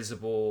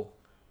invisible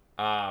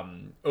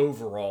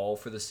overall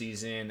for the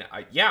season.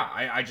 I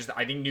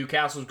think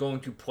Newcastle's going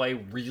to play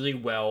really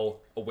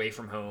well away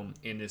from home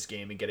in this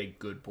game and get a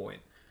good point.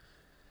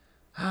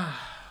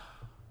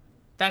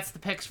 That's the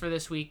picks for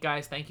this week,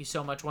 guys. Thank you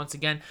so much once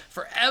again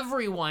for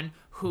everyone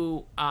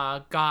who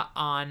got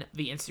on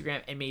the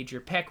Instagram and made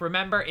your pick.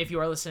 Remember, if you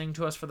are listening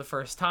to us for the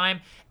first time,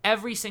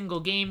 every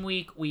single game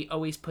week, we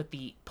always put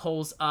the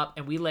polls up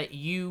and we let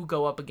you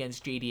go up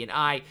against JD and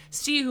I,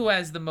 see who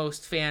has the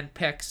most fan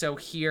picks. So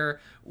here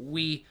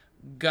we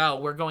go.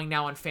 We're going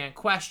now on fan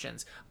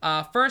questions.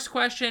 First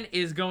question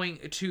is going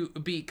to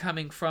be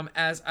coming from,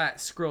 as I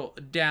scroll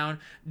down,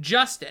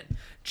 Justin.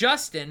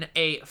 Justin,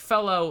 a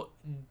fellow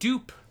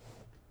dupe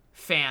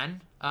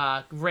fan,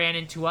 ran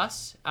into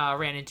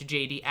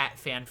JD at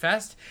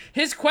FanFest.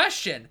 His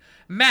question,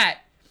 Matt,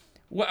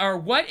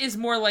 what is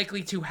more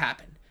likely to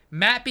happen?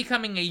 Matt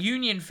becoming a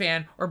Union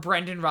fan or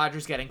Brendan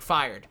Rodgers getting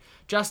fired?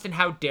 Justin,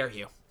 how dare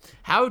you?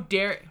 How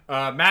dare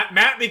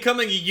Matt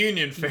becoming a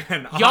Union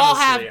fan? Y'all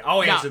honestly,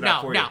 I'll answer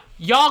that for you.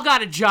 Y'all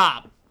got a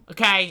job,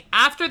 okay?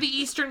 After the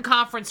Eastern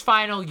Conference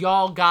Final,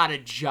 y'all got a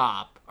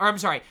job. Or I'm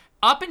sorry,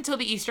 up until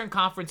the Eastern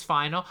Conference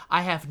Final,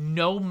 I have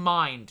no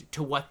mind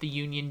to what the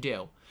Union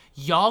do.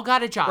 Y'all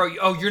got a job.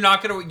 Bro, you're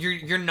not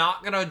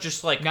gonna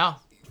just like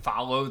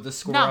follow the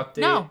score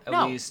update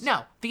at least.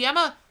 No. The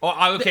Emma.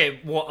 Oh, okay.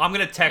 Well, I'm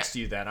gonna text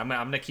you then. I'm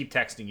gonna keep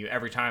texting you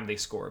every time they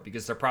score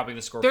because they're probably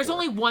gonna score. There's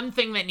only one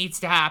thing that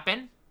needs to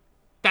happen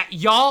that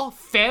y'all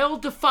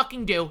failed to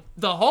fucking do.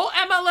 The whole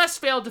MLS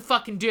failed to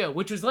fucking do,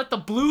 which was let the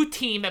blue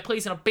team that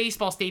plays in a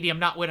baseball stadium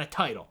not win a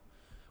title.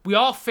 We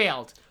all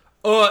failed.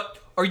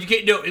 Are you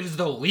kidding? No, it was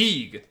the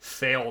league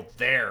failed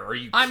there. Are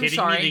you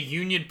kidding me? The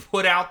Union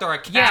put out their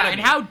academy. Yeah, and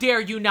how dare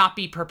you not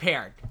be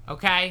prepared?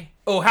 Okay.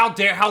 Oh, how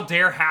dare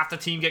half the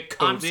team get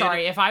COVID? I'm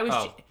sorry. If I was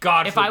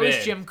I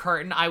was Jim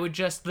Curtin, I would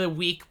just the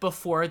week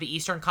before the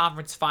Eastern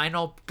Conference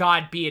Final,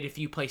 God be it if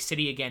you play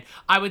City again,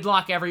 I would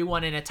lock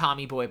everyone in a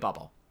Tommy Boy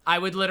bubble. I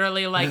would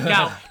literally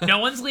no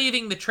one's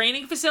leaving the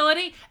training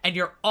facility and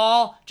you're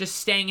all just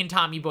staying in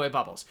Tommy Boy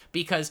bubbles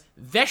because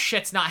this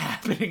shit's not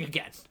happening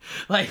again.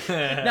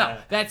 No,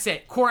 that's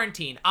it.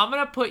 Quarantine. I'm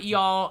going to put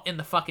y'all in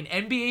the fucking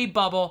NBA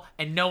bubble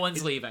and no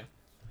one's leaving.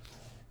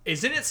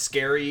 Isn't it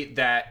scary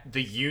that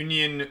the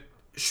Union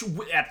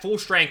at full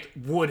strength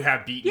would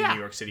have beaten New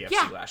York City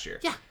FC last year?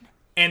 Yeah.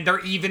 And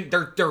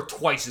they're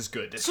twice as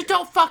good this year. So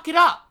don't fuck it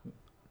up.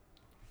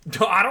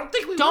 No, I don't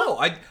think we will.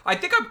 I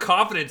think I'm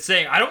confident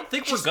saying I don't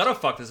think we're gonna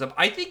fuck this up.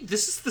 I think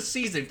this is the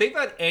season. If they've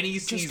had any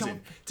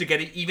season to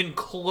get it even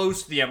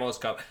close to the MLS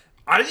Cup,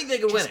 I think they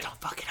can win it. Don't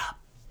fuck it up.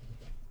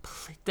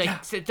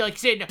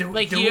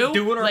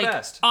 Doing our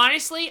best.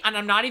 Honestly, and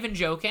I'm not even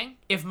joking,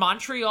 if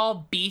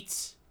Montreal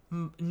beats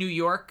New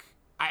York,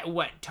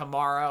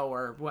 tomorrow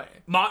or what?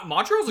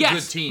 Montreal's a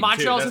good team.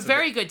 Montreal's a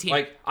very good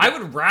team. I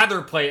would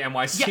rather play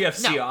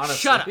NYCFC,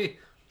 honestly.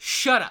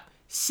 Shut up.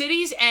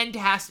 City's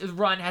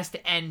run has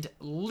to end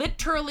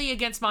literally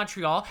against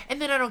Montreal,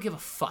 and then I don't give a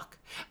fuck.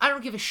 I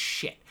don't give a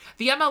shit.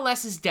 The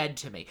MLS is dead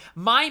to me.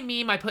 My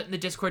meme I put in the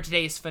Discord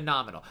today is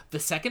phenomenal. The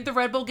second the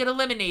Red Bull get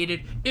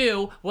eliminated,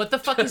 ew, what the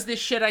fuck is this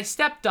shit I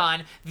stepped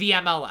on? The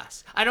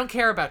MLS. I don't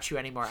care about you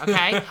anymore,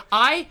 okay?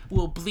 I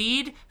will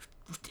bleed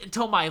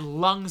until my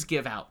lungs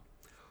give out.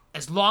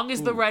 As long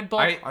as the Red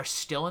Bull are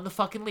still in the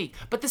fucking league.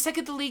 But the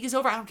second the league is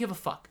over, I don't give a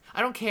fuck. I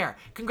don't care.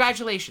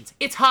 Congratulations.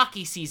 It's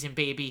hockey season,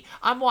 baby.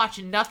 I'm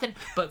watching nothing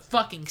but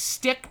fucking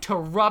stick to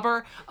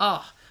rubber.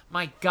 Oh,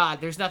 my God.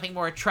 There's nothing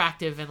more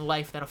attractive in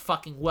life than a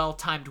fucking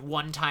well-timed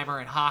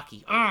one-timer in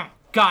hockey.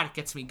 God, it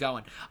gets me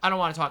going. I don't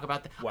want to talk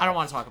about I don't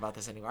want to talk about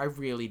this anymore. I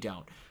really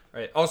don't.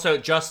 All right. Also,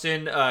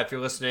 Justin, if you're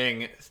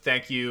listening,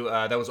 thank you.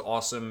 That was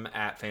awesome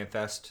at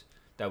FanFest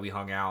that we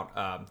hung out.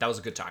 That was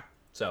a good time.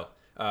 So...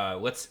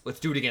 let's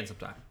do it again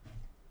sometime.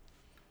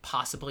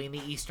 Possibly in the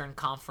Eastern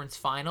Conference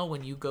Final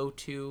when you go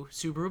to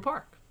Subaru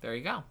Park. There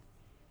you go.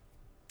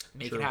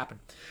 Make it happen.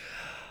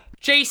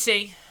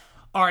 JC,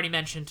 already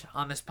mentioned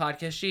on this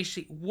podcast.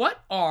 JC,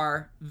 what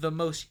are the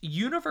most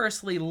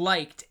universally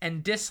liked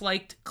and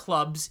disliked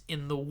clubs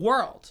in the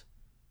world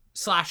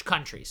 /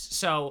 countries?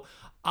 So,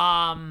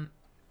 oh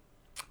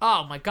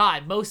my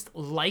God, most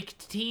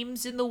liked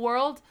teams in the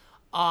world?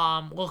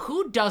 Well,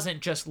 who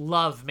doesn't just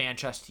love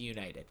Manchester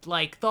United?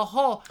 Like the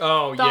whole.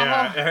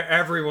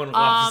 Everyone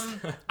loves.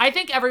 I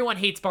think everyone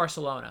hates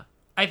Barcelona.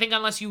 I think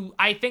unless you.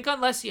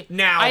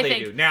 Now they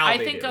do.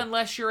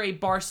 Unless you're a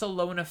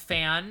Barcelona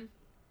fan,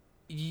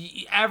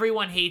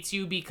 everyone hates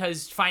you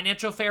because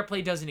financial fair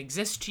play doesn't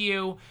exist to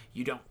you.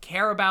 You don't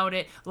care about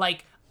it.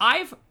 Like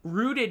I've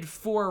rooted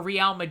for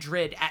Real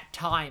Madrid at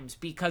times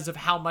because of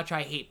how much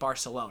I hate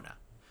Barcelona.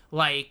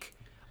 Like.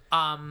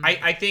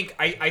 I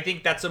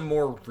think that's a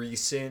more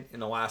recent, in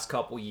the last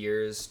couple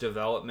years,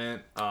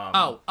 development.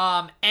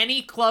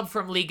 Any club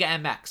from Liga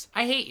MX.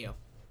 I hate you.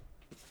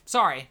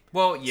 Sorry.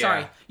 Well, yeah.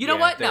 Sorry. You know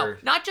what? they're-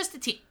 No, not just the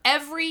team.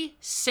 Every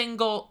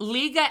single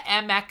Liga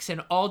MX in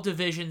all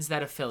divisions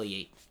that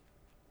affiliate.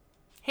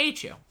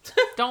 Hate you.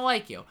 Don't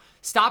like you.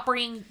 Stop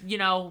bringing,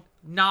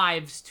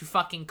 knives to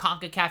fucking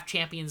CONCACAF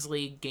Champions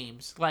League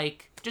games.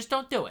 Like, just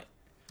don't do it.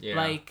 Yeah.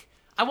 Like,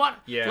 I want,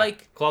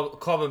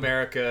 Club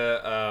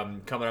America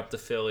coming up to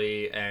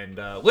Philly and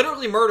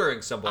literally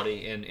murdering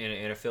somebody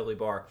in a Philly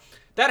bar.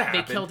 That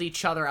happened. They killed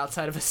each other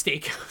outside of a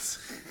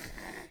steakhouse.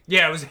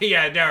 Yeah, it was.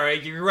 Yeah, no,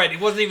 right. You're right. It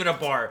wasn't even a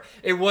bar.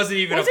 It wasn't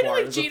even a bar. Wasn't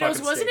it like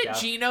Geno's? Wasn't it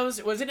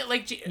Geno's? Wasn't it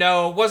like?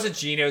 No, it wasn't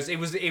Geno's.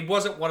 It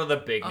wasn't one of the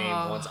big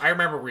name ones. I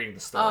remember reading the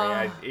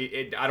story.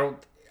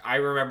 I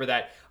remember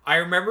that. I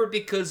remember it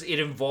because it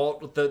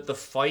involved the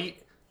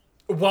fight.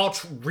 While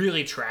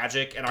really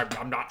tragic, and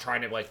I'm not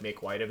trying to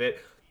make light of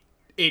it.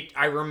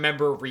 I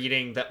remember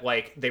reading that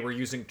they were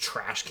using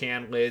trash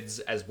can lids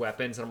as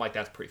weapons, and I'm like,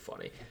 that's pretty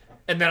funny.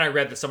 And then I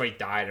read that somebody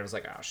died, and I was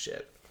like, oh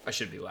shit. I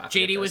should be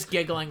laughing. JD was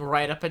giggling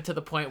right up until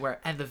the point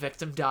where, and the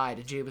victim died,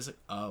 and JD was like,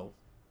 "Oh."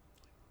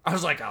 I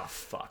was like, "Oh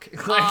fuck."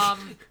 All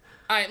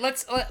right,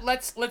 let's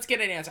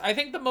get an answer. I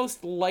think the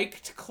most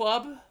liked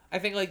club. I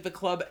think the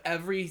club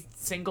every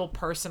single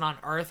person on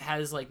earth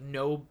has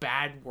no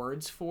bad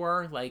words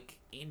for,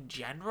 in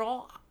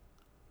general.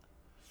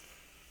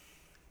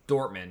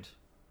 Dortmund's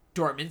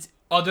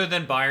other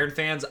than Bayern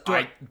fans,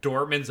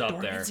 Dortmund's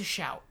up there. Dortmund's a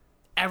shout.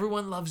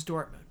 Everyone loves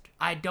Dortmund.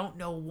 I don't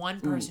know one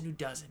person who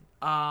doesn't.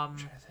 I'm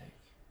trying to think.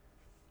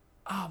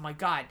 Oh my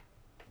god.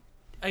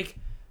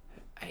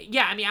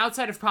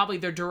 Outside of probably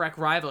their direct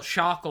rival,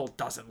 Schalke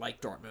doesn't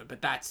like Dortmund,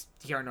 but that's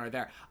here nor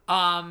there.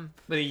 But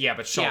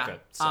Schalke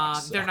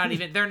sucks. They're not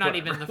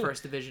even in the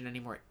first division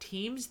anymore.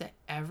 Teams that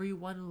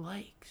everyone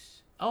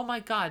likes. Oh my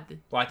god.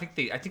 Well, I think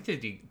they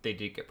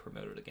did get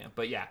promoted again,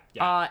 but yeah.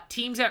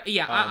 Teams that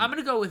I'm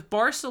gonna go with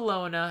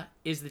Barcelona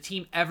is the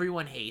team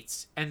everyone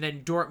hates, and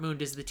then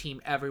Dortmund is the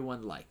team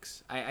everyone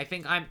likes. I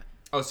think I'm.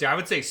 Oh, see, I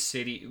would say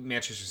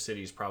Manchester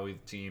City is probably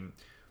the team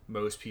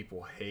most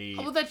people hate.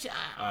 Oh, well, that's.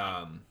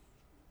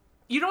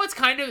 You know what's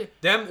kind of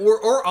them,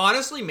 or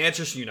honestly,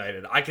 Manchester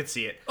United. I could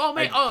see it. Oh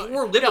man,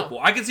 or Liverpool.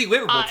 No. I could see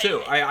Liverpool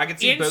too. I could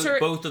see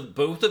both of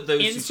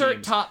those. Insert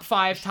teams. top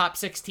 5, top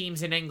 6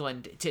 teams in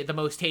England to the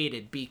most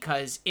hated,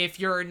 because if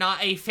you're not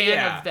a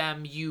fan of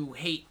them, you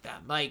hate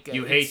them.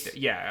 You hate them.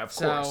 Yeah,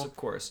 of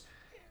course.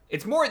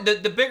 It's more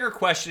the bigger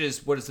question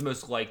is, what is the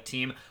most liked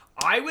team?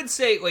 I would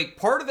say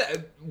part of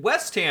the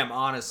West Ham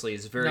honestly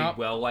is a very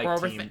well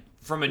liked team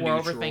from a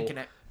neutral.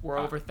 We're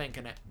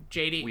overthinking it.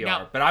 JD, we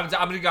are, but I'm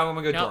gonna go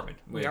Dortmund.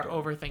 We are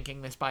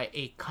overthinking this by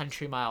a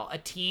country mile. A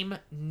team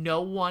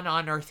no one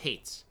on earth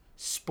hates,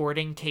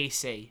 Sporting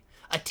KC.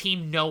 A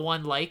team no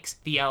one likes,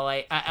 the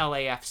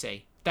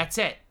LAFC. That's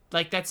it.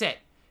 That's it.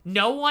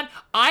 No one.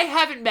 I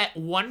haven't met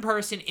one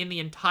person in the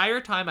entire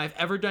time I've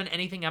ever done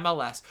anything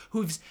MLS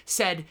who's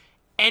said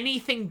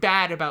anything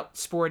bad about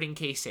Sporting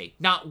KC.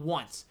 Not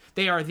once.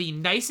 They are the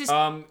nicest.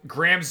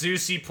 Graham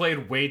Zusi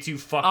played way too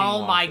fucking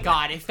long. Oh my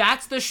god! If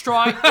that's the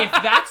straw,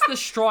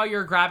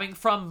 you're grabbing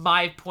from,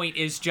 my point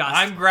is just.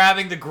 I'm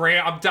grabbing the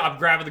Graham. I'm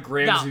grabbing the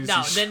Graham Zusi.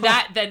 No.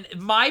 Straw. Then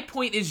my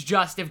point is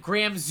just if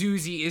Graham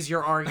Zusi is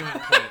your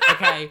argument point,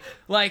 okay?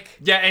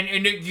 Yeah,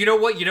 and you know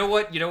what?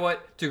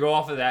 To go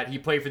off of that, he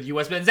played for the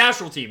U.S. men's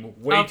national team.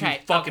 Way too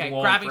fucking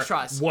long. Grabbing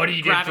straws. What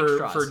he did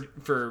for Sporting.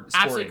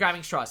 Absolutely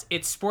grabbing straws.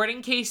 It's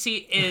Sporting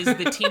KC is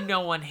the team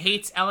no one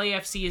hates.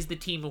 LAFC is the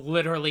team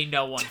literally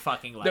no one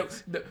fucking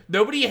likes. No,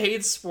 nobody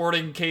hates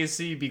Sporting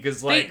KC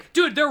because they're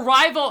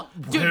rival.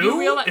 Dude, you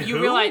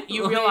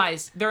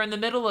realize they're in the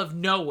middle of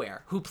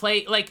nowhere. Who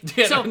play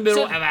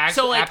absolutely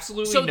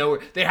nowhere.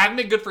 They haven't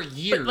been good for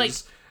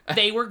years.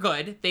 They were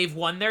good. They've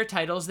won their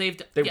titles. They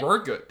were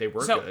good. They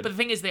were good. But the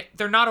thing is,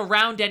 they're not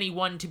around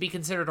anyone to be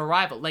considered a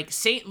rival.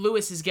 St.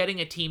 Louis is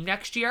getting a team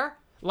next year.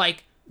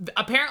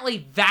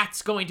 Apparently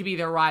that's going to be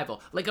their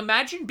rival.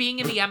 Imagine being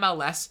in the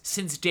MLS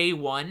since day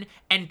one,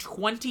 and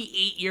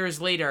 28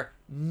 years later,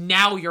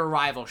 now your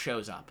rival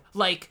shows up.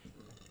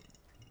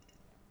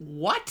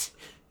 What?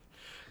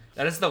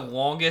 That is the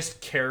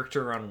longest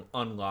character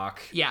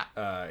unlock. Yeah.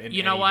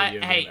 You know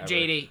what? Hey,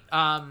 JD.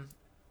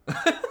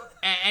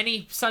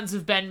 Any Sons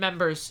of Ben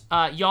members,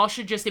 y'all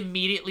should just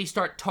immediately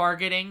start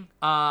targeting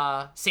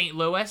St.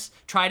 Louis.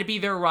 Try to be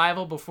their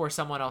rival before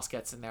someone else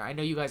gets in there. I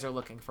know you guys are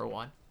looking for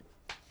one.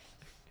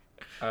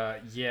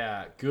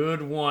 Yeah,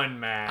 good one,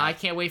 Matt. I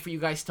can't wait for you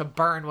guys to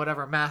burn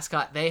whatever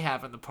mascot they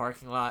have in the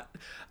parking lot.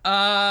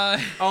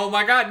 Oh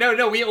my god,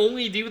 no, we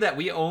only do that.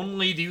 We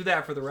only do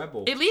that for the Red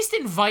Bull. At least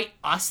invite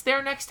us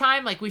there next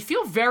time. We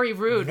feel very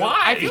rude. Why?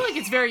 I feel like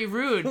it's very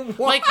rude.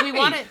 Why? We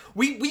want to.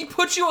 We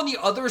put you on the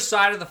other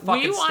side of the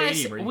fucking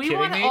stadium. Are you kidding me? We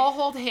want to all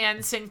hold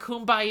hands, sing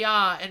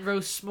Kumbaya, and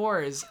roast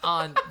s'mores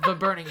on the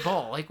burning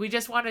bowl. We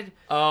just wanted.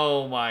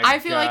 Oh my god! I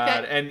feel like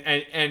that.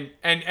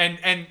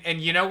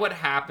 And you know what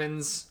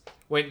happens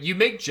when you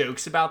make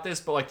jokes about this,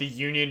 but like the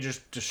Union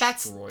just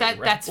destroyed Red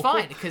that's Bull.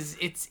 fine because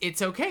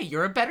it's okay.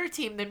 You're a better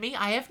team than me.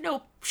 I have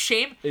no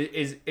shame.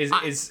 Is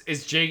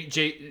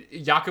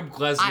Jakob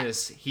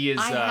Glesnes? He is.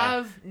 I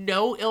have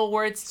no ill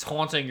words. It's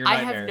haunting your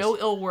I nightmares. have no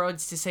ill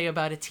words to say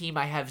about a team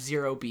I have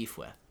zero beef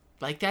with.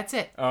 Like that's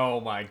it. Oh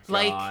my god!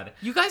 Like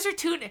you guys are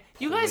too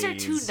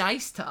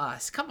nice to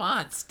us. Come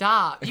on,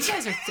 stop. You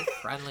guys are too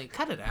friendly.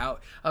 Cut it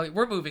out. Okay,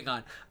 we're moving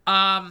on.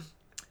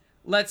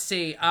 Let's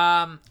see.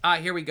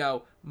 Here we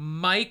go.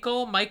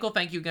 Michael,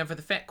 thank you again for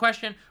the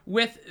question.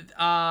 With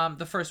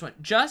the first one,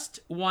 just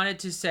wanted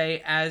to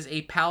say, as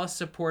a Palace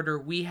supporter,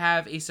 we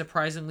have a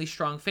surprisingly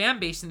strong fan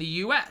base in the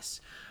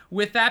U.S.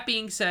 With that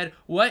being said,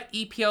 what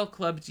EPL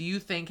club do you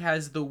think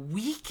has the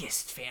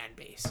weakest fan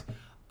base?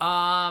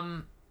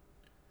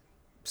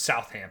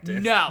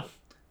 Southampton.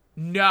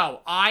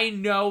 No, I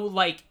know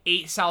like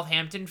 8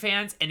 Southampton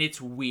fans, and it's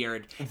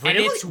weird. Really? And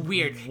it's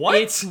weird. What?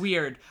 It's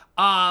weird.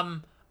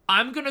 I'm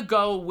gonna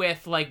go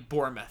with like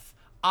Bournemouth.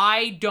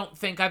 I don't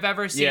think I've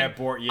ever seen. Yeah.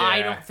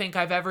 I don't think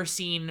I've ever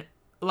seen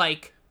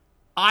like.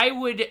 I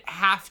would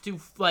have to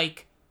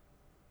like.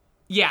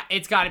 Yeah,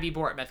 it's got to be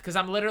Bournemouth because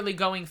I'm literally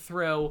going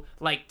through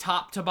like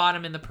top to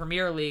bottom in the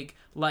Premier League.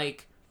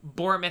 Like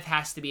Bournemouth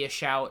has to be a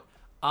shout.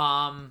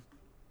 Yeah,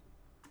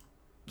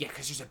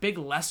 because there's a big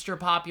Leicester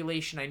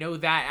population. I know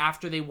that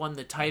after they won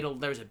the title,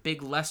 there's a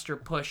big Leicester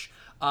push.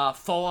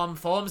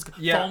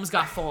 Fulham's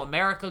got full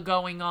America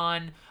going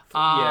on.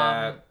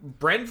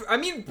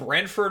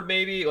 Brentford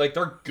maybe like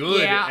they're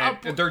good. Yeah,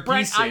 and they're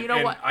decent. You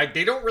know what?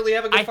 They don't really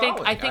have a good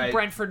following. I think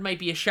Brentford might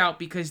be a shout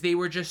because they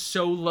were just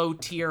so low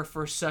tier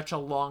for such a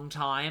long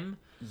time.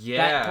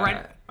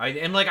 Yeah,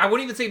 I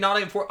wouldn't even say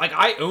Nottingham Forest. Like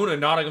I own a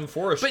Nottingham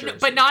Forest jersey.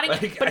 But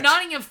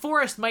Nottingham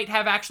Forest might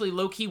have actually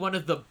low key one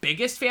of the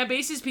biggest fan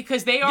bases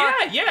because they are.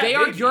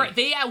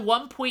 They at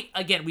one point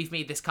again we've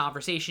made this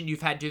conversation.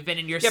 You've had to have been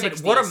in your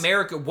 60s.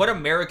 But what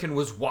American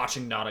was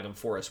watching Nottingham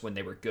Forest when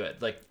they were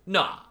good? Like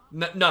none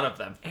of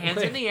them.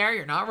 Hands in the air.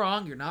 You're not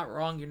wrong. You're not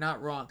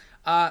wrong.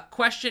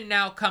 Question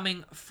now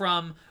coming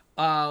from.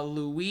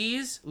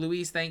 Louise,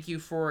 thank you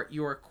for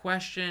your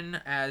question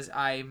as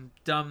I'm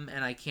dumb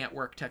and I can't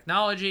work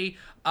technology.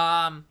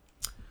 Let's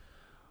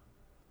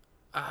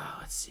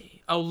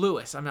see. Oh,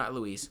 Lewis. I'm not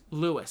Louise.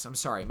 Lewis. I'm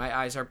sorry. My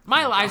eyes are,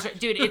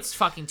 dude, it's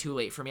fucking too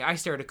late for me. I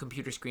stare at a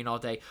computer screen all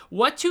day.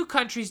 What 2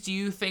 countries do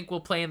you think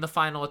will play in the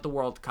final at the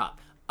World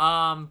Cup?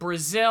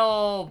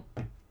 Brazil,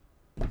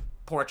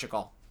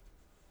 Portugal.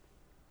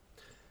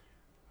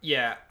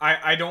 Yeah,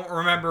 I don't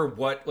remember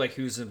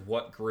who's in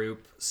what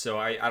group, so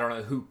I don't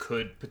know who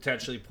could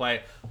potentially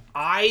play.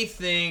 I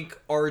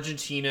think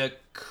Argentina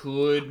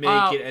could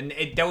make it, and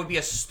that would be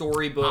a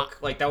storybook.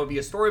 That would be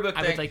a storybook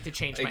thing. I would like to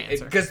change my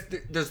answer. Because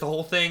there's the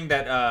whole thing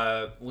that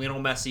Lionel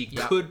Messi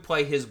could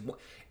play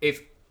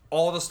if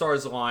all the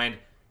stars aligned,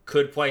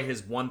 could play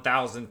his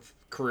 1,000th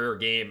career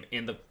game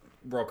in the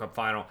World Cup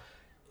final.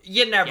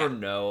 You never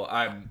know.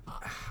 I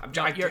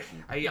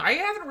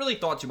haven't really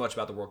thought too much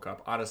about the World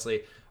Cup,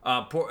 honestly.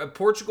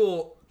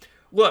 Portugal,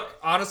 look,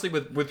 honestly,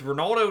 with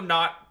Ronaldo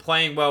not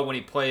playing well when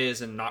he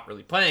plays and not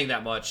really playing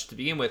that much to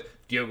begin with,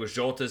 Diogo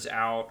Jota's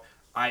out.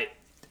 I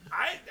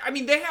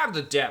mean, they have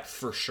the depth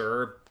for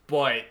sure,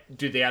 but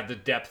do they have the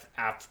depth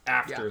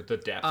after the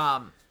depth?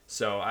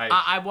 So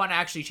I want to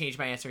actually change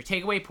my answer.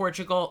 Take away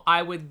Portugal.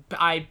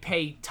 I'd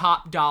pay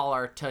top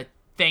dollar to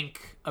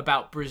think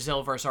about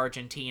Brazil versus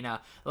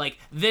Argentina. Like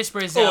this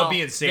Brazil, it'd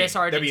be insane. This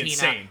Argentina, that'd be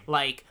insane.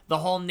 Like the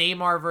whole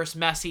Neymar versus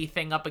Messi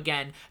thing up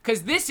again.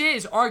 Because this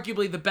is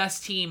arguably the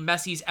best team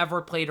Messi's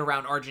ever played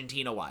around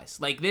Argentina wise.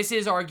 Like this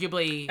is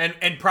arguably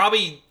and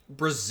probably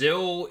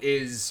Brazil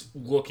is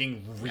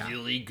looking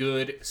really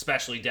good,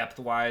 especially depth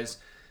wise.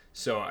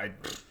 So I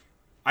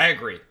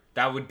agree.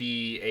 That would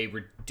be a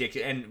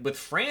ridiculous. And with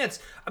France,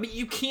 I mean,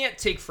 you can't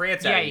take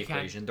France out of the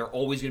equation. They're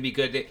always going to be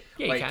good.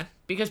 You can.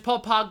 Because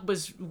Paul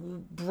Pogba's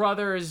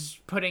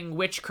brothers putting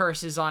witch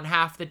curses on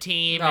half the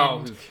team.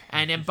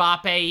 And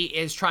Mbappe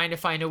is trying to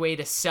find a way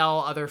to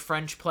sell other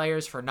French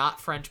players for not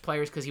French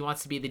players because he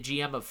wants to be the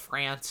GM of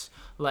France.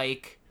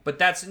 But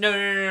that's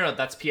no.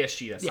 That's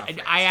PSG. That's not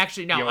France. I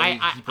actually no.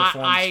 He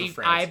performs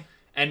for France.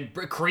 And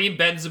Karim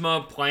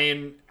Benzema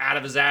playing out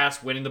of his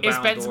ass, winning the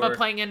Ballon d'Or. Is Benzema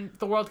playing in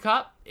the World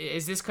Cup?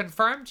 Is this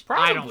confirmed?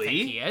 Probably. I don't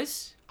think he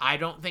is. I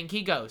don't think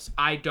he goes.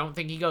 I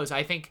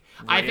think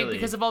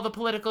because of all the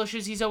political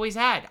issues he's always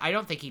had, I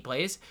don't think he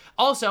plays.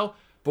 Also,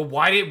 but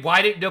why did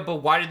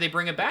they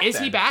bring it back? Is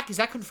he back? Is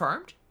that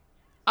confirmed?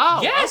 Oh,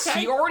 yes,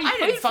 okay. He already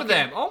played for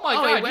them. Oh my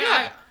god,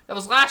 yeah. That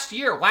was last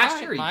year.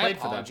 Last year he played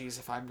for them. My apologies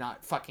if I'm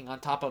not fucking on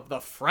top of the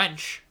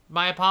French.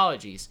 My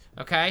apologies,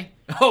 okay?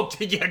 Oh,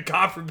 yeah,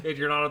 God forbid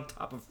you're not on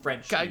top of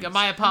French.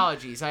 My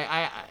apologies.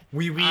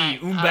 Oui,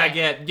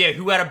 baguette. Yeah,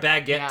 who had a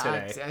baguette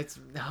today?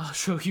 I'll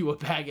show you a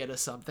baguette of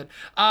something.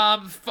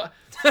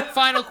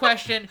 Final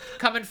question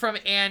coming from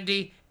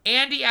Andy.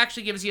 Andy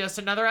actually gives us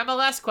another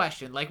MLS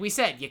question. Like we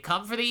said, you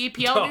come for the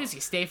EPL news, you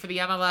stay for the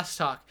MLS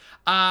talk.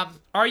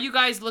 Are you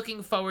guys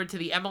looking forward to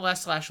the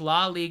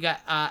MLS/La Liga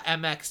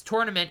MX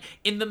tournament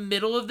in the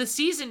middle of the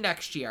season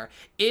next year?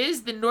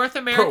 Is the North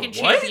American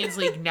Champions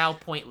League now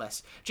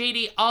pointless?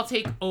 JD, I'll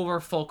take over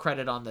full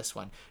credit on this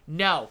one.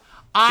 No.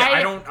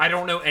 I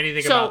don't know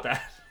anything about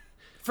that.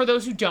 For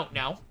those who don't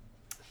know,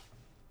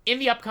 in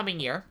the upcoming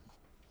year,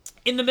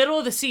 in the middle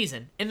of the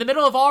season, in the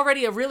middle of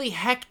already a really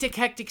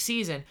hectic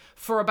season,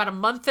 for about a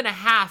month and a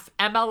half,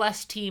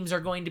 MLS teams are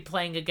going to be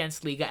playing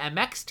against Liga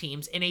MX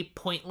teams in a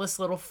pointless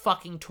little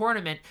fucking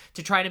tournament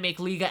to try to make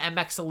Liga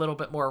MX a little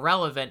bit more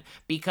relevant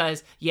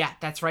because, yeah,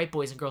 that's right,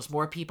 boys and girls,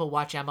 more people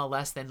watch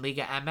MLS than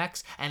Liga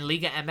MX, and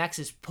Liga MX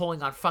is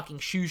pulling on fucking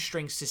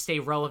shoestrings to stay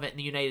relevant in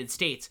the United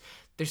States.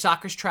 Their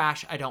soccer's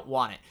trash. I don't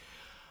want it.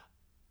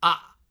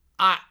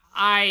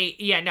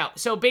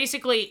 So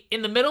basically,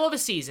 in the middle of a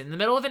season, in the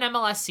middle of an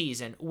MLS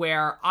season,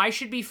 where I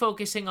should be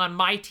focusing on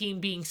my team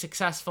being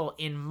successful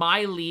in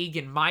my league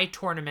and my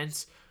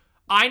tournaments,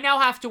 I now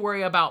have to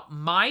worry about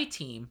my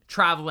team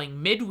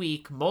traveling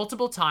midweek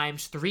multiple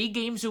times, 3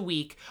 games a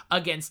week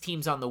against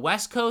teams on the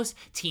West Coast,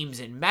 teams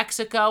in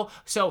Mexico.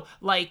 So,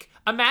 like,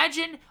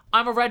 imagine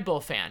I'm a Red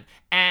Bull fan,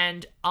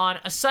 and on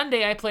a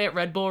Sunday I play at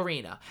Red Bull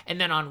Arena, and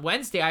then on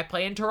Wednesday I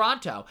play in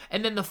Toronto,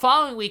 and then the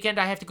following weekend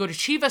I have to go to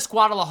Chivas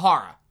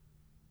Guadalajara.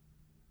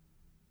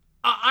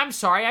 I'm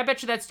sorry, I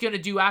bet you that's going to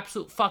do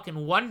absolute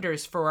fucking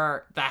wonders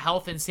for the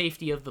health and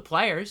safety of the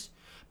players.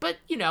 But,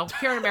 you know,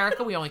 here in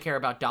America, we only care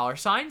about dollar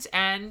signs,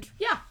 and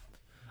yeah.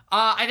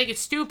 I think it's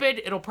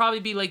stupid. It'll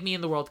probably be like me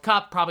in the World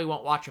Cup. Probably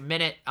won't watch a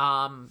minute.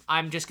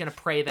 I'm just going to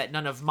pray that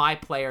none of my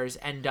players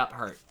end up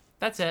hurt.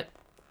 That's it.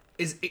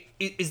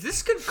 Is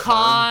this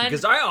confirmed?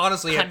 Because I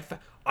honestly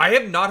I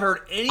have not heard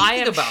anything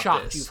about this. I am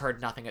shocked you've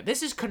heard nothing.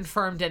 This is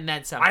confirmed and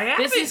then some. I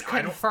haven't. This is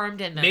confirmed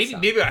and then some.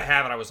 Maybe I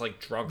haven't. I was like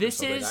drunk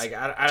this or something. Is,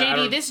 I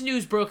JD, this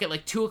news broke at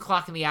like 2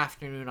 o'clock in the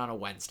afternoon on a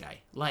Wednesday.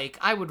 Like,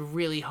 I would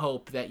really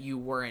hope that you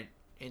weren't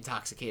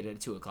intoxicated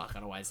at 2 o'clock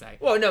on a Wednesday.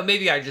 Well, no,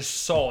 maybe I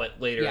just saw it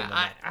later in the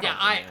night.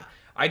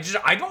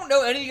 I don't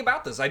know anything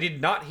about this. I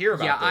did not hear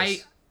about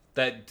this.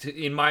 That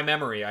in my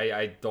memory,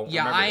 I don't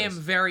remember this. I am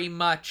very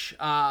much...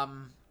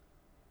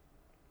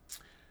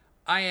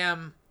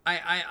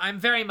 I'm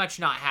very much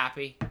not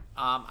happy.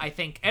 I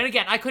think, and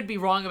again, I could be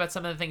wrong about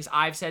some of the things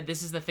I've said.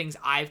 This is the things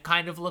I've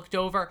kind of looked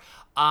over.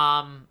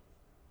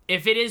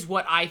 If it is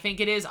what I think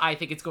it is, I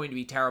think it's going to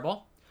be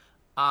terrible.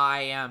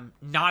 I am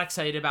not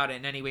excited about it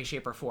in any way,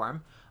 shape, or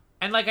form.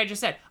 And like I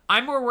just said,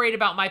 I'm more worried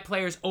about my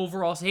players'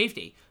 overall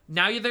safety.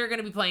 Now they're going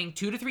to be playing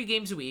 2 to 3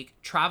 games a week,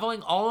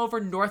 traveling all over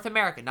North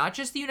America, not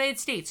just the United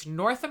States,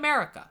 North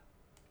America.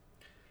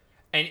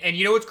 And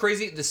you know what's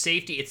crazy? The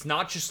safety, it's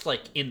not just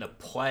like in the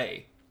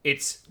play.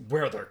 It's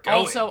where they're going.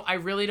 Also, I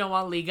really don't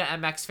want Liga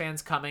MX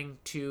fans coming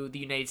to the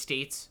United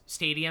States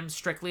stadium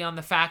strictly on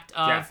the fact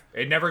of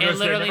it never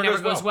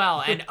goes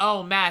well. And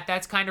Matt,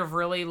 that's kind of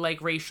really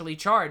like racially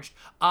charged.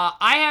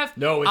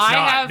 No,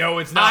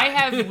 it's not. I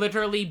have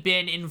literally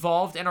been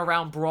involved and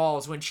around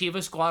brawls when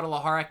Chivas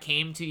Guadalajara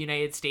came to the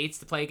United States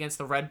to play against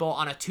the Red Bull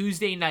on a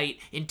Tuesday night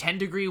in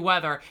 10-degree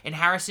weather in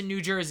Harrison,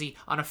 New Jersey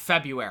on a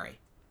February.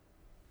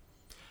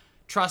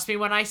 Trust me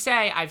when I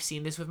say I've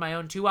seen this with my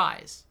own 2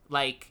 eyes.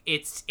 Like,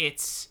 it's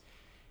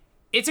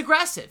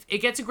aggressive. It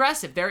gets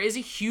aggressive. There is a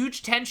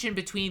huge tension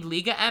between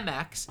Liga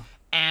MX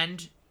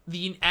and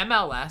the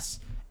MLS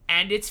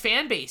and its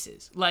fan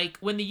bases. Like,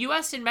 when the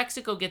US and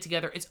Mexico get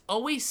together, it's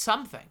always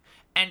something.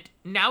 And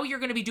now you're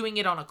going to be doing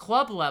it on a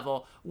club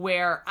level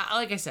where,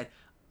 like I said,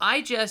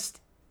 I just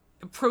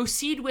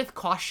proceed with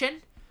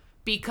caution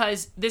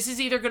because this is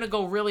either going to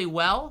go really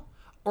well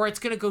or it's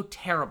going to go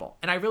terrible.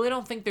 And I really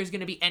don't think there's going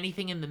to be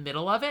anything in the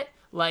middle of it.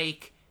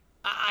 Like,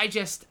 I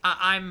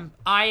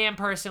am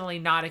personally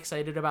not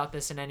excited about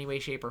this in any way,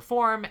 shape, or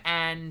form.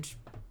 And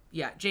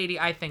yeah, JD,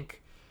 I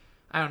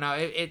don't know.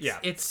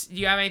 It's. Do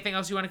you have anything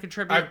else you want to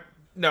contribute?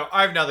 No,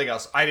 I have nothing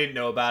else. I didn't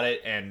know about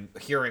it, and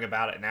hearing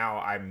about it now,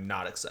 I'm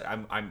not excited.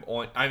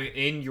 I'm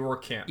in your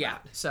camp. Yeah.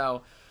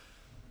 So,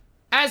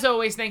 as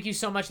always, thank you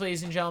so much,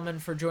 ladies and gentlemen,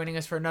 for joining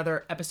us for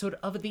another episode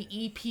of the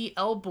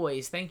EPL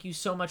Boys. Thank you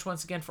so much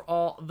once again for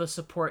all the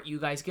support you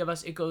guys give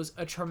us. It goes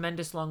a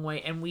tremendous long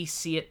way, and we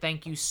see it.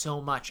 Thank you so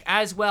much.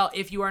 As well,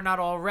 if you are not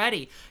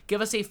already,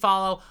 give us a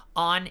follow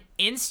on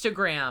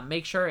Instagram.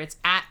 Make sure it's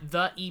at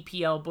the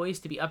EPL Boys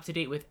to be up to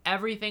date with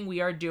everything we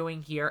are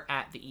doing here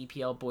at the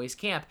EPL Boys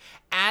Camp.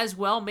 As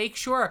well, make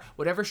sure,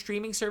 whatever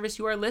streaming service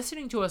you are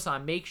listening to us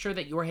on, make sure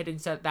that you are hitting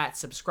that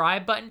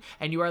subscribe button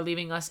and you are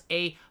leaving us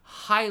a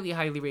highly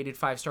rated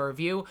 5-star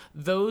review.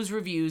 Those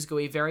reviews go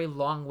a very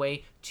long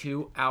way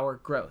to our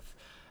growth.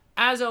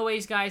 As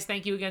always, guys,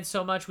 thank you again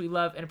so much. We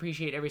love and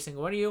appreciate every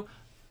single one of you.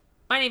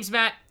 My name's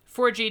Matt.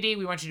 For JD,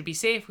 we want you to be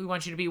safe, we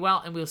want you to be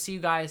well, and we'll see you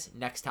guys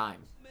next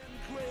time.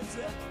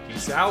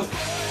 Peace out.